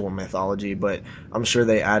actual mythology, but I'm sure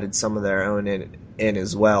they added some of their own in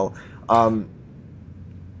as well.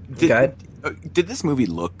 Did this movie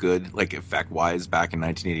look good, like effect wise, back in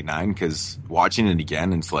 1989? Because watching it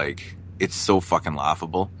again, it's like it's so fucking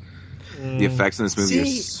laughable. The effects in this movie are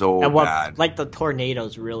so bad. Like the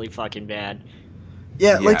tornado's really fucking bad.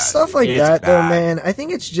 Yeah, like stuff like that, though, man. I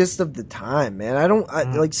think it's just of the time, man.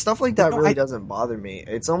 Like stuff like that really doesn't bother me.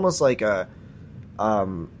 It's almost like a,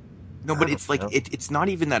 no, but it's like it's not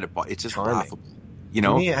even that it's just charming. laughable. You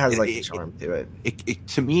know, to me, it has like a charm to it.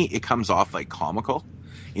 To me, it comes off like comical.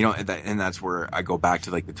 And that's where I go back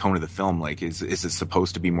to like the tone of the film. Like, is it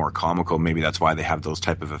supposed to be more comical? Maybe that's why they have those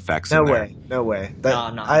type of effects. No in way.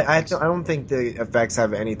 I don't think the effects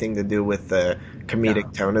have anything to do with the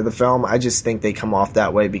comedic tone of the film. I just think they come off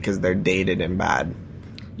that way because they're dated and bad.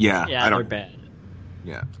 Yeah, they're bad.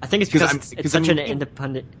 Yeah, I think it's because it's such an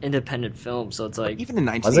independent film. So it's like even in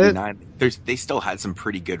 1989, they still had some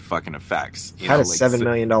pretty good fucking effects. Had a $7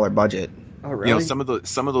 million budget. Oh really? Some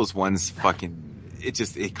of those ones fucking.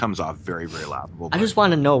 It comes off very, very laughable. I just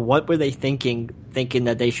want to know, what were they thinking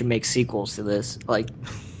that they should make sequels to this? Like,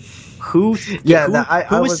 who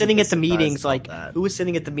was sitting at the meetings? Like, who was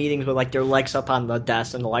sitting at the meetings with like their legs up on the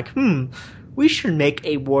desk and they're like, we should make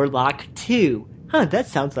a Warlock 2. Huh, that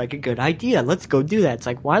sounds like a good idea. Let's go do that. It's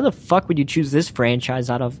like, why the fuck would you choose this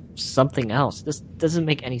franchise out of something else? This doesn't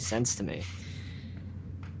make any sense to me.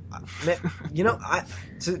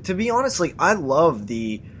 To be honest, like, I love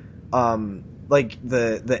the like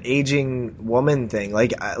the aging woman thing.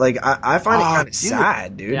 Like I find it kind of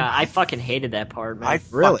sad, dude. Yeah, I fucking hated that part, man. I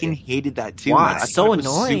fucking hated that too. Why? Man. I so thought it was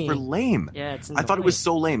annoying. Super lame. Yeah, it's annoying. I thought it was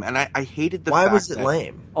so lame, and I hated the. Why fact was it that,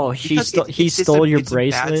 lame? Oh, he stole your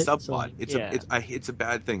bracelet. It's a bad subplot. It's a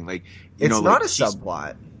bad thing. Like it's not a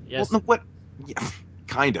subplot. Yes. Well, no, what? Yeah,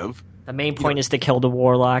 kind of. The main point is to kill the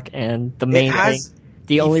Warlock, and the main thing.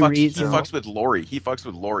 The only reason he fucks with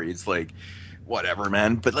Laurie. It's like, whatever,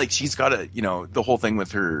 man. But like, she's got the whole thing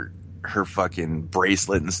with her fucking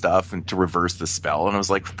bracelet and stuff, and to reverse the spell. And I was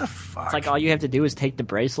like, what the fuck? It's like all you have to do is take the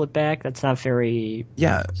bracelet back. That's not very.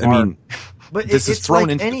 Yeah, I mean, but this is thrown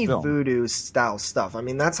into any the film. voodoo style stuff. I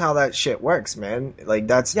mean, that's how that shit works, man. Like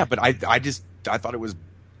that's. Yeah, but I thought it was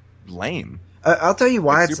lame. I'll tell you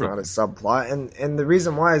why it's not a subplot, and the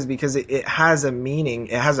reason why is because it has a meaning,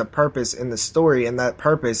 it has a purpose in the story, and that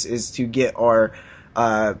purpose is to get our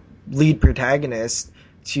lead protagonist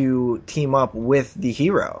to team up with the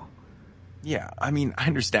hero. Yeah, I mean, I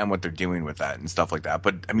understand what they're doing with that and stuff like that,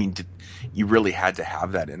 but I mean, you really had to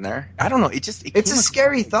have that in there? I don't know. It's a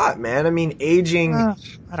scary thought, man. I mean, aging, I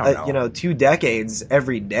don't know. 2 decades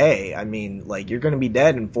every day. I mean, like, you're going to be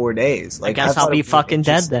dead in 4 days. Like, I guess I'll be fucking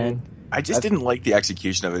dead then. I just didn't like the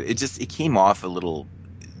execution of it. It came off a little,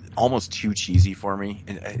 almost too cheesy for me.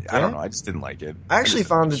 And I don't know. I just didn't like it. I actually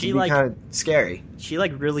found it to be kind of scary. She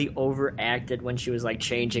like really overacted when she was like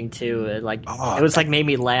changing too. It was like made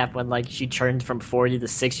me laugh when like she turned from 40 to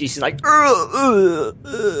 60. She's like, and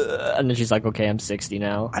then she's like, okay, I'm 60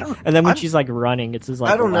 now. And then when she's like running, it's just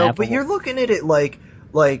like, I don't know. laughable. But you're looking at it like,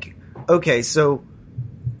 okay, so.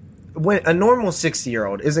 When a normal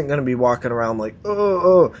 60-year-old isn't going to be walking around like,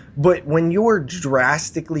 but when you're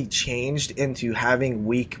drastically changed into having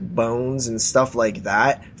weak bones and stuff like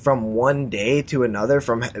that from one day to another,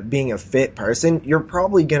 from being a fit person, you're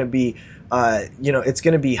probably going to be, it's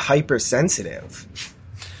going to be hypersensitive.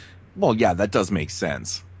 Well, yeah, that does make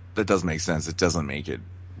sense. It doesn't make it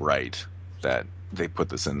right that they put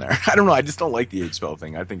this in there. I don't know. I just don't like the age spell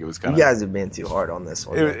thing. I think it was kind of. You guys have been too hard on this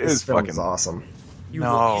one. This film's awesome. You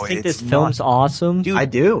think this film's awesome? Dude, I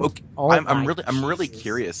do. Okay, I'm really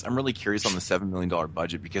curious. I'm really curious on the $7 million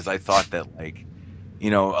budget, because I thought that, like, a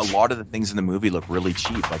lot of the things in the movie look really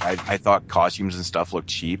cheap. Like, I thought costumes and stuff looked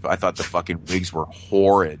cheap. I thought the fucking wigs were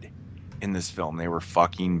horrid in this film. They were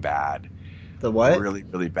fucking bad. The what? Really,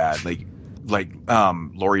 really bad. Like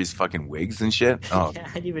Laurie's fucking wigs and shit. Oh, yeah,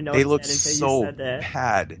 I didn't even know they look so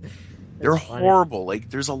bad. They're horrible. Like,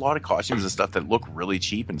 there's a lot of costumes and stuff that look really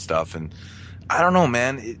cheap and stuff, and I don't know,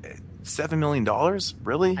 man. $7 million?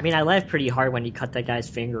 Really? I mean, I laughed pretty hard when he cut that guy's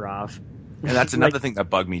finger off. And that's another thing that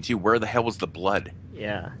bugged me, too. Where the hell was the blood?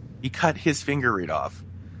 Yeah. He cut his finger right off.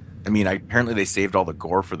 I mean, apparently they saved all the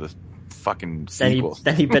gore for the fucking sequel.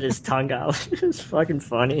 Then he bit his tongue out. It's fucking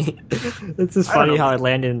funny. It's just funny how it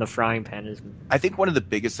landed in the frying pan. I think one of the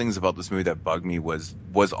biggest things about this movie that bugged me was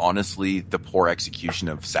honestly the poor execution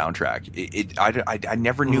of soundtrack. I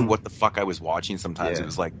never knew what the fuck I was watching sometimes. Yeah.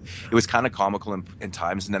 It was kind of comical in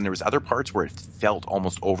times, and then there was other parts where it felt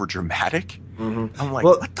almost over dramatic. Mm-hmm. I'm like,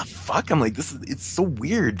 what the fuck? I'm like, it's so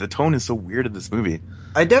weird. The tone is so weird in this movie.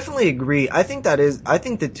 I definitely agree. I think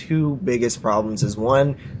the two biggest problems is,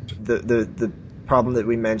 one, the problem that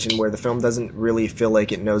we mentioned where the film doesn't really feel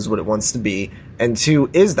like it knows what it wants to be, and two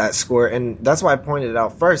is that score. And that's why I pointed it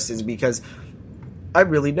out first, is because I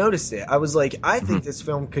really noticed it. I was like, I think this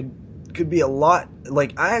film could be a lot,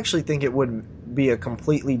 like, I actually think it would be a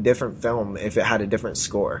completely different film if it had a different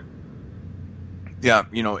score. Yeah,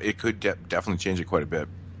 it could definitely change it quite a bit.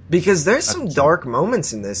 Because there's some dark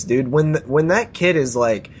moments in this, dude. When that kid is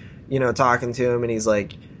like, talking to him, and he's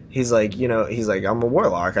like, I'm a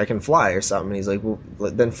warlock, I can fly or something. And he's like, well,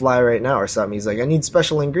 then fly right now or something. He's like, I need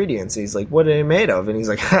special ingredients. And he's like, what are they made of? And he's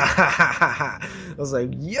like, ha ha ha ha ha. I was like,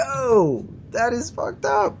 yo, that is fucked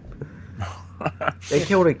up. They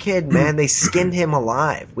killed a kid, man. They skinned him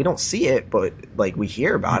alive. We don't see it, but like we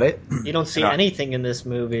hear about it. You don't see anything in this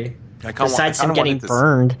movie besides him getting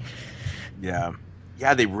burned. Yeah.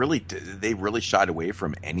 Yeah, they really shied away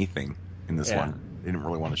from anything in this one. They didn't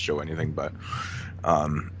really want to show anything, but I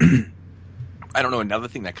don't know. Another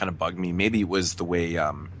thing that kind of bugged me, maybe it was the way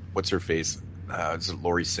what's her face? Is it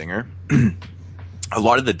Laurie Singer? A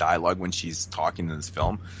lot of the dialogue when she's talking in this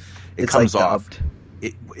film, it comes off.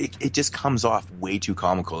 It just comes off way too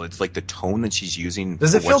comical. It's like the tone that she's using.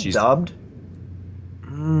 Does it feel dubbed?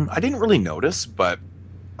 I didn't really notice, but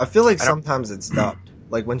I feel like sometimes it's dubbed.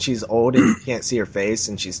 Like when she's old and you can't see her face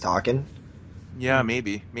and she's talking. Yeah,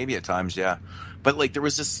 maybe at times, yeah. But like there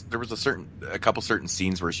was a couple certain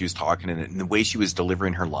scenes where she was talking, and the way she was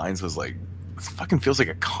delivering her lines was like, it fucking feels like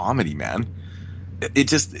a comedy, man. It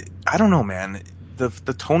just, I don't know, man.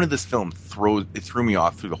 The tone of this film threw me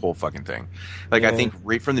off through the whole fucking thing. Like I think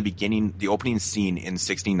right from the beginning, the opening scene in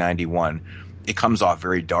 1691, it comes off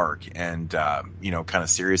very dark and kind of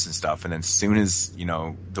serious and stuff. And then as soon as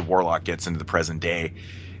the warlock gets into the present day,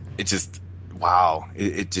 it just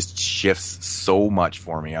it just shifts so much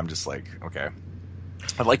for me. I'm just like, okay,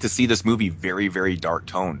 I'd like to see this movie very, very dark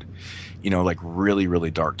toned. Like really,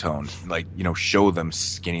 really dark toned. Like, show them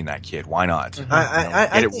skinning that kid. Why not?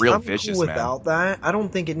 Get it real I'm vicious, cool man. Without that, I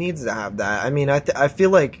don't think it needs to have that. I mean, I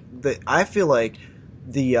feel like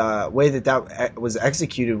the way that was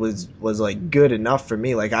executed was like good enough for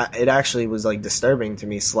me. Like it actually was like disturbing to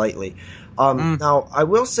me slightly. Now I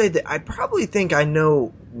will say that I probably think I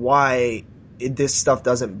know why this stuff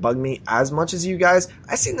doesn't bug me as much as you guys.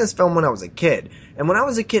 I seen this film when I was a kid, and when I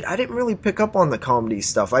was a kid, I didn't really pick up on the comedy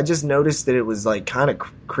stuff. I just noticed that it was like kind of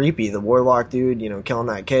creepy. The warlock dude, killing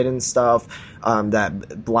that kid and stuff.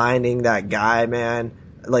 That blinding that guy, man.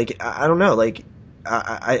 Like I don't know, like.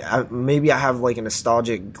 I maybe I have like a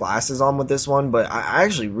nostalgic glasses on with this one, but I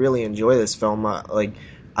actually really enjoy this film. I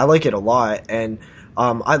like it a lot, and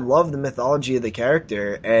I love the mythology of the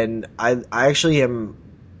character, and I actually am.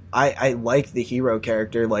 I like the hero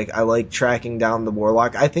character. Like I like tracking down the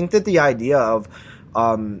warlock. I think that the idea of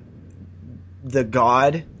the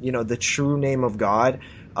god, the true name of God,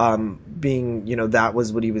 being that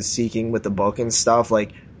was what he was seeking with the book and stuff.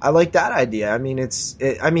 Like I like that idea. I mean,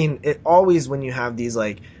 it always, when you have these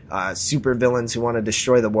like super villains who want to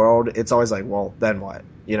destroy the world, it's always like, well, then what?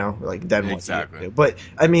 Like then what? Exactly. But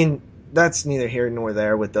I mean, that's neither here nor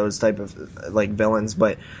there with those type of like villains.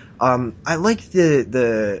 But I like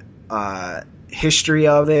the history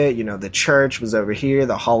of it. The church was over here,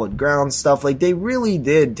 the hallowed ground stuff. Like they really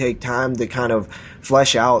did take time to kind of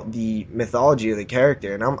flesh out the mythology of the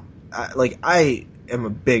character, and I am a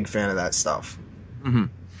big fan of that stuff. Mm-hmm.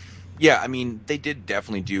 Yeah, I mean, they did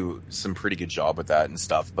definitely do some pretty good job with that and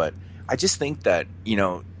stuff, but I just think that,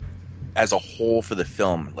 as a whole for the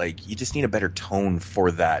film, like, you just need a better tone for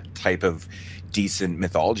that type of decent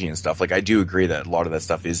mythology and stuff. Like, I do agree that a lot of that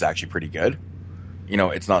stuff is actually pretty good.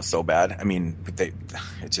 It's not so bad. I mean, but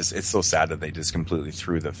it's so sad that they just completely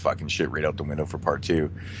threw the fucking shit right out the window for part 2.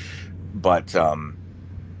 But,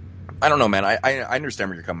 I don't know, man. I understand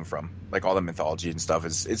where you're coming from. Like, all the mythology and stuff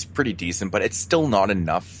it's pretty decent, but it's still not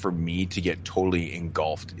enough for me to get totally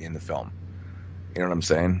engulfed in the film. You know what I'm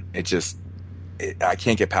saying? I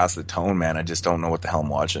can't get past the tone, man. I just don't know what the hell I'm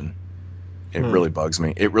watching. It really bugs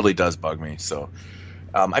me. It really does bug me. So,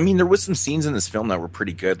 I mean, there was some scenes in this film that were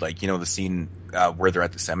pretty good. Like, the scene where they're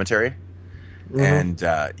at the cemetery. And,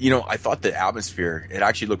 I thought the atmosphere, it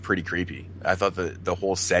actually looked pretty creepy. I thought the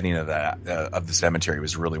whole setting of of the cemetery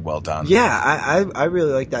was really well done. Yeah, I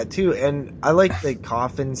really like that too. And I like the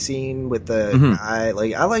coffin scene with the guy.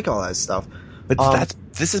 Like, I like all that stuff. But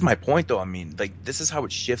this is my point though. I mean, like, this is how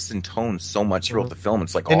it shifts in tone so much throughout the film.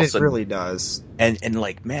 It's like, all and of a it sudden, really does. And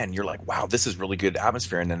like, man, you're like, wow, this is really good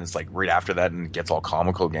atmosphere. And then it's like right after that, and it gets all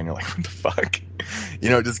comical again. You're like, what the fuck?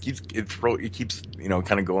 It just keeps,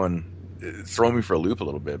 kind of going, throwing me for a loop a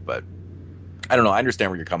little bit. But I don't know. I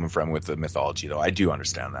understand where you're coming from with the mythology, though. I do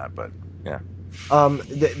understand that, but yeah.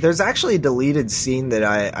 There's actually a deleted scene that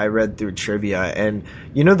I read through trivia, and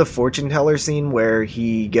the fortune teller scene where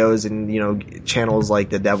he goes and channels like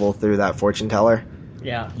the devil through that fortune teller.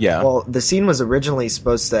 Yeah. Well, the scene was originally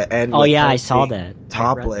supposed to end. Oh yeah, I saw that.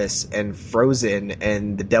 Topless and frozen,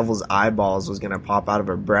 and the devil's eyeballs was gonna pop out of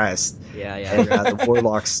her breast. Yeah. And the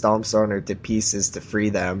warlock stomps on her to pieces to free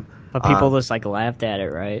them. But people just laughed at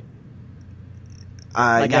it, right?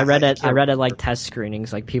 I read it like test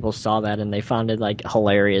screenings. Like, people saw that and they found it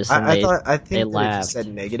hilarious. And I think they laughed. It said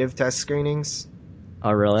negative test screenings.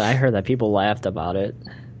 Oh really? I heard that people laughed about it.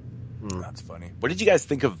 That's funny. What did you guys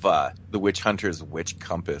think of the Witch Hunter's witch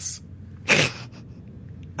compass?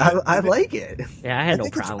 I like it. Yeah, I had no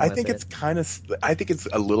problem with it. I think it's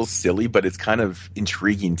a little silly, but it's kind of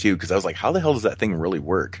intriguing too, because I was like, how the hell does that thing really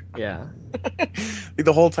work? Yeah.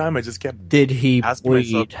 The whole time I just kept Did he asking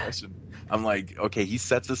myself the question. I'm like, okay, he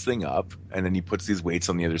sets this thing up, and then he puts these weights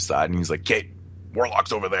on the other side, and he's like, Kate,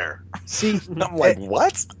 Warlock's over there. See, I'm like,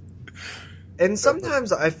 what? And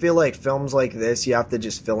sometimes I feel like films like this, you have to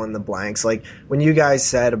just fill in the blanks. Like, when you guys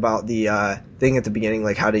said about the thing at the beginning,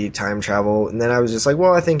 like, how do you time travel? And then I was just like,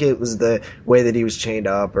 well, I think it was the way that he was chained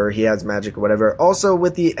up, or he has magic or whatever. Also,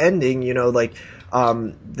 with the ending,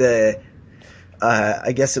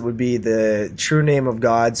 I guess it would be the true name of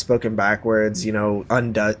God spoken backwards,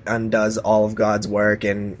 undoes all of God's work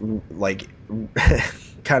and,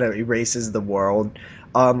 kind of erases the world.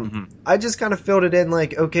 I just kind of filled it in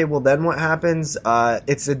like, okay, well then what happens?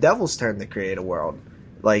 It's the devil's turn to create a world.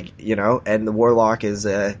 And the warlock is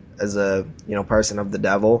a person of the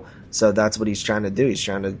devil. So that's what he's trying to do. He's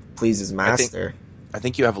trying to please his master. I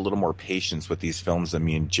think you have a little more patience with these films than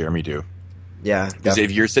me and Jeremy do. Yeah. Because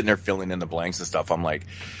if you're sitting there filling in the blanks and stuff, I'm like,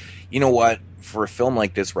 you know what? For a film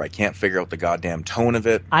like this where I can't figure out the goddamn tone of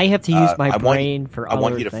it, I have to use my brain for other things.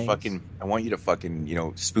 I want you to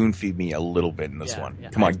fucking, spoon feed me a little bit in this one.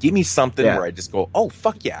 Yeah. Come on, give me something where I just go, oh,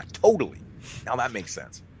 fuck yeah, totally. Now that makes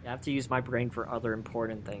sense. I have to use my brain for other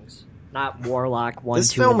important things. Not Warlock 1,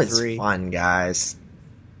 this 2, film and 3. is fun, guys.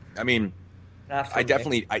 I mean, I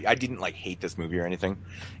definitely, I didn't hate this movie or anything.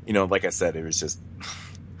 Like I said, it was just...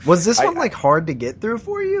 Was this one hard to get through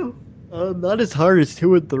for you? Not as hard as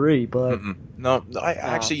 2 and 3, but... No,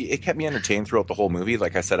 actually, it kept me entertained throughout the whole movie.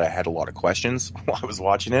 Like I said, I had a lot of questions while I was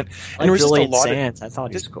watching it. And there was Julian just a lot Sands, I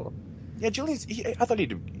thought he was cool. Yeah, I thought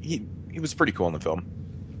he was pretty cool in the film.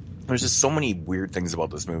 There's just so many weird things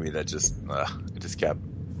about this movie that just kept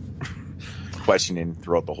questioning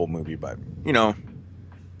throughout the whole movie, but,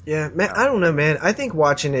 Yeah, man, I don't know, man. I think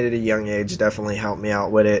watching it at a young age definitely helped me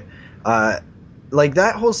out with it.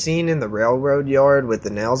 That whole scene in the railroad yard with the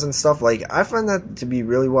nails and stuff, I find that to be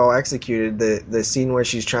really well executed. The scene where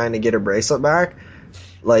she's trying to get her bracelet back,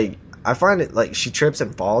 I find it, she trips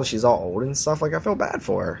and falls, she's all old and stuff, I feel bad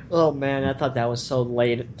for her. Oh man, I thought that was so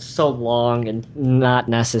long and not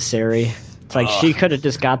necessary. It's she could have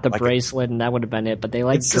just got the bracelet and that would have been it, but they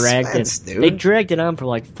dragged it. Dude. They dragged it on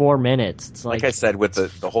for 4 minutes. It's like I said, with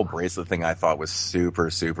the whole bracelet thing, I thought was super,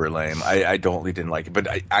 super lame. I totally didn't like it, but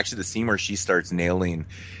actually the scene where she starts nailing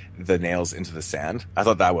the nails into the sand, I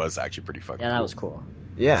thought that was actually pretty fucking cool. That was cool.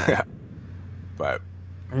 Yeah. But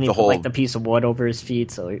and he put the piece of wood over his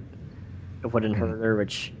feet so it wouldn't hurt her,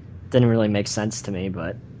 which didn't really make sense to me,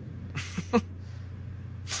 but...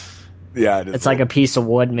 Yeah, it's like a piece of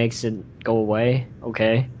wood makes it go away.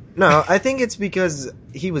 Okay. No, I think it's because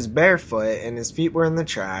he was barefoot and his feet were in the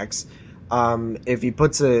tracks. If he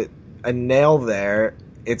puts a nail there,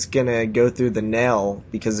 it's gonna go through the nail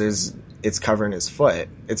because it's covering his foot.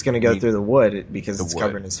 It's gonna go through the wood because it's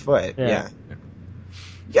covering his foot. Yeah.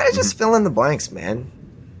 You gotta just fill in the blanks, man.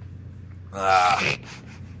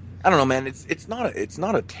 I don't know, man. It's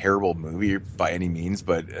not a terrible movie by any means,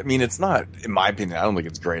 but I mean, it's not, in my opinion, I don't think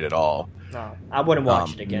it's great at all. No, I wouldn't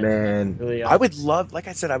watch it again. Man, really, I would love, like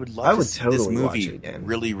I said, I would to see this movie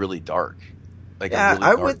really, really dark. A really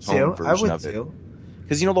dark tone version of it.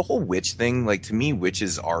 Because the whole witch thing, to me,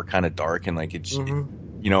 witches are kind of dark and it's,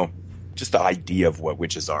 just the idea of what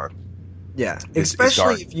witches are. Yeah,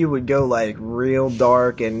 especially if you would go like real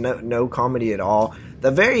dark and no comedy at all. The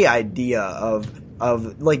very idea of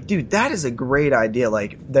like, dude, that is a great idea.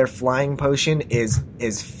 Like, their flying potion is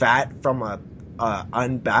fat from a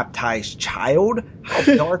unbaptized child.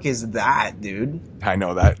 How dark is that, dude? I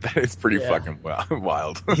know that is pretty fucking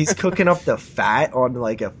wild. He's cooking up the fat on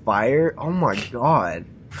like a fire. Oh my god.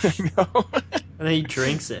 I know. And then he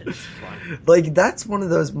drinks it. Like, that's one of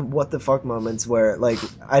those what the fuck moments where, like,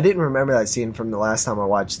 I didn't remember that scene from the last time I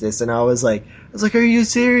watched this, and I was like, are you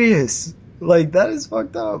serious? Like, that is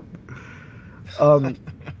fucked up.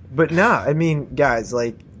 But nah, I mean, guys,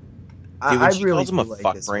 like, dude, I she really calls him a like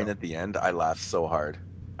fuck this brain film. at the end. I laughed so hard.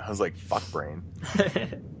 I was like, fuck brain.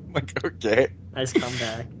 Like, okay. Nice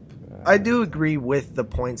comeback. I do agree with the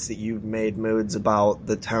points that you've made, Moods, about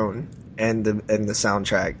the tone and the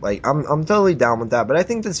soundtrack. Like, I'm totally down with that, but I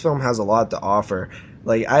think this film has a lot to offer.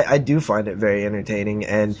 Like, I do find it very entertaining,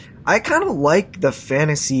 and I kind of like the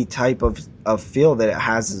fantasy type of feel that it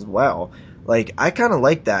has as well. Like, I kind of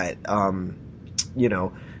like that,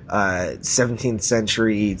 17th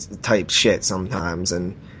century type shit sometimes,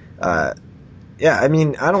 and yeah, I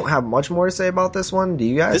mean, I don't have much more to say about this one. Do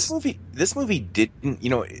you guys? This movie didn't,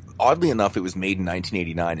 oddly enough, it was made in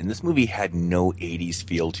 1989, and this movie had no 80s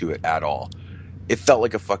feel to it at all. It felt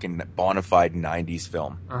like a fucking bona fide 90s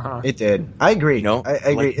film. Uh-huh. It did. I agree. I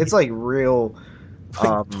agree. Like, it's like real...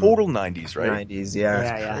 like total 90s, right? 90s,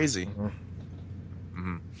 yeah. It's crazy.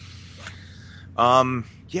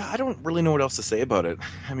 Yeah, I don't really know what else to say about it.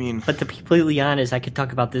 I mean... But to be completely honest, I could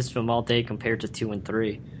talk about this film all day compared to 2 and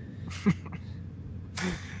 3.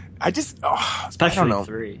 Especially I don't know.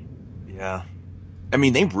 3. Yeah. I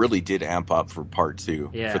mean, they really did amp up for part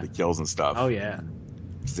 2 for the kills and stuff. Oh, yeah.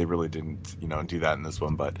 Because they really didn't, do that in this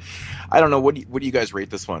one. But I don't know. What do you guys rate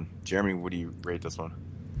this one? Jeremy, what do you rate this one?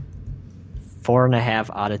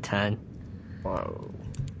 4.5 out of 10. Whoa.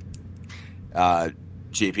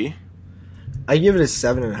 JP? I give it a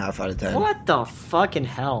 7.5 out of 10. What the fucking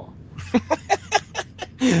hell?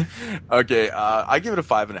 Okay, I give it a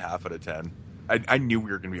 5.5 out of 10. I knew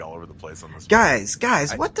we were going to be all over the place on this one.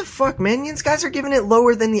 Guys, what the fuck, man? You guys are giving it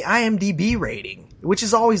lower than the IMDb rating, which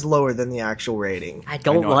is always lower than the actual rating. I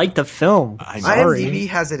don't like the film. IMDb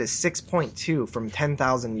has it as 6.2 from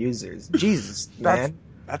 10,000 users. Jesus, man.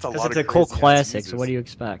 That's a lot of it's a cult classic, so what do you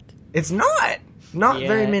expect? It's not. Not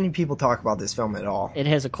very many people talk about this film at all. It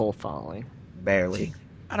has a cult following. Barely.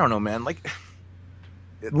 I don't know, man.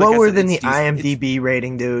 Lower than the IMDb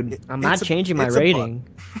rating, dude. I'm not changing my rating.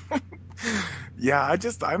 Yeah,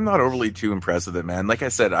 I'm not overly too impressed with it, man. Like I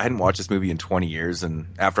said, I hadn't watched this movie in 20 years, and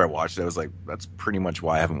after I watched it, I was like, that's pretty much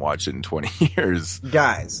why I haven't watched it in 20 years.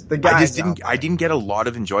 I didn't get a lot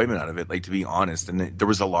of enjoyment out of it, like, to be honest, and there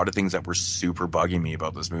was a lot of things that were super bugging me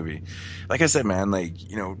about this movie. Like I said, man, like,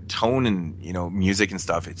 tone and, music and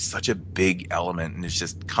stuff, it's such a big element, and it's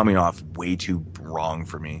just coming off way too wrong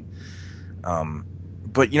for me.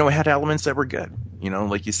 But, it had elements that were good.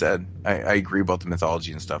 Like you said, I agree about the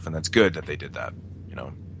mythology and stuff, and that's good that they did that,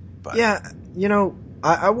 But. Yeah,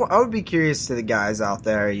 I would be curious to the guys out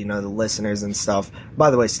there, the listeners and stuff.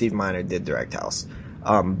 By the way, Steve Miner did direct House.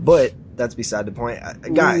 But that's beside the point.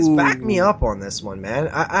 Guys, back me up on this one, man.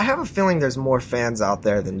 I have a feeling there's more fans out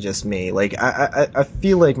there than just me. Like, I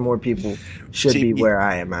feel like more people should be where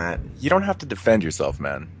I am at. You don't have to defend yourself,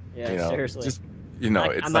 man. Yeah, seriously. Just, it's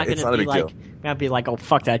not a big deal. I'm not be like, oh,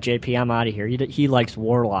 fuck that JP, I'm out of here. He likes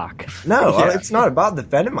Warlock. No, it's not about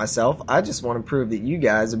defending myself. I just want to prove that you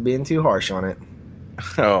guys are being too harsh on it.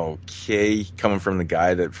 Okay, coming from the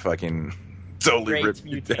guy that fucking totally ripped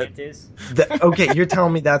me dead. Okay, you're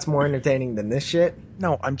telling me that's more entertaining than this shit?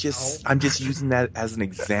 No, I'm just using that as an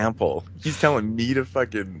example. He's telling me to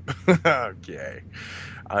fucking... Okay.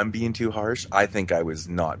 I'm being too harsh. I think I was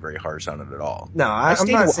not very harsh on it at all. No, I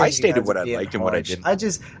stated what I liked and what I didn't. I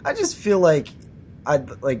just feel like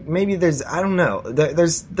maybe there's, I don't know.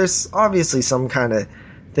 There's obviously some kind of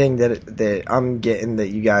thing that I'm getting that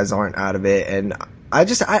you guys aren't out of it, and I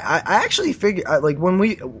actually figured, like, when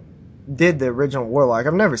we did the original Warlock,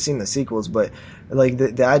 I've never seen the sequels, but like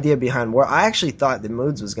the idea behind I actually thought that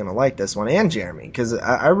Moods was gonna like this one, and Jeremy, because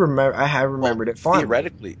I remembered it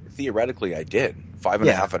fondly. Theoretically, I did.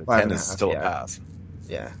 5.5 out of 10 is still a pass.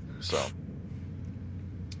 Yeah. So.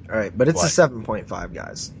 All right, but it's a 7.5,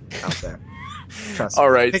 guys, out there. Trust me.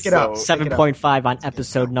 All right, pick it up. 7.5 on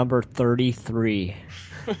episode number 33.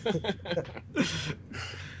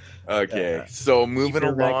 Okay, so moving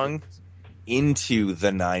along into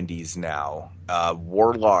the 90s now.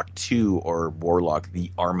 Warlock 2, or Warlock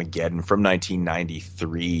the Armageddon, from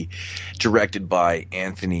 1993, directed by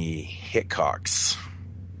Anthony Hitchcock.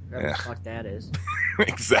 Whatever the fuck that is.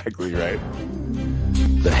 Exactly right.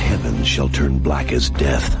 The heavens shall turn black as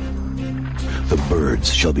death. The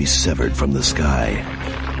birds shall be severed from the sky.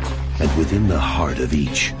 And within the heart of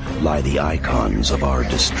each lie the icons of our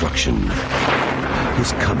destruction.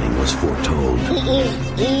 His coming was foretold. He is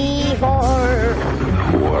evil.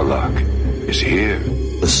 The warlock is here.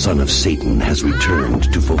 The son of Satan has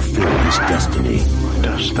returned to fulfill his destiny. What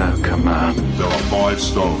dost thou command? There are 5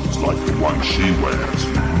 stones like the one she wears.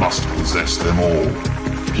 You must possess them all.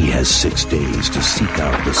 He has 6 days to seek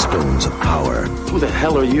out the stones of power. Who the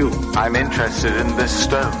hell are you? I'm interested in this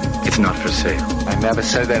stone. It's not for sale. I never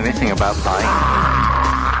said anything about buying.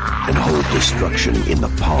 And hold destruction in the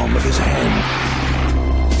palm of his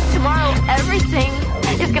hand. Tomorrow, everything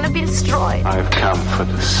is going to be destroyed. I've come for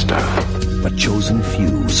the stone. A chosen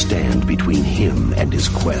few stand between him and his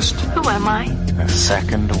quest. Who am I? A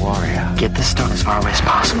second warrior. Get the stone as far away as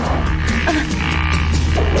possible.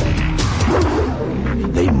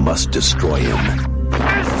 They must destroy him.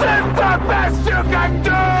 This is the best you can do!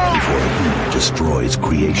 Before he destroys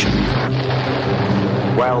creation.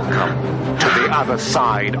 Welcome to the other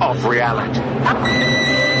side of reality.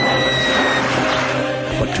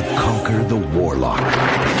 But to conquer the warlock,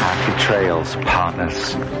 Happy trails,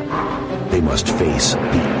 partners. they must face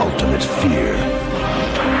the ultimate fear.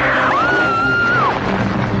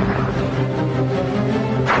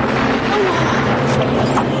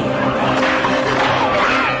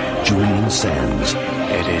 Julian Sands.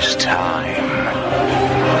 It is time.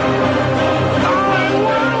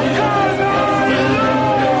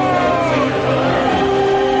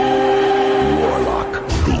 Warlock,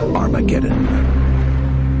 the Armageddon.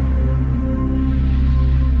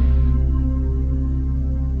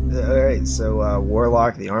 Alright, so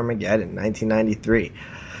Warlock, the Armageddon, 1993.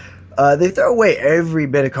 They throw away every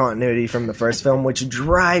bit of continuity from the first film, which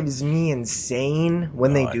drives me insane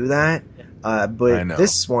when they do that. But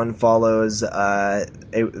this one follows, I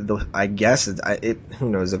guess, who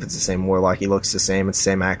knows if it's the same Warlock. He looks the same, it's the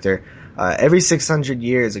same actor. Every 600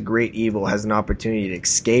 years, a great evil has an opportunity to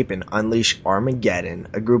escape and unleash Armageddon.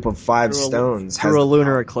 A group of 5 stones has through a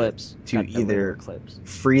lunar eclipse to either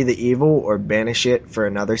free the evil or banish it for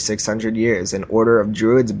another 600 years. An order of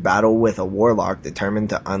druids battle with a warlock determined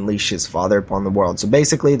to unleash his father upon the world. So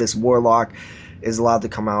basically, this warlock is allowed to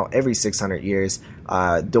come out every 600 years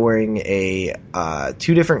during a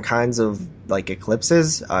 2 different kinds of like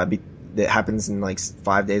eclipses that happens in like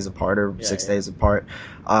 5 days apart or 6 days apart.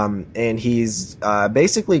 And he's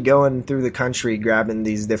basically going through the country grabbing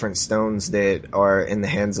these different stones that are in the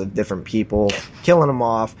hands of different people, killing them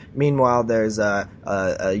off. Meanwhile, there's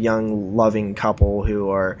a young loving couple who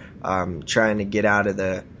are trying to get out of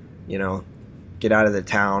the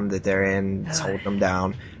town that they're in. It's holding them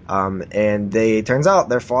down. And turns out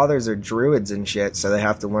their fathers are druids and shit, so they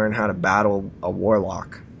have to learn how to battle a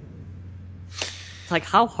warlock. Like,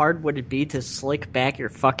 how hard would it be to slick back your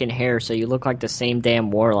fucking hair so you look like the same damn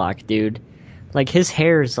warlock, dude? Like, his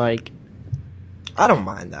hair is like... I don't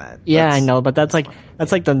mind that. Yeah, I know, but that's like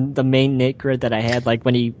the main nitgrit that I had, like,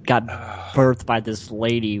 when he got birthed by this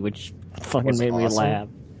lady, which fucking made me laugh.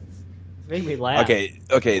 Made me laugh.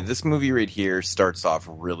 Okay, this movie right here starts off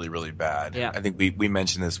really, really bad. Yeah. I think we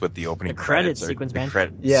mentioned this with the opening credits sequence, man.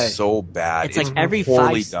 So bad. It's like every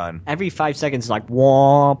poorly 5 done. Every 5 seconds, like,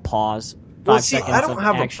 wah, pause. Well, see, I don't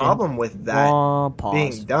have a problem with that pause.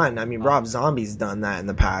 being done. I mean, Rob Zombie's done that in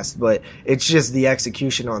the past, but it's just the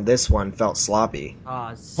execution on this one felt sloppy.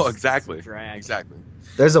 Well, exactly. Exactly.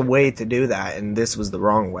 There's a way to do that, and this was the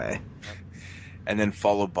wrong way. And then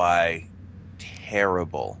followed by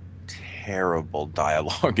terrible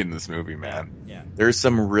dialogue in this movie, man. Yeah. There's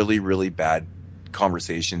some really, really bad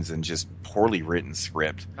conversations and just poorly written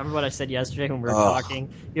script. Remember what I said yesterday when we were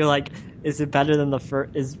talking? You're like, is it better than the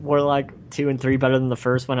first? Is Warlock 2 and 3 better than the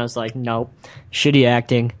first one? I was like, nope. Shitty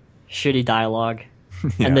acting, shitty dialogue,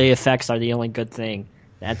 and the effects are the only good thing.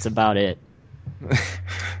 That's about it.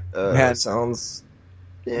 Man, sounds...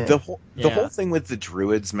 Yeah. The whole thing with the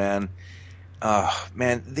druids, man,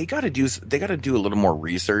 they got to do a little more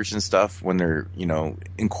research and stuff when they're,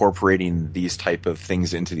 incorporating these type of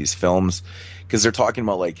things into these films, because they're talking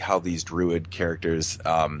about like how these druid characters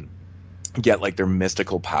get like their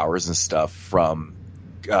mystical powers and stuff from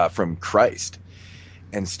Christ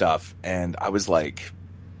and stuff, and I was like,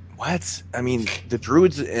 what? I mean, the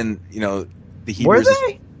druids and the Hebrews, were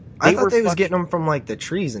they? I thought they was getting them from like the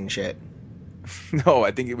trees and shit. No,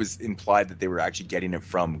 I think it was implied that they were actually getting it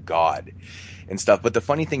from God and stuff. But the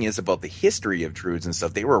funny thing is about the history of druids and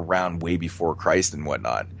stuff, they were around way before Christ and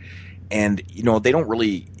whatnot. And, they don't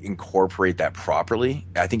really incorporate that properly.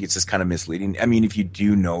 I think it's just kind of misleading. I mean, if you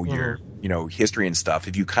do know history and stuff,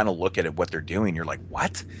 if you kind of look at it, what they're doing, you're like,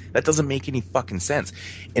 what? That doesn't make any fucking sense.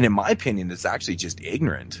 And in my opinion, it's actually just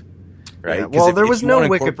ignorant. Right? Yeah, well, there was no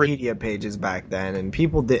Wikipedia pages back then, and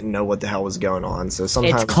people didn't know what the hell was going on. So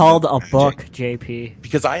sometimes it's called a book, JP.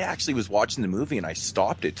 Because I actually was watching the movie and I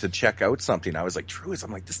stopped it to check out something. I was like, Truids,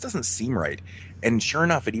 I'm like, this doesn't seem right. And sure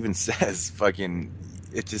enough, it even says fucking.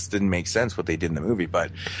 It just didn't make sense what they did in the movie.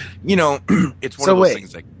 But it's one of those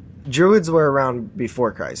things like Druids were around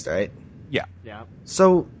before Christ, right? Yeah. Yeah.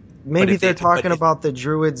 So maybe they're talking about the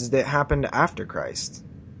Druids that happened after Christ.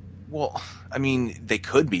 Well, I mean, they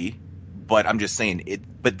could be. But I'm just saying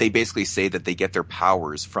it. But they basically say that they get their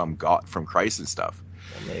powers from God, from Christ and stuff.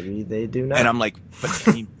 Well, maybe they do not. And I'm like,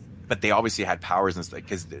 but they obviously had powers and stuff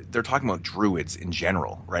because they're talking about Druids in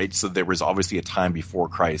general, right? So there was obviously a time before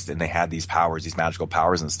Christ, and they had these powers, these magical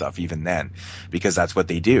powers and stuff, even then, because that's what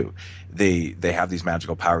they do. They have these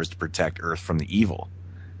magical powers to protect Earth from the evil,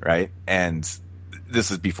 right? And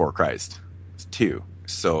this is before Christ, too.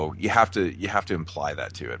 So you have to imply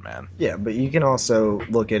that to it, man. Yeah, but you can also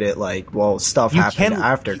look at it like, well, stuff happened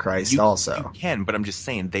after Christ also. You can, but I'm just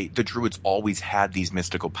saying the Druids always had these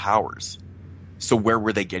mystical powers. So where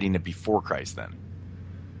were they getting it before Christ then?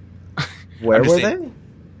 Where were they?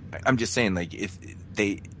 I'm just saying, like, if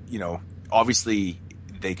they, obviously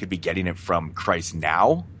they could be getting it from Christ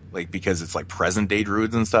now, like, because it's like present day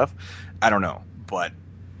Druids and stuff. I don't know, but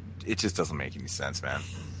it just doesn't make any sense, man.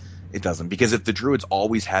 It doesn't, because if the Druids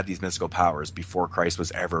always had these mystical powers before Christ was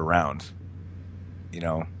ever around, you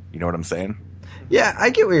know what I'm saying? Yeah, I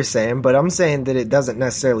get what you're saying, but I'm saying that it doesn't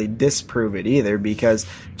necessarily disprove it either, because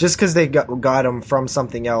just because they got them from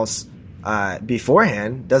something else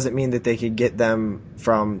beforehand doesn't mean that they could get them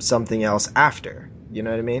from something else after. You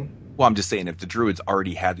know what I mean? Well, I'm just saying, if the Druids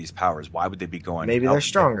already had these powers, why would they be going? Maybe they're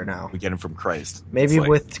stronger now. We get them from Christ. Maybe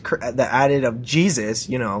with the added of Jesus,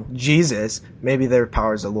 Jesus, maybe their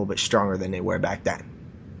powers are a little bit stronger than they were back then.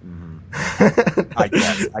 Mm-hmm.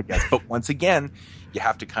 I guess. But once again, you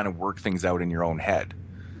have to kind of work things out in your own head.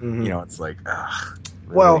 Mm-hmm. It's like,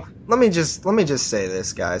 really? Well, let me just say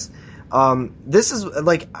this, guys. This is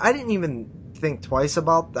like, I didn't even think twice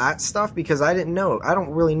about that stuff because I don't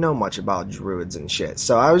really know much about Druids and shit,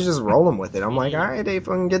 so I was just rolling with it. I'm like, all right, they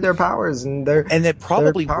fucking get their powers, and it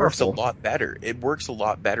probably works a lot better. It works a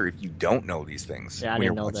lot better if you don't know these things when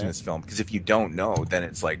you're watching this film, because if you don't know, then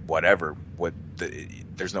it's like whatever,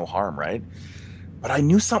 there's no harm, right? But I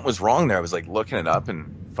knew something was wrong there. I was like looking it up,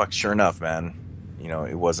 and fuck, sure enough, man,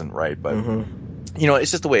 it wasn't right. But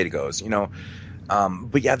it's just the way it goes,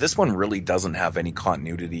 But yeah, this one really doesn't have any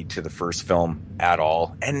continuity to the first film at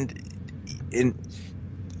all. And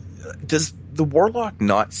does the Warlock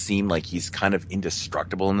not seem like he's kind of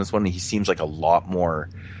indestructible in this one? He seems like a lot more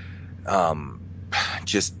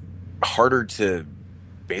just harder to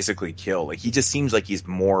basically kill. Like, he just seems like he's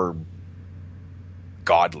more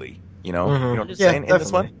godly, you know what I'm saying? Definitely. In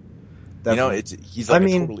this one? Definitely. He's like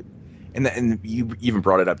totally... And you even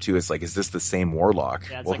brought it up too. It's like, is this the same Warlock?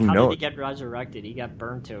 Yeah, it's well, like, how did he get resurrected? He got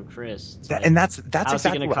burned to a crisp. That's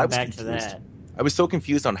exactly what I was confused. To that? I was so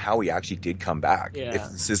confused on how he actually did come back. Yeah.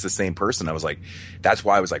 If this is the same person, I was like, that's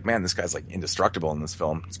why I was like, man, this guy's like indestructible in this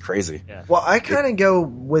film. It's crazy. Yeah. Well, I kind of go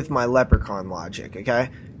with my Leprechaun logic. Okay,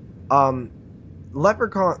 the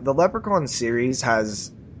Leprechaun series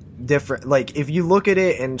has different, like, if you look at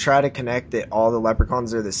it and try to connect that all the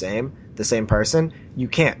Leprechauns are the same person, you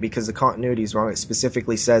can't, because the continuity is wrong. It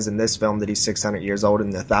specifically says in this film that he's 600 years old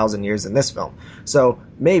and 1,000 years in this film. So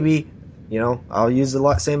maybe, I'll use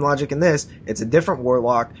the same logic in this. It's a different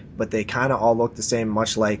Warlock, but they kind of all look the same,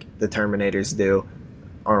 much like the Terminators do,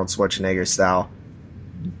 Arnold Schwarzenegger style.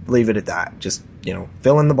 Leave it at that. Just,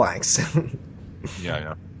 fill in the blanks.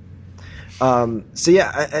 Yeah. So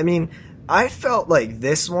yeah, I mean, I felt like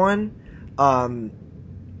this one,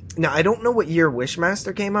 now, I don't know what year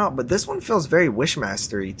Wishmaster came out, but this one feels very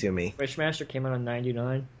Wishmaster-y to me. Wishmaster came out in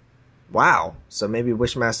 99. Wow. So maybe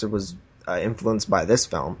Wishmaster was influenced by this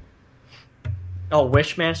film. Oh,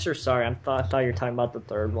 Wishmaster? Sorry, I thought you were talking about the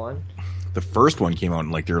third one. The first one came out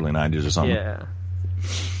in like the early 90s or something. Yeah.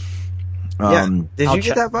 Did you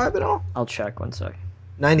get that vibe at all? I'll check one sec.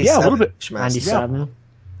 97. Yeah, a little bit. 97.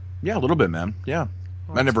 Yeah, a little bit, man. Yeah.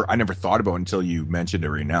 I never thought about it until you mentioned it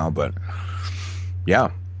right now, but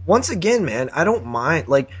yeah. Once again, man, I don't mind.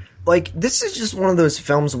 Like this is just one of those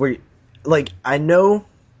films where, like, I know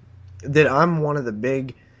that I'm one of the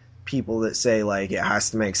big people that say, like, it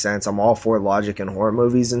has to make sense. I'm all for logic in horror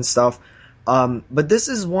movies and stuff. But this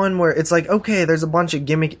is one where it's like, okay, there's a bunch of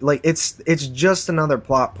gimmick, like, it's just another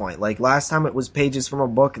plot point. Like, last time it was pages from a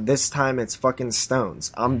book, this time it's fucking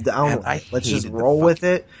stones. I'm down with it. Let's just roll with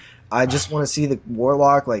it. I just want to see the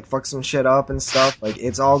warlock like fuck some shit up and stuff. Like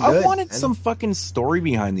it's all good. I wanted some fucking story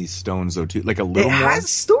behind these stones though too, like a little more. It has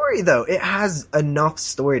story though. It has enough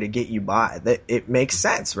story to get you by. That it makes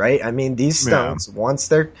sense, right? I mean, these stones once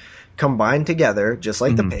they're combined together, just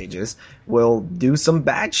like the pages, will do some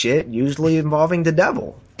bad shit, usually involving the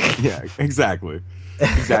devil. Yeah, exactly.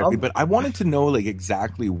 Exactly. But I wanted to know like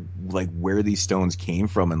exactly like where these stones came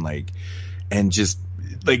from and just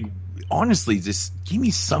like honestly just give me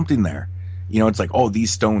something there. You know, it's like, oh,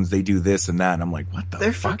 these stones, they do this and that. And I'm like, what the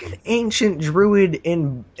They're fuck? fucking ancient druid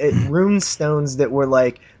in rune stones that were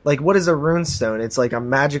like what is a rune stone? It's like a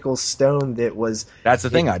magical stone that was. That's the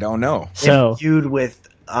thing. I don't know. Imbued with,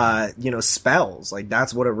 spells. Like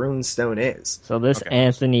that's what a rune stone is. So this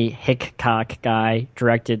Anthony Hickok guy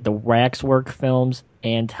directed the Waxwork films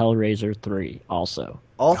and Hellraiser 3 also.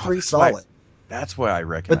 All three solid. That's why I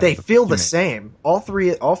recognize. But they feel the same. All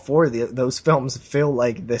four of those films feel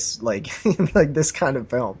like this, like this kind of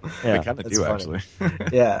film. Yeah, they kind of do funny.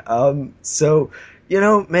 Actually. Yeah. So,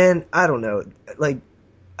 man, I don't know. Like,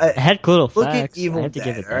 it had cool effects. Look at Evil I have to Dead.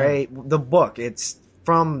 give it all right, the book. It's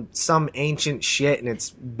from some ancient shit, and it's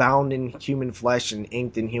bound in human flesh and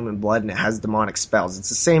inked in human blood, and it has demonic spells. It's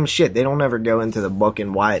the same shit. They don't ever go into the book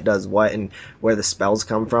and why it does what and where the spells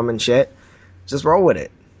come from and shit. Just roll with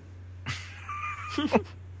it.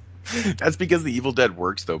 That's because the Evil Dead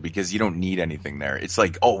works though, because you don't need anything there. It's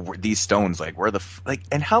like, oh, these stones, like where the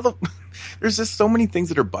and how the there's just so many things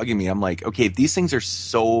that are bugging me. I'm like, okay, if these things are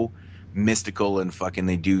so mystical and fucking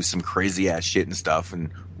they do some crazy ass shit and stuff,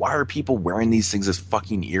 and why are people wearing these things as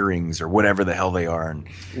fucking earrings or whatever the hell they are? And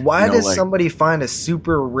why does somebody find a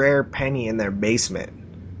super rare penny in their basement?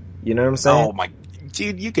 You know what I'm saying? Oh my.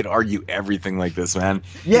 Dude, you could argue everything like this, man.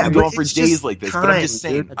 Yeah, you can go on for days like this. But I'm just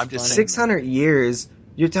saying. Dude, I'm just 600 years.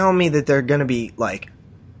 You're telling me that they're gonna be like,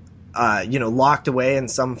 locked away in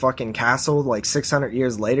some fucking castle like 600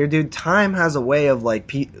 years later, dude? Time has a way of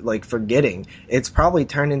like forgetting. It's probably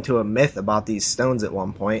turned into a myth about these stones at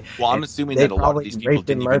one point. Well, I'm assuming that a lot of these people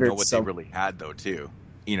didn't even know what they really had, though, too.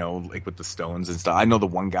 You know, like with the stones and stuff. I know the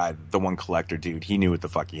one guy, the one collector dude, he knew what the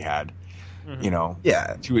fuck he had. Mm-hmm. You know,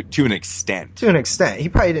 yeah, to an extent. To an extent, he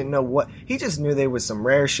probably didn't know what. He just knew there was some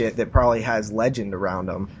rare shit that probably has legend around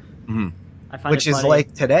him, which is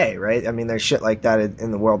like today, right? I mean, there's shit like that in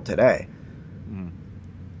the world today. Mm-hmm.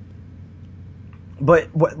 But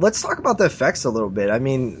let's talk about the effects a little bit. I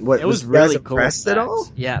mean, it was really cool. Impressed at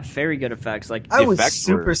all? Yeah, very good effects. Like I was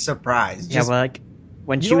super surprised. Yeah, like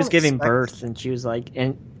when she was giving birth and she was like,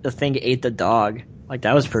 and the thing ate the dog. Like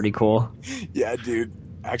that was pretty cool. Yeah, dude.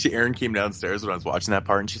 Actually, Erin came downstairs when I was watching that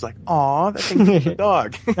part, and she's like, "Aw, that thing ate the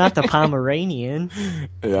dog." Not the Pomeranian.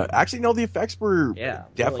 Yeah, actually, no. The effects were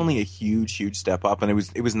definitely really a huge step up, and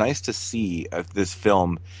it was nice to see this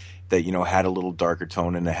film that had a little darker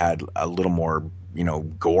tone and it had a little more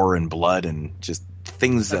gore and blood and just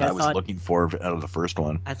things that I was looking for out of the first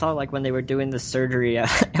one. I thought like when they were doing the surgery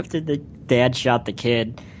after the dad shot the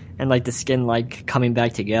kid. And like the skin like coming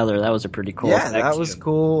back together, that was a pretty cool effect. That was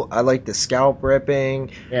cool. I like the scalp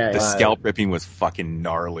ripping. Yeah, the scalp ripping was fucking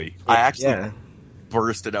gnarly. I actually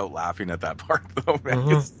bursted out laughing at that part though, man.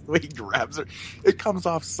 Because the way he grabs her, it comes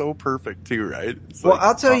off so perfect too, right? It's well,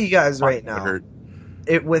 I'll tell you guys right now.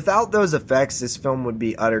 Without those effects, this film would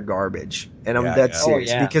be utter garbage, and I'm dead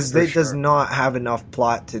serious because it does not have enough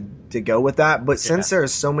plot to go with that. But since there are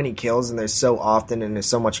so many kills and there's so often and there's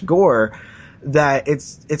so much gore. That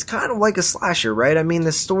it's kind of like a slasher, right? I mean,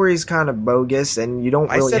 the story's kind of bogus, and you don't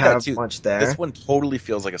really have much there. This one totally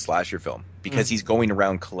feels like a slasher film because he's going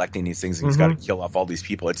around collecting these things, and he's got to kill off all these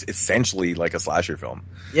people. It's essentially like a slasher film,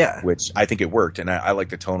 which I think it worked, and I like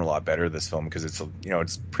the tone a lot better of this film because it's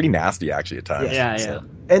it's pretty nasty actually at times. Yeah.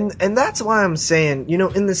 And that's why I'm saying,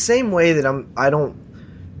 in the same way that I don't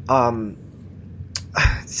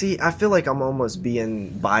see, I feel like I'm almost being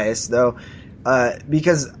biased though.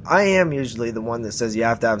 Because I am usually the one that says you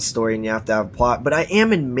have to have story and you have to have plot, but I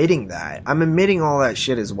am admitting that. I'm admitting all that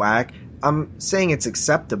shit is whack. I'm saying it's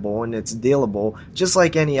acceptable and it's dealable, just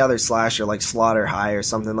like any other slasher, like Slaughter High or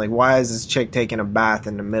something. Like, why is this chick taking a bath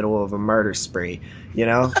in the middle of a murder spree?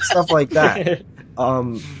 Stuff like that.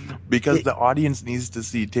 Because the audience needs to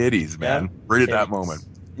see titties, man. Right at that moment.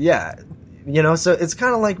 Yeah. So it's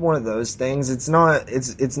kind of like one of those things. It's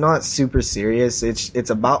not super serious.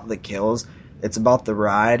 It's about the kills. It's about the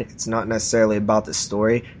ride. It's not necessarily about the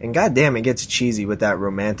story. And goddamn, it gets cheesy with that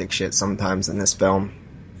romantic shit sometimes in this film.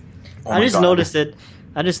 Oh I just noticed it.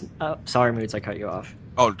 Sorry, Moods, I cut you off.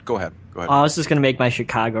 Oh, go ahead. I was just going to make my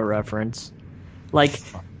Chicago reference. Like,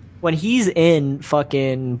 when he's in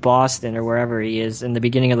fucking Boston or wherever he is in the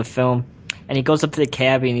beginning of the film, and he goes up to the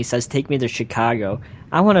cabbie and he says, "Take me to Chicago."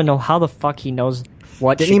 I want to know how the fuck he knows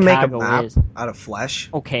what Didn't Chicago he make a map is. out of flesh?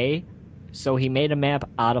 Okay, so he made a map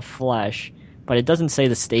out of flesh, but it doesn't say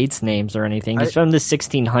the states' names or anything. It's from the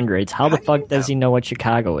 1600s. How the fuck does he know what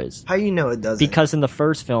Chicago is? How you know it doesn't? Because in the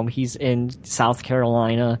first film, he's in South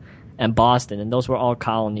Carolina and Boston, and those were all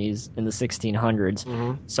colonies in the 1600s.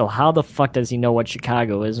 Mm-hmm. So how the fuck does he know what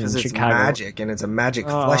Chicago is? Because it's Chicago... magic, and it's a magic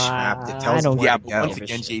flesh map that tells him where to go. Yeah, but once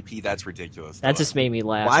again, JP, that's ridiculous. That just made me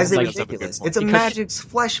laugh. Why is it ridiculous? It's a magic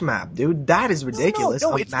flesh map, dude. That is ridiculous.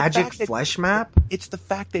 No, a magic flesh map? It's the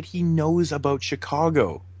fact that he knows about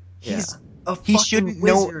Chicago. He's a fucking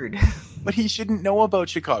wizard. But he shouldn't know about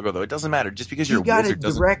Chicago, though. It doesn't matter. Just because you're a wizard doesn't... You got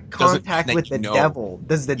a direct contact with the devil.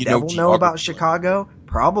 Does the devil know about Chicago?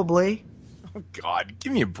 Probably. Oh, God.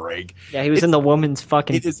 Give me a break. Yeah, he was in the woman's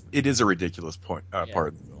fucking... It is a ridiculous part of the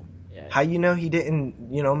film. Yeah. How you know he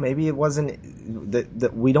didn't... maybe it wasn't...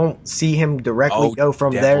 that we don't see him directly go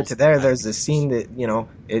from there to there. There's a scene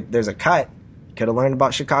that, there's a cut. Could have learned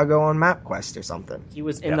about Chicago on MapQuest or something. He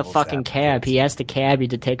was in the fucking cab. He asked the cabbie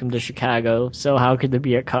to take him to Chicago, so how could there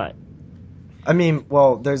be a cut? I mean,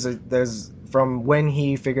 well, there's from when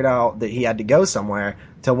he figured out that he had to go somewhere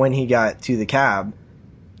to when he got to the cab.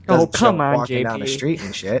 Oh, come on, walking JP. down the street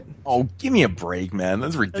and shit. Oh, give me a break, man.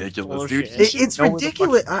 That's ridiculous, dude. It's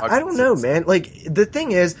ridiculous. I don't know, man. Like, the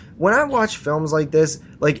thing is, when I watch films like this,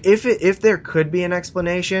 like, if there could be an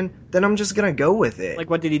explanation, then I'm just gonna go with it. Like,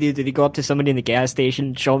 what did he do? Did he go up to somebody in the gas station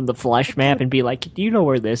and show him the flesh map and be like, do you know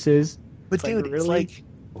where this is? But dude, really?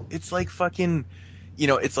 it's like fucking,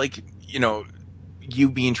 it's like, you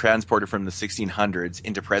being transported from the 1600s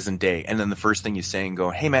into present day, and then the first thing you say and go,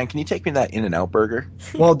 hey man, can you take me that In-N-Out burger?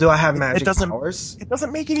 Well, do I have magic powers? It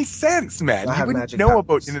doesn't make any sense, man. You wouldn't know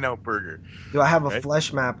about In-N-Out burger. Do I have a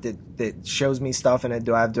flesh map that shows me stuff in it?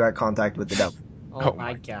 Do I have direct contact with the devil? Oh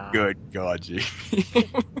my god. Good God, G.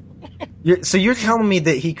 So you're telling me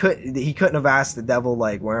that he couldn't have asked the devil,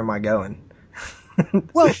 like, where am I going?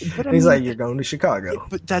 Well, but he's like, you're going to Chicago.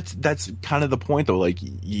 But that's kind of the point, though. Like,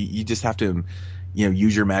 you just have to,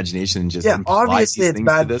 use your imagination and just obviously it's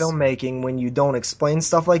bad to filmmaking when you don't explain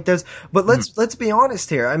stuff like this. But let's be honest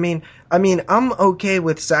here. I mean, I'm okay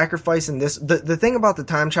with sacrificing this. The thing about the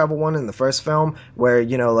time travel one in the first film, where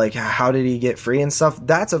like how did he get free and stuff,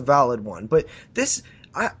 that's a valid one. But this,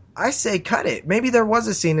 I say cut it. Maybe there was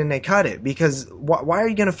a scene and they cut it, because why are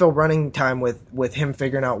you going to fill running time with him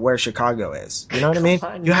figuring out where Chicago is? You know what I mean?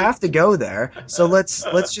 You have to go there. So let's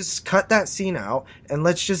just cut that scene out and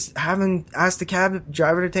let's just have him ask the cab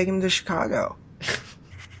driver to take him to Chicago.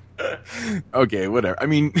 Okay, whatever. I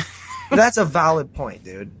mean, that's a valid point,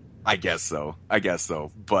 dude. I guess so.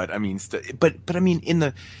 But I mean, but I mean, in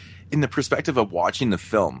the perspective of watching the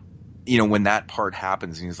film, when that part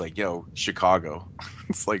happens and he's like, yo, Chicago,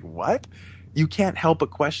 it's like, what? You can't help but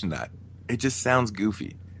question that. It just sounds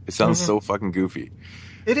goofy. It sounds so fucking goofy.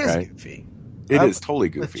 It is goofy. It is totally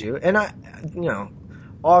goofy. And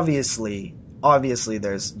obviously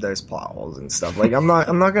there's plot holes and stuff. Like, I'm not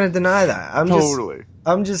going to deny that. I'm just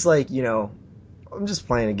like, I'm just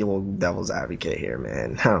playing a little devil's advocate here,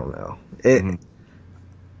 man. I don't know.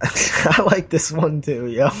 I like this one too,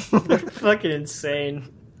 yo. Fucking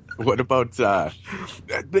insane. What about, I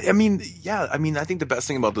think the best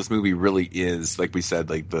thing about this movie really is, like we said,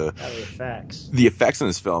 like the effects. The effects in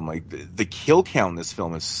this film, like the kill count in this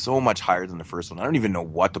film is so much higher than the first one. I don't even know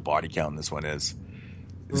what the body count in this one is.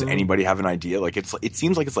 Does anybody have an idea? Like, it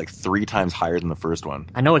seems like it's like 3 times higher than the first one.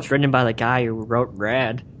 I know it's written by the guy who wrote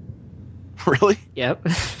Rad. Really? Yep.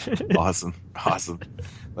 Awesome.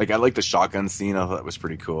 Like, I like the shotgun scene. I thought that was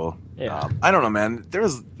pretty cool. Yeah. I don't know, man. There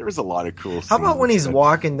was a lot of cool scenes. How about when he's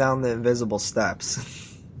walking down the invisible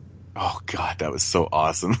steps? Oh, God, that was so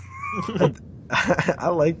awesome. I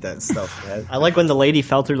like that stuff, man. I like when the lady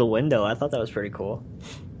fell through the window. I thought that was pretty cool.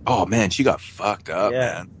 Oh, man, she got fucked up,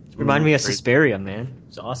 man. Reminded me of Suspiria, man.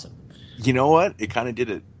 It's awesome. You know what? It kind of did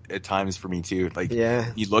it at times for me, too. Like,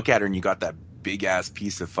 you look at her and you got that big-ass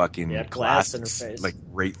piece of fucking glass in her face. Like,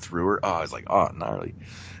 right through her. Oh, I was like, oh, gnarly.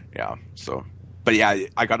 Yeah, so... But yeah,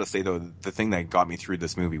 I gotta say, though, the thing that got me through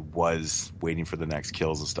this movie was waiting for the next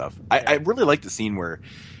kills and stuff. I really like the scene where,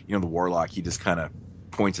 the Warlock, he just kind of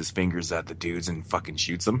points his fingers at the dudes and fucking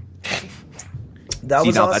shoots them. That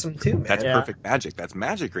was awesome, too, man. That's perfect magic. That's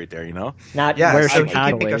magic right there, Not where so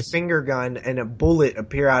Chicago he can make a finger gun and a bullet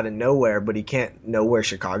appear out of nowhere, but he can't know where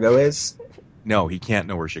Chicago is? No, he can't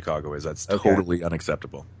know where Chicago is. That's totally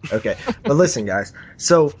unacceptable. Okay, but listen, guys.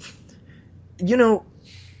 So,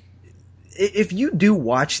 if you do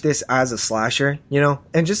watch this as a slasher,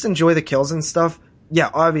 and just enjoy the kills and stuff,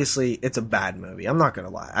 yeah, obviously it's a bad movie. I'm not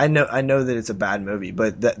gonna lie. I know that it's a bad movie,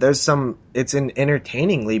 but it's an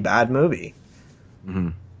entertainingly bad movie. Mm-hmm.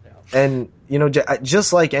 And, you know,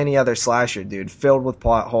 just like any other slasher, dude, filled with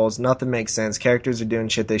plot holes, nothing makes sense, characters are doing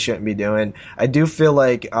shit they shouldn't be doing. I do feel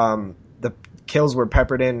like the kills were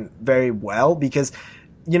peppered in very well because,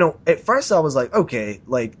 you know, at first I was like, okay,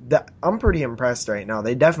 like, I'm pretty impressed right now.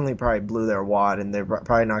 They definitely probably blew their wad, and they're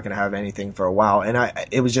probably not going to have anything for a while. And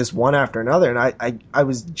it was just one after another, and I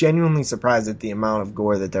was genuinely surprised at the amount of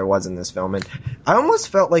gore that there was in this film. And I almost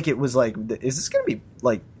felt like it was like, is this going to be,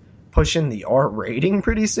 like, pushing the R rating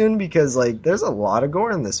pretty soon? Because, like, there's a lot of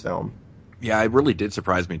gore in this film. Yeah, it really did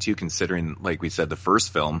surprise me, too, considering, like we said, the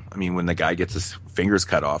first film, I mean, when the guy gets his fingers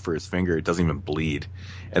cut off or his finger, it doesn't even bleed.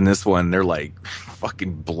 And this one, they're like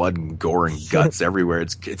fucking blood and gore and guts everywhere.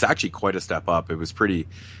 It's actually quite a step up. It was pretty,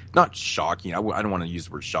 not shocking. I don't want to use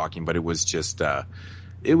the word shocking, but it was just, I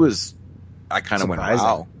kind of went,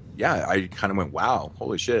 wow. Yeah, I kind of went, wow,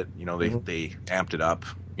 holy shit. You know, they amped it up,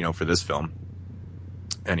 you know, for this film.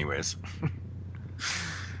 Anyways.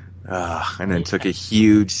 And then took a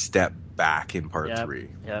huge step back in part 3.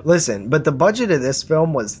 Yep. Listen, but the budget of this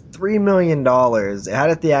film was $3 million. It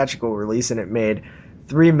had a theatrical release and it made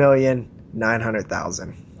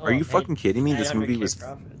 $3,900,000. Are you fucking kidding me? This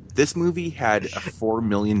movie had a $4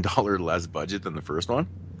 million less budget than the first one?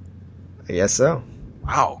 I guess so.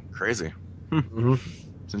 Wow, crazy. Mm-hmm.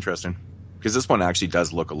 It's interesting. Because this one actually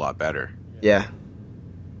does look a lot better. Yeah.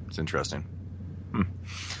 It's interesting.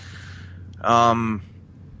 I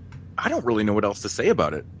don't really know what else to say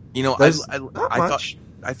about it. You know, I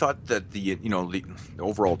thought that the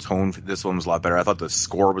overall tone for this one was a lot better. I thought the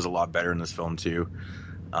score was a lot better in this film too.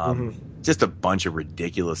 Just a bunch of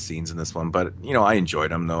ridiculous scenes in this one, but you know, I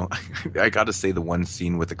enjoyed them though. I got to say the one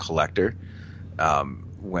scene with the collector,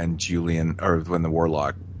 when the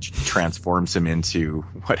warlock transforms him into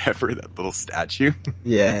whatever, that little statue.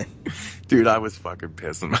 Yeah. Dude, I was fucking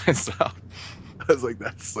pissing myself. I was like,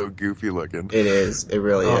 that's so goofy looking. It is. It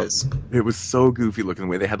really is. It was so goofy looking the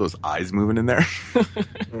way they had those eyes moving in there.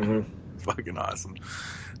 Fucking awesome.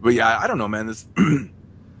 But yeah, I don't know, man.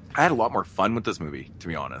 I had a lot more fun with this movie, to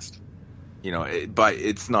be honest. You know, but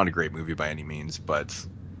it's not a great movie by any means, but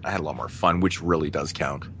I had a lot more fun, which really does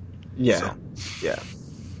count. Yeah.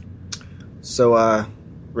 So,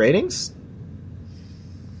 ratings?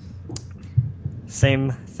 Same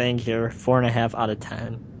thing here. 4.5 out of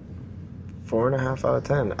 10. 4.5 out of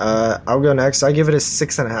 10. I'll go next. I give it a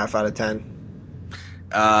 6.5 out of 10.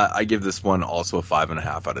 I give this one also a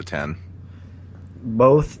 5.5 out of 10.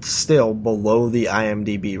 Both still below the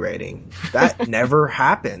IMDb rating. That never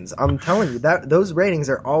happens. I'm telling you, that those ratings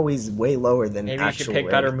are always way lower than maybe actual you should pick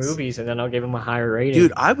ratings. better movies, and then I'll give them a higher rating.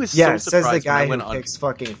 Dude, I was so surprised. Says the guy who picks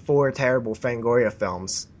fucking 4 terrible Fangoria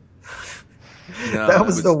films. No, that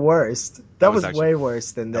was the worst. That was actually way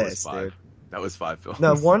worse than this, dude. That was 5 films.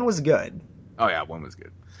 No, 1 was good. Oh yeah, 1 was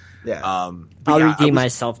good. Yeah. I'll redeem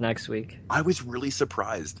myself next week. I was really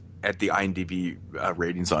surprised at the IMDb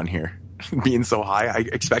ratings on here being so high. I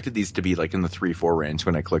expected these to be like in the 3-4 range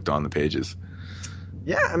when I clicked on the pages.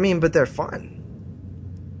 Yeah, I mean, but they're fun.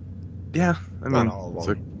 Yeah, I mean, not all of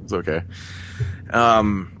them. It's okay.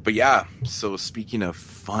 But yeah, so speaking of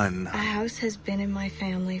fun, a house has been in my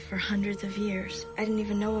family for hundreds of years. I didn't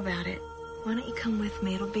even know about it. Why don't you come with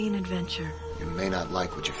me? It'll be an adventure. You may not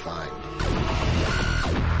like what you find.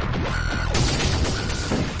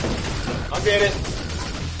 I'll get it.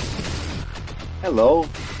 Hello.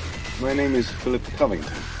 My name is Philip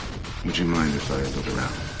Covington. Would you mind if I look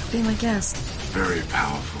around? Be my guest. Very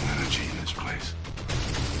powerful energy in this place.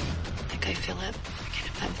 Okay, Philip. I get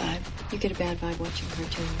a bad vibe. You get a bad vibe watching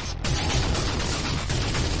cartoons.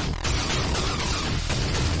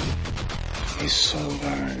 These soul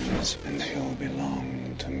urns and he'll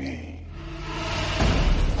belong to me.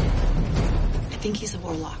 I think he's a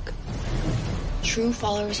warlock. True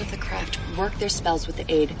followers of the craft work their spells with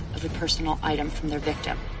the aid of a personal item from their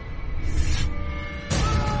victim.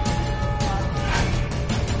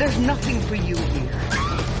 There's nothing for you here.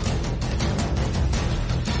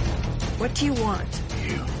 What do you want?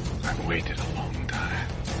 You. I've waited a long time.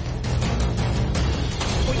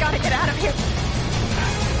 We gotta get out of here.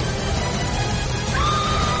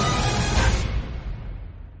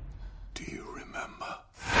 Do you remember?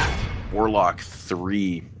 Warlock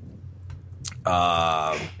 3.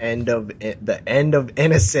 The end of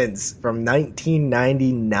Innocence from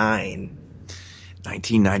 1999.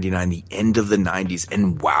 1999, the end of the 90s,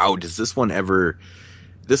 and wow, does this one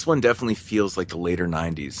definitely feels like the later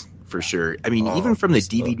 90s for sure. I mean, even from the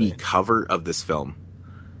DVD cover of this film,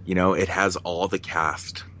 you know, it has all the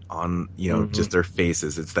cast on, you know, just their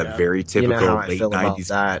faces. It's that very typical late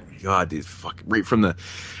 90s. God, dude, fucking right from the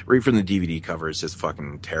DVD cover is just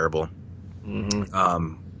fucking terrible.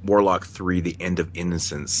 Warlock 3: The End of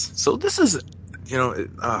Innocence. So this is,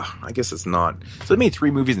 I guess it's not. So they made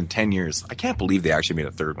 3 movies in 10 years. I can't believe they actually made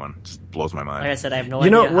a third one. It just blows my mind. Like I said, I have no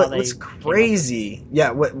idea how what's crazy?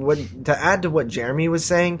 Yeah, what to add to what Jeremy was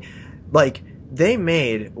saying, like they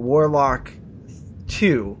made Warlock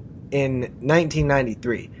 2 in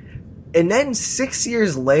 1993. And then 6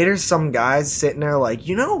 years later, some guy's sitting there like,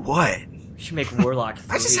 you know what? We should make Warlock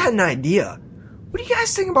 3. I just had an idea. What do you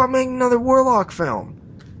guys think about making another Warlock film?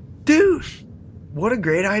 Dude, what a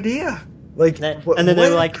great idea. Like, and then they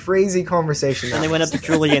were like, crazy conversation. And they went up to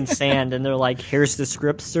Julian Sand and they're like, here's the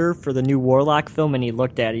script, sir, for the new Warlock film. And he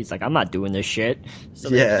looked at it, he's like, I'm not doing this shit. So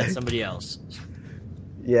they get somebody else.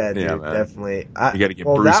 Yeah, dude, definitely. You gotta get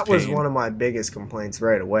Bruce Payne. Was one of my biggest complaints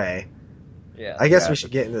right away. Yeah. I guess we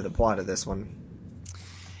should get into the plot of this one.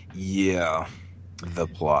 Yeah, the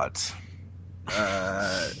plot.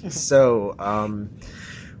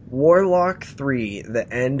 Warlock 3,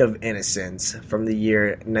 The End of Innocence, from the year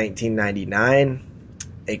 1999.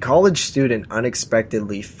 A college student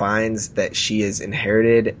unexpectedly finds that she has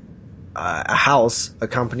inherited a house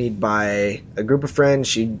accompanied by a group of friends.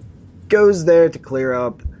 She goes there to clear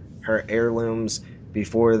up her heirlooms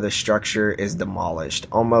before the structure is demolished.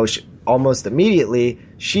 Almost immediately,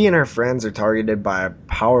 she and her friends are targeted by a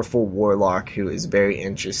powerful warlock who is very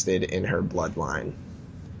interested in her bloodline.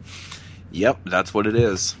 Yep, that's what it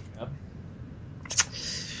is. Yep.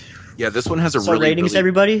 Yeah, this one has a ratings,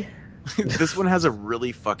 everybody? This one has a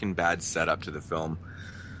really fucking bad setup to the film.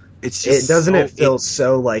 It's just it feel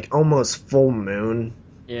so like almost full moon.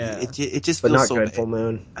 Yeah, it just but feels not so good full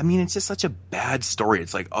moon. I mean, it's just such a bad story.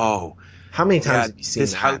 It's like, how many times have you seen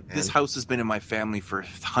this house has been in my family for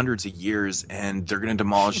hundreds of years, and they're going to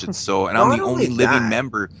demolish it. So, and I'm the only living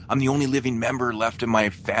member. I'm the only living member left in my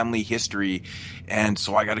family history, and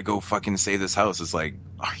so I got to go fucking save this house. It's like,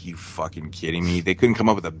 are you fucking kidding me? They couldn't come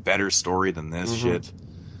up with a better story than this shit.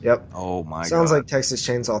 Yep. Oh my god. Sounds like Texas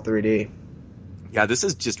Chainsaw 3D. Yeah, this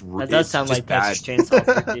is just. That does sound like bad. Texas Chainsaw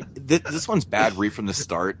 3D. This one's bad right from the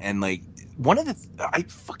start, and like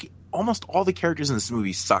almost all the characters in this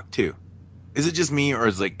movie suck too. Is it just me, or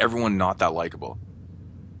is like everyone not that likable?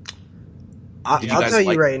 I'll tell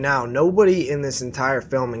you right now, nobody in this entire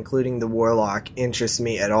film, including the Warlock, interests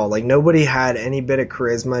me at all. Like, nobody had any bit of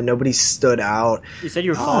charisma. Nobody stood out. You said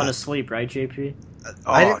you were falling asleep, right, JP?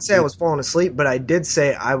 I didn't say I was falling asleep, but I did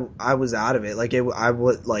say I was out of it. Like, I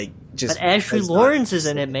would, like, just... But Ashley Lawrence is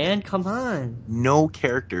in it, man. Come on. No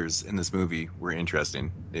characters in this movie were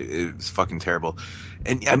interesting. It was fucking terrible.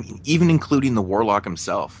 And, I mean, even including the Warlock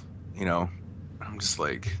himself, I'm just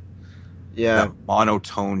like... Yeah. That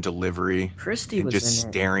monotone delivery. Kirsty was just in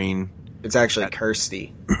it. staring. It's actually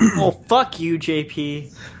Kirsty. Oh, fuck you,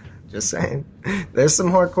 JP. Just saying. There's some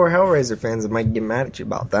hardcore Hellraiser fans that might get mad at you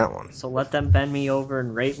about that one. So let them bend me over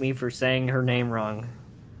and rape me for saying her name wrong.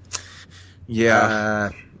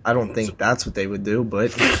 Yeah. I don't think that's what they would do,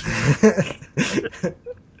 but...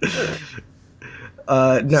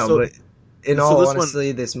 but in all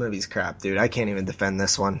honesty, this movie's crap, dude. I can't even defend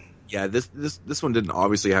this one. Yeah, this one didn't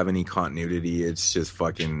obviously have any continuity. It's just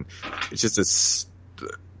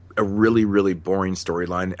a really, really boring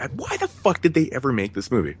storyline. Why the fuck did they ever make this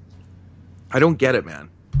movie? I don't get it, man.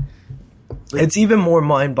 It's even more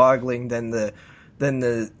mind-boggling than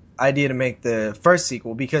the idea to make the first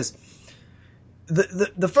sequel, because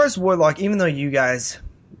the first Warlock, even though you guys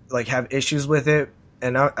like have issues with it,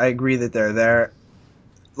 and I agree that they're there.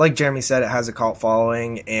 Like Jeremy said, it has a cult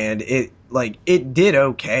following, and it did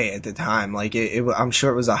okay at the time. Like I'm sure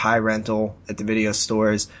it was a high rental at the video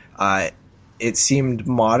stores. It seemed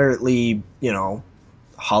moderately,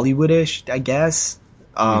 Hollywoodish, I guess.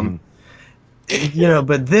 But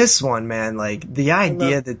this one, man, like the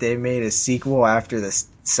idea that they made a sequel after the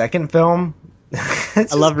second film. I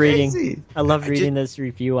love reading this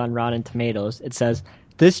review on Rotten Tomatoes. It says,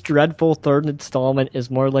 "This dreadful third installment is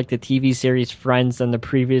more like the TV series Friends than the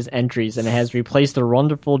previous entries, and it has replaced the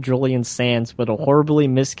wonderful Julian Sands with a horribly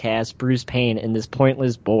miscast Bruce Payne in this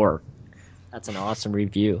pointless bore." That's an awesome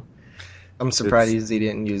review. I'm surprised he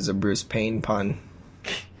didn't use a Bruce Payne pun.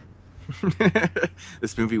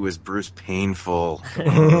 This movie was Bruce Painful.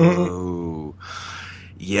 Oh.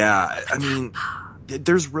 Yeah, I mean,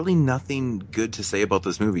 there's really nothing good to say about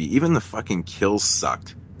this movie. Even the fucking kills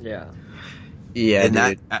sucked. Yeah. Yeah,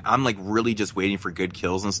 and I'm like really just waiting for good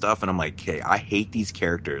kills and stuff, and I'm like, okay, I hate these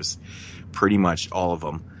characters, pretty much all of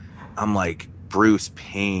them. I'm like, Bruce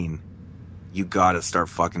Payne, you gotta start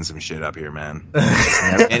fucking some shit up here, man.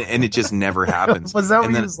 and it just never happens. Was that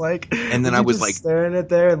what he was like? And then I was like staring at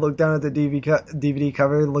there and look down at the DVD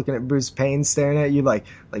cover, looking at Bruce Payne staring at you like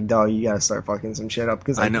dog, you gotta start fucking some shit up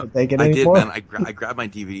because I can't take it anymore. I did, man. I grabbed my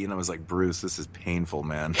DVD and I was like, Bruce, this is painful,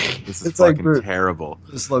 man. This is fucking like, terrible.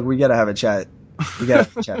 Just look, we gotta have a chat. We gotta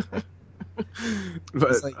have a chat.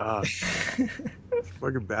 But like,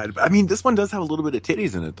 fucking bad. I mean, this one does have a little bit of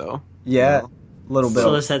titties in it, though. Yeah, a little bit.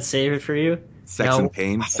 So does that save it for you? Sex and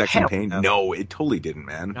pain. No, it totally didn't,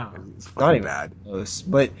 man. No. It's fucking bad. Close.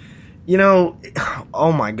 But you know,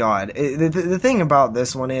 oh my god, the thing about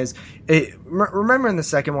this one is, remember in the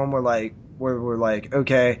second one we're like,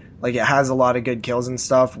 okay, like it has a lot of good kills and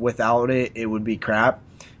stuff. Without it, it would be crap.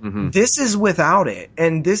 Mm-hmm. This is without it,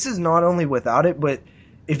 and this is not only without it, but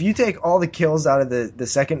if you take all the kills out of the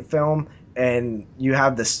second film and you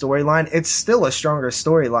have the storyline, it's still a stronger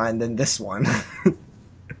storyline than this one.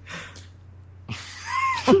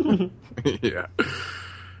 Yeah.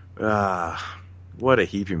 What a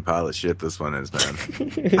heaping pile of shit this one is,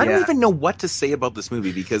 man. I don't even know what to say about this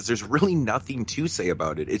movie because there's really nothing to say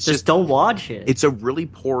about it. It's just don't watch it. It's a really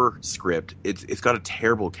poor script. It's got a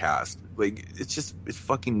terrible cast. Like it's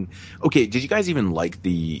fucking okay. Did you guys even like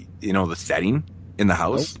the setting in the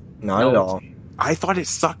house? Not at all. I thought it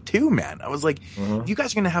sucked too, man. I was like, if you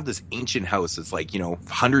guys are going to have this ancient house that's like,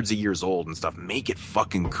 hundreds of years old and stuff, make it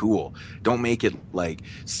fucking cool. Don't make it like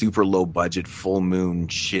super low budget, full moon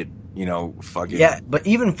shit, fucking. Yeah, but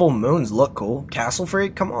even full moons look cool. Castle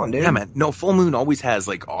Freak, come on, dude. Yeah, man. No, full moon always has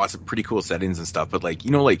like awesome, pretty cool settings and stuff, but like,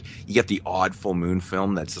 you get the odd full moon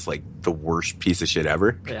film that's just like the worst piece of shit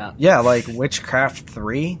ever. Yeah. Yeah, like Witchcraft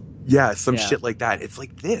 3. Yeah, some shit like that. It's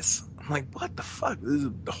like this. I'm like, what the fuck? This is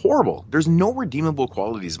horrible. There's no redeemable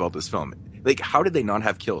qualities about this film. Like, how did they not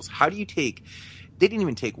have kills? How do you they didn't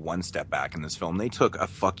even take one step back in this film. They took a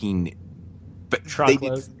fucking,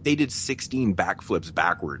 they did 16 backflips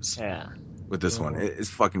backwards. Yeah. With this one. It's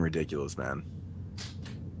fucking ridiculous, man.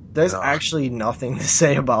 There's actually nothing to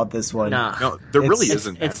say about this one. Nah. No, there really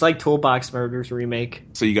isn't. It's like Toolbox Murders remake.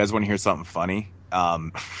 So you guys want to hear something funny?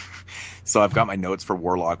 So I've got my notes for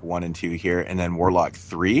Warlock 1 and 2 here, and then Warlock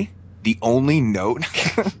 3. The only note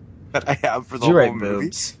that I have for the whole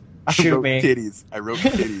movie, I wrote titties.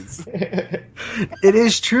 It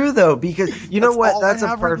is true though, because you know what? That's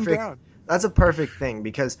a perfect thing,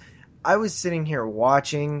 because I was sitting here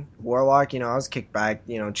watching Warlock. I was kicked back,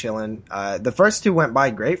 chilling. The first two went by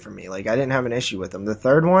great for me. Like I didn't have an issue with them. The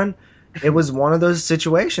third one, it was one of those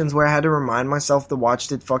situations where I had to remind myself to watch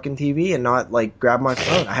the fucking TV and not like grab my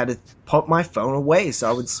phone. I had to put my phone away so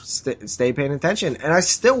I would stay paying attention, and I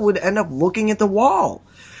still would end up looking at the wall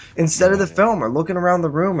instead of the film, or looking around the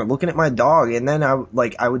room, or looking at my dog. And then I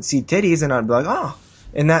would see titties and I'd be like, oh,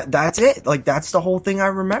 and that's it. Like that's the whole thing I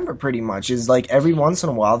remember pretty much, is like every once in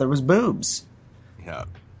a while there was boobs. Yeah.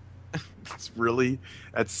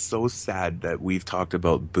 That's so sad that we've talked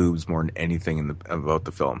about boobs more than anything about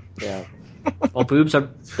the film. Yeah. Well, boobs are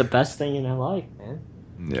the best thing in life, man.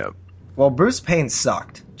 Yeah. Well, Bruce Payne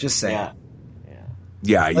sucked. Just saying.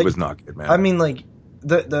 Yeah, he was not good, man. I mean, like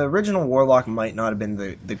the original Warlock might not have been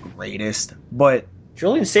the greatest, but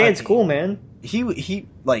Julian Sands cool, man. He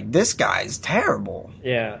like, this guy's terrible.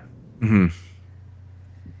 Yeah. Mm-hmm.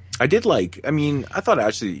 I thought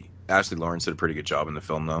Ashley Lawrence did a pretty good job in the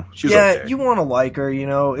film, though. She was okay. You want to like her,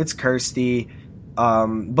 it's Kirsty.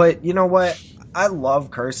 But you know what? I love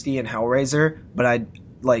Kirsty in Hellraiser, but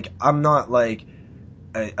I'm not like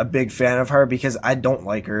a big fan of her because I don't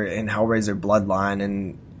like her in Hellraiser Bloodline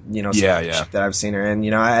and shit that I've seen her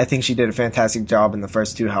in. I think she did a fantastic job in the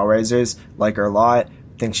first two Hellraisers. Like her a lot.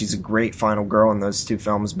 I think she's a great final girl in those two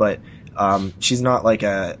films, but she's not like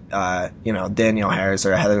a Danielle Harris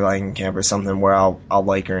or a Heather Langenkamp or something where I'll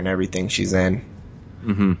like her in everything she's in.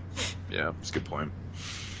 Mm-hmm. Yeah, that's a good point.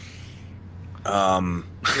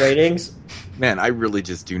 Ratings? Man, I really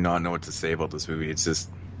just do not know what to say about this movie. It's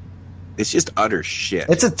just utter shit.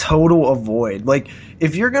 It's a total avoid. Like,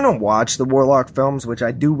 if you're gonna watch the Warlock films, which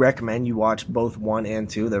I do recommend you watch both 1 and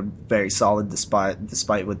 2, they're very solid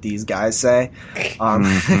despite what these guys say.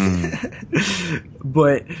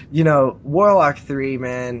 But Warlock 3,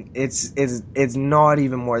 man, it's not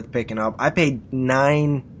even worth picking up. I paid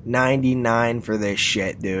 $9.99 for this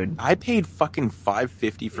shit, dude. I paid fucking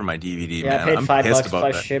 $5.50 for my DVD. Yeah, man. I paid $5 about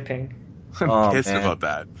plus that. shipping. I'm pissed about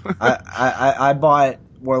that. I bought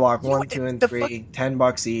Warlock 1, 2, and 3,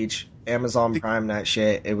 $10 each. Amazon Prime that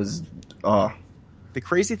shit. It was The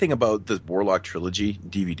crazy thing about the Warlock trilogy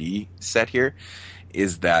DVD set here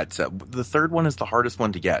is that the third one is the hardest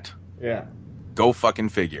one to get. Yeah. Go fucking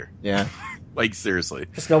figure. Yeah. Like seriously.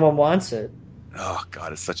 Because no one wants it. Oh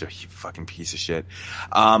God, it's such a fucking piece of shit.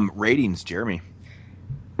 Ratings, Jeremy.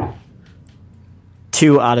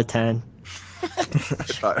 2 out of 10.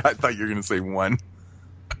 I thought you were gonna say 1.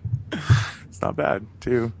 It's not bad.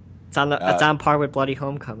 2. It's on par with Bloody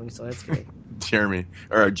Homecoming, so that's great. Jeremy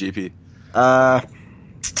or GP.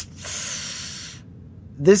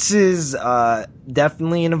 This is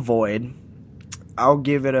definitely an avoid. I'll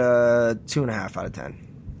give it a 2.5 out of 10.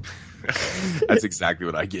 That's exactly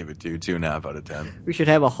what I gave it to. 2.5 out of 10. We should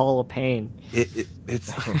have a Hall of Pain. It's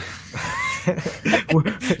a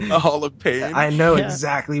Hall of Pain. I know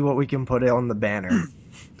exactly what we can put on the banner.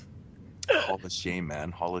 Hall of Shame,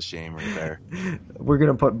 man. Hall of Shame right there. We're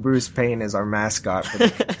gonna put Bruce Payne as our mascot for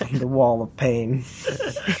the Wall of Pain.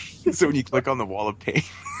 So when you click on the Wall of Pain,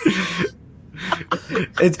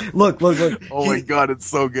 it's look. Oh my God, it's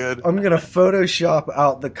so good. I'm gonna Photoshop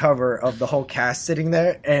out the cover of the whole cast sitting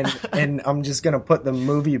there, and I'm just gonna put the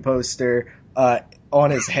movie poster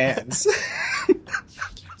on his hands.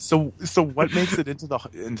 So what makes it into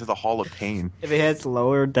the Hall of Pain? If it hits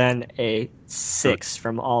lower than a 6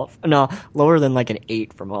 from lower than like an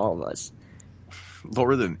 8 from all of us.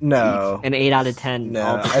 Lower than 8? An 8 out of 10.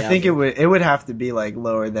 No, I think it would have to be like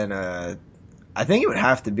lower than a. I think it would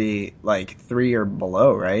have to be like 3 or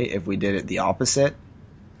below, right? If we did it the opposite.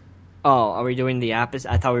 Oh, are we doing the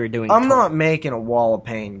opposite? I thought we were doing. I'm not making a Wall of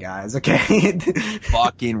Pain, guys. Okay.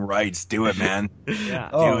 Fucking rights, do it, man. Yeah,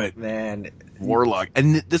 do it, man. Warlock,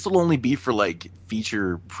 and this will only be for like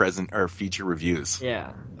feature reviews.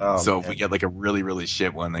 Yeah. So if we get like a really really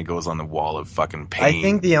shit one that goes on the Wall of fucking Pain, I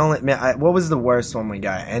think the only what was the worst one we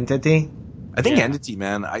got? Entity. I think Entity,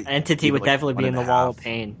 man. Entity would definitely be in the Wall of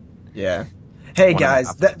Pain. Yeah. Hey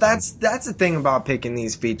guys, that's the thing about picking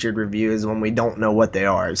these featured reviews when we don't know what they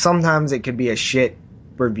are. Sometimes it could be a shit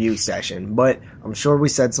review session, but I'm sure we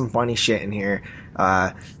said some funny shit in here.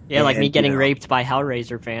 Like me getting raped by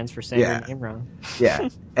Hellraiser fans for saying their name wrong. Yeah,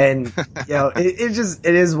 and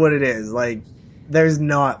it is what it is. Like, there's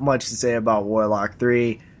not much to say about Warlock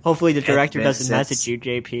 3. Hopefully the director doesn't message you,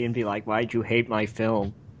 JP, and be like, "Why'd you hate my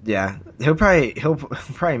film?" Yeah, he'll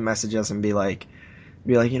probably message us and be like,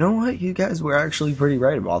 you know what, you guys were actually pretty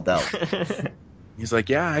right about that. He's like,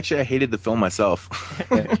 yeah, actually, I hated the film myself.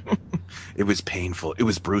 It was painful. It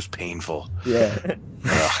was Bruce painful. Yeah.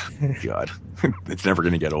 Oh, God. It's never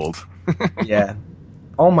going to get old. Yeah.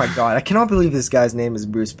 Oh, my God. I cannot believe this guy's name is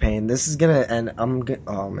Bruce Payne. This is going to end...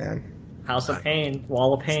 Oh, man. House of Pain.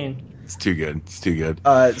 Wall of Pain. It's too good. It's too good.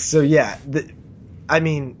 So, yeah.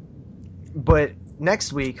 But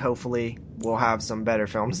next week, hopefully, we'll have some better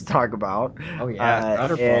films to talk about. Oh, yeah.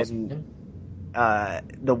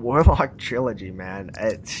 The Warlock trilogy, man.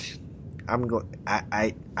 I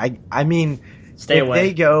mean, stay if away.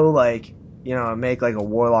 They go make like a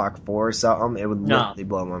Warlock 4 or something, it would literally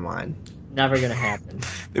blow my mind. Never gonna happen.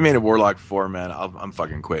 They made a Warlock 4, man. I'm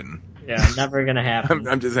fucking quitting. Yeah, never gonna happen.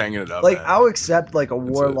 I'm just hanging it up. Like, man. I'll accept like a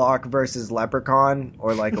Warlock versus Leprechaun,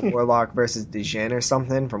 or like a Warlock versus Djinn or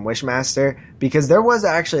something from Wishmaster, because there was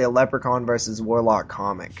actually a Leprechaun versus Warlock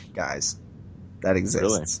comic, guys, that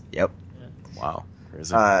exists. Really? Yep. Wow.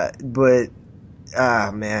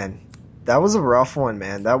 Man, that was a rough one,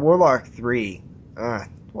 man. That Warlock 3,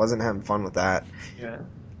 wasn't having fun with that.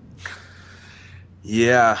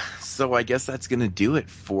 Yeah, so I guess that's going to do it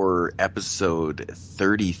for episode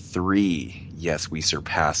 33. Yes, we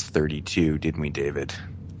surpassed 32, didn't we, David?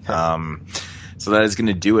 So that is going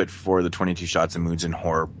to do it for the 22 Shots of Moods and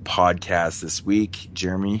Horror podcast this week.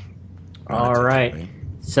 Jeremy? All right.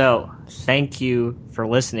 So, thank you for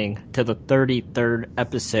listening to the 33rd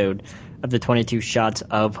episode of the 22 Shots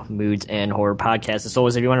of Moods and Horror podcast. As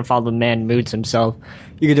always, if you want to follow the man Moods himself,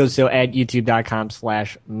 you can do so at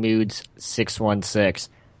youtube.com/Moods616.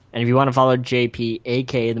 And if you want to follow JP,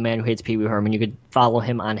 aka the man who hates Pee Wee Herman, you could follow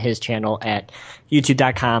him on his channel at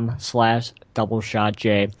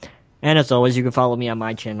youtube.com/DoubleShotJ. And as always, you can follow me on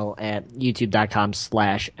my channel at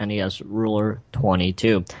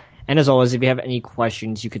youtube.com/NESRuler22. And as always, if you have any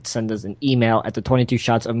questions, you could send us an email at the 22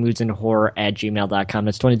 Shots of Moods and Horror at gmail.com.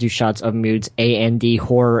 That's 22 Shots of Moods and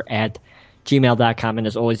Horror at gmail.com. And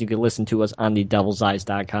as always, you can listen to us on the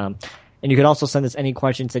devilseyes.com. And you could also send us any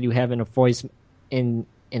questions that you have in a voicemail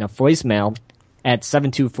at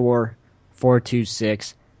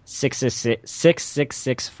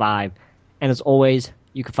 724-426-6665. And as always,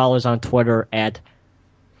 you can follow us on Twitter at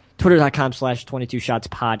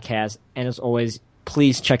twitter.com/22shotspodcast. And as always,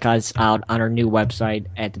 please check us out on our new website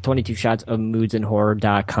at the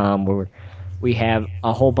 22shotsofmoodsandhorror.com, where we have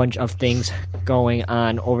a whole bunch of things going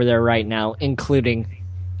on over there right now, including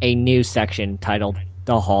a new section titled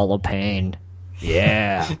The Hall of Pain.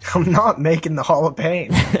 Yeah. I'm not making the Hall of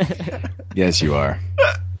Pain. Yes, you are.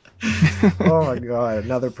 Oh my god,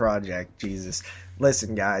 another project. Jesus.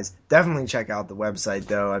 Listen, guys, definitely check out the website,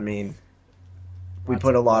 though. I mean, we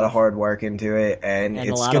put a lot of hard work into it, and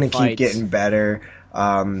it's going to keep getting better.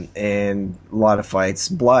 And a lot of fights.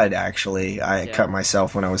 Blood, actually. I cut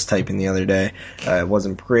myself when I was typing the other day. It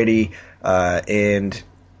wasn't pretty. And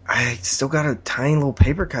I still got a tiny little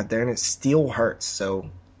paper cut there, and it still hurts. So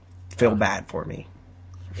feel bad for me.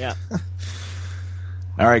 Yeah.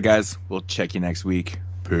 All right, guys. We'll check you next week.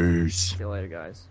 Peace. See you later, guys.